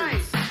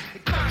disgrace.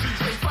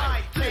 Countries are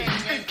fighting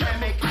in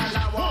chemical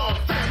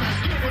warfare,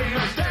 giving a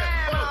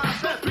damn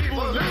about the people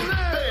who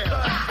live there.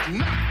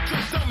 Not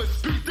just some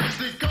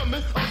species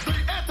coming of the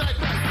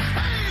anti-black.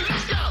 Hey,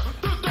 look out!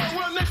 The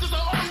Darwin nations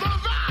are on the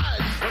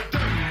rise. A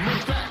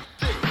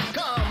democratic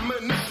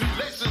communist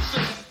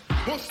relationship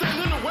won't stand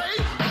in the way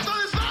of the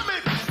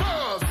Islamic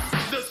cause.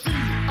 The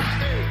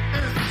CIA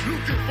is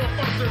looking for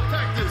us to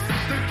attack.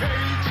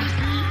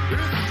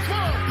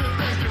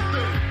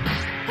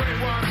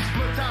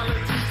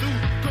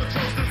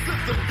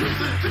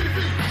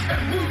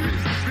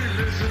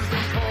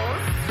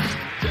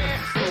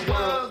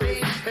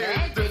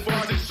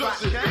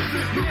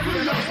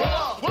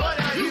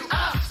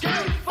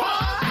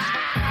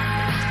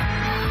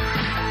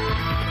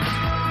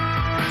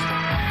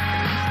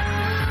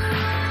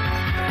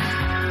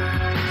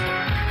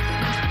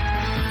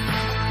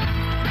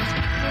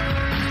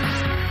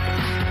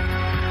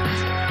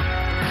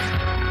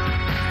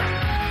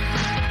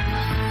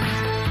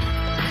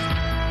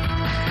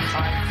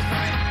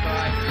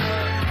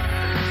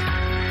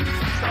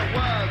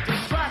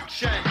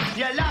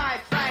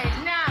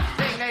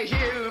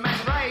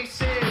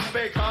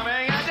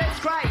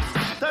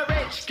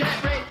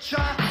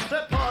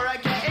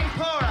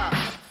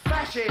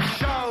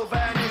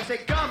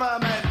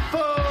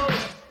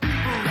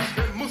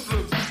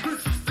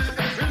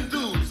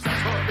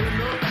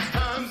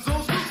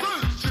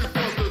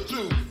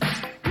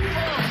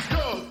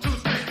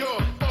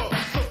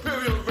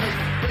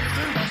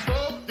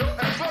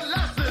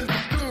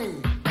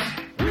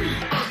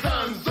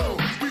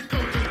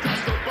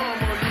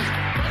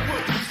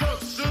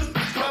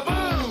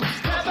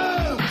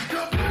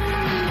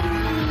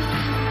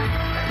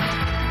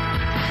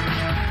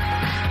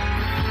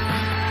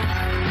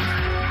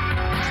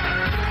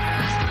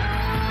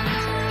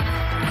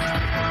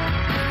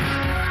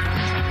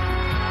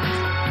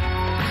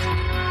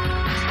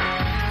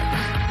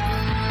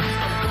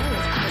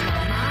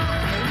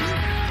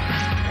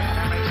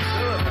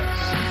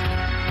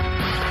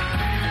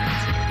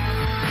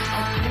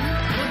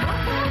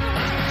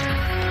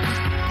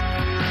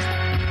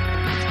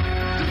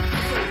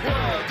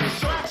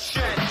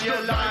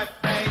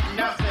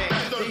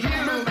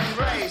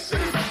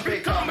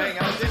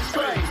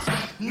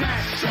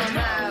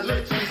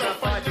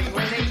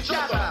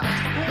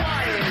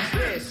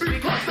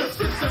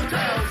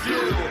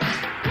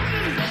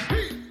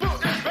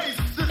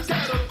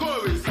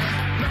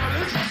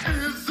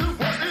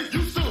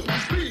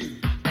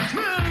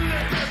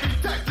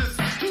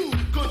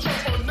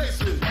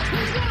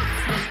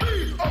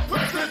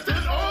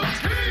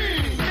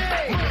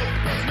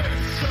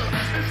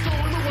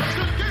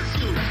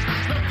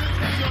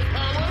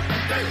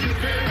 you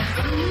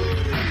can do.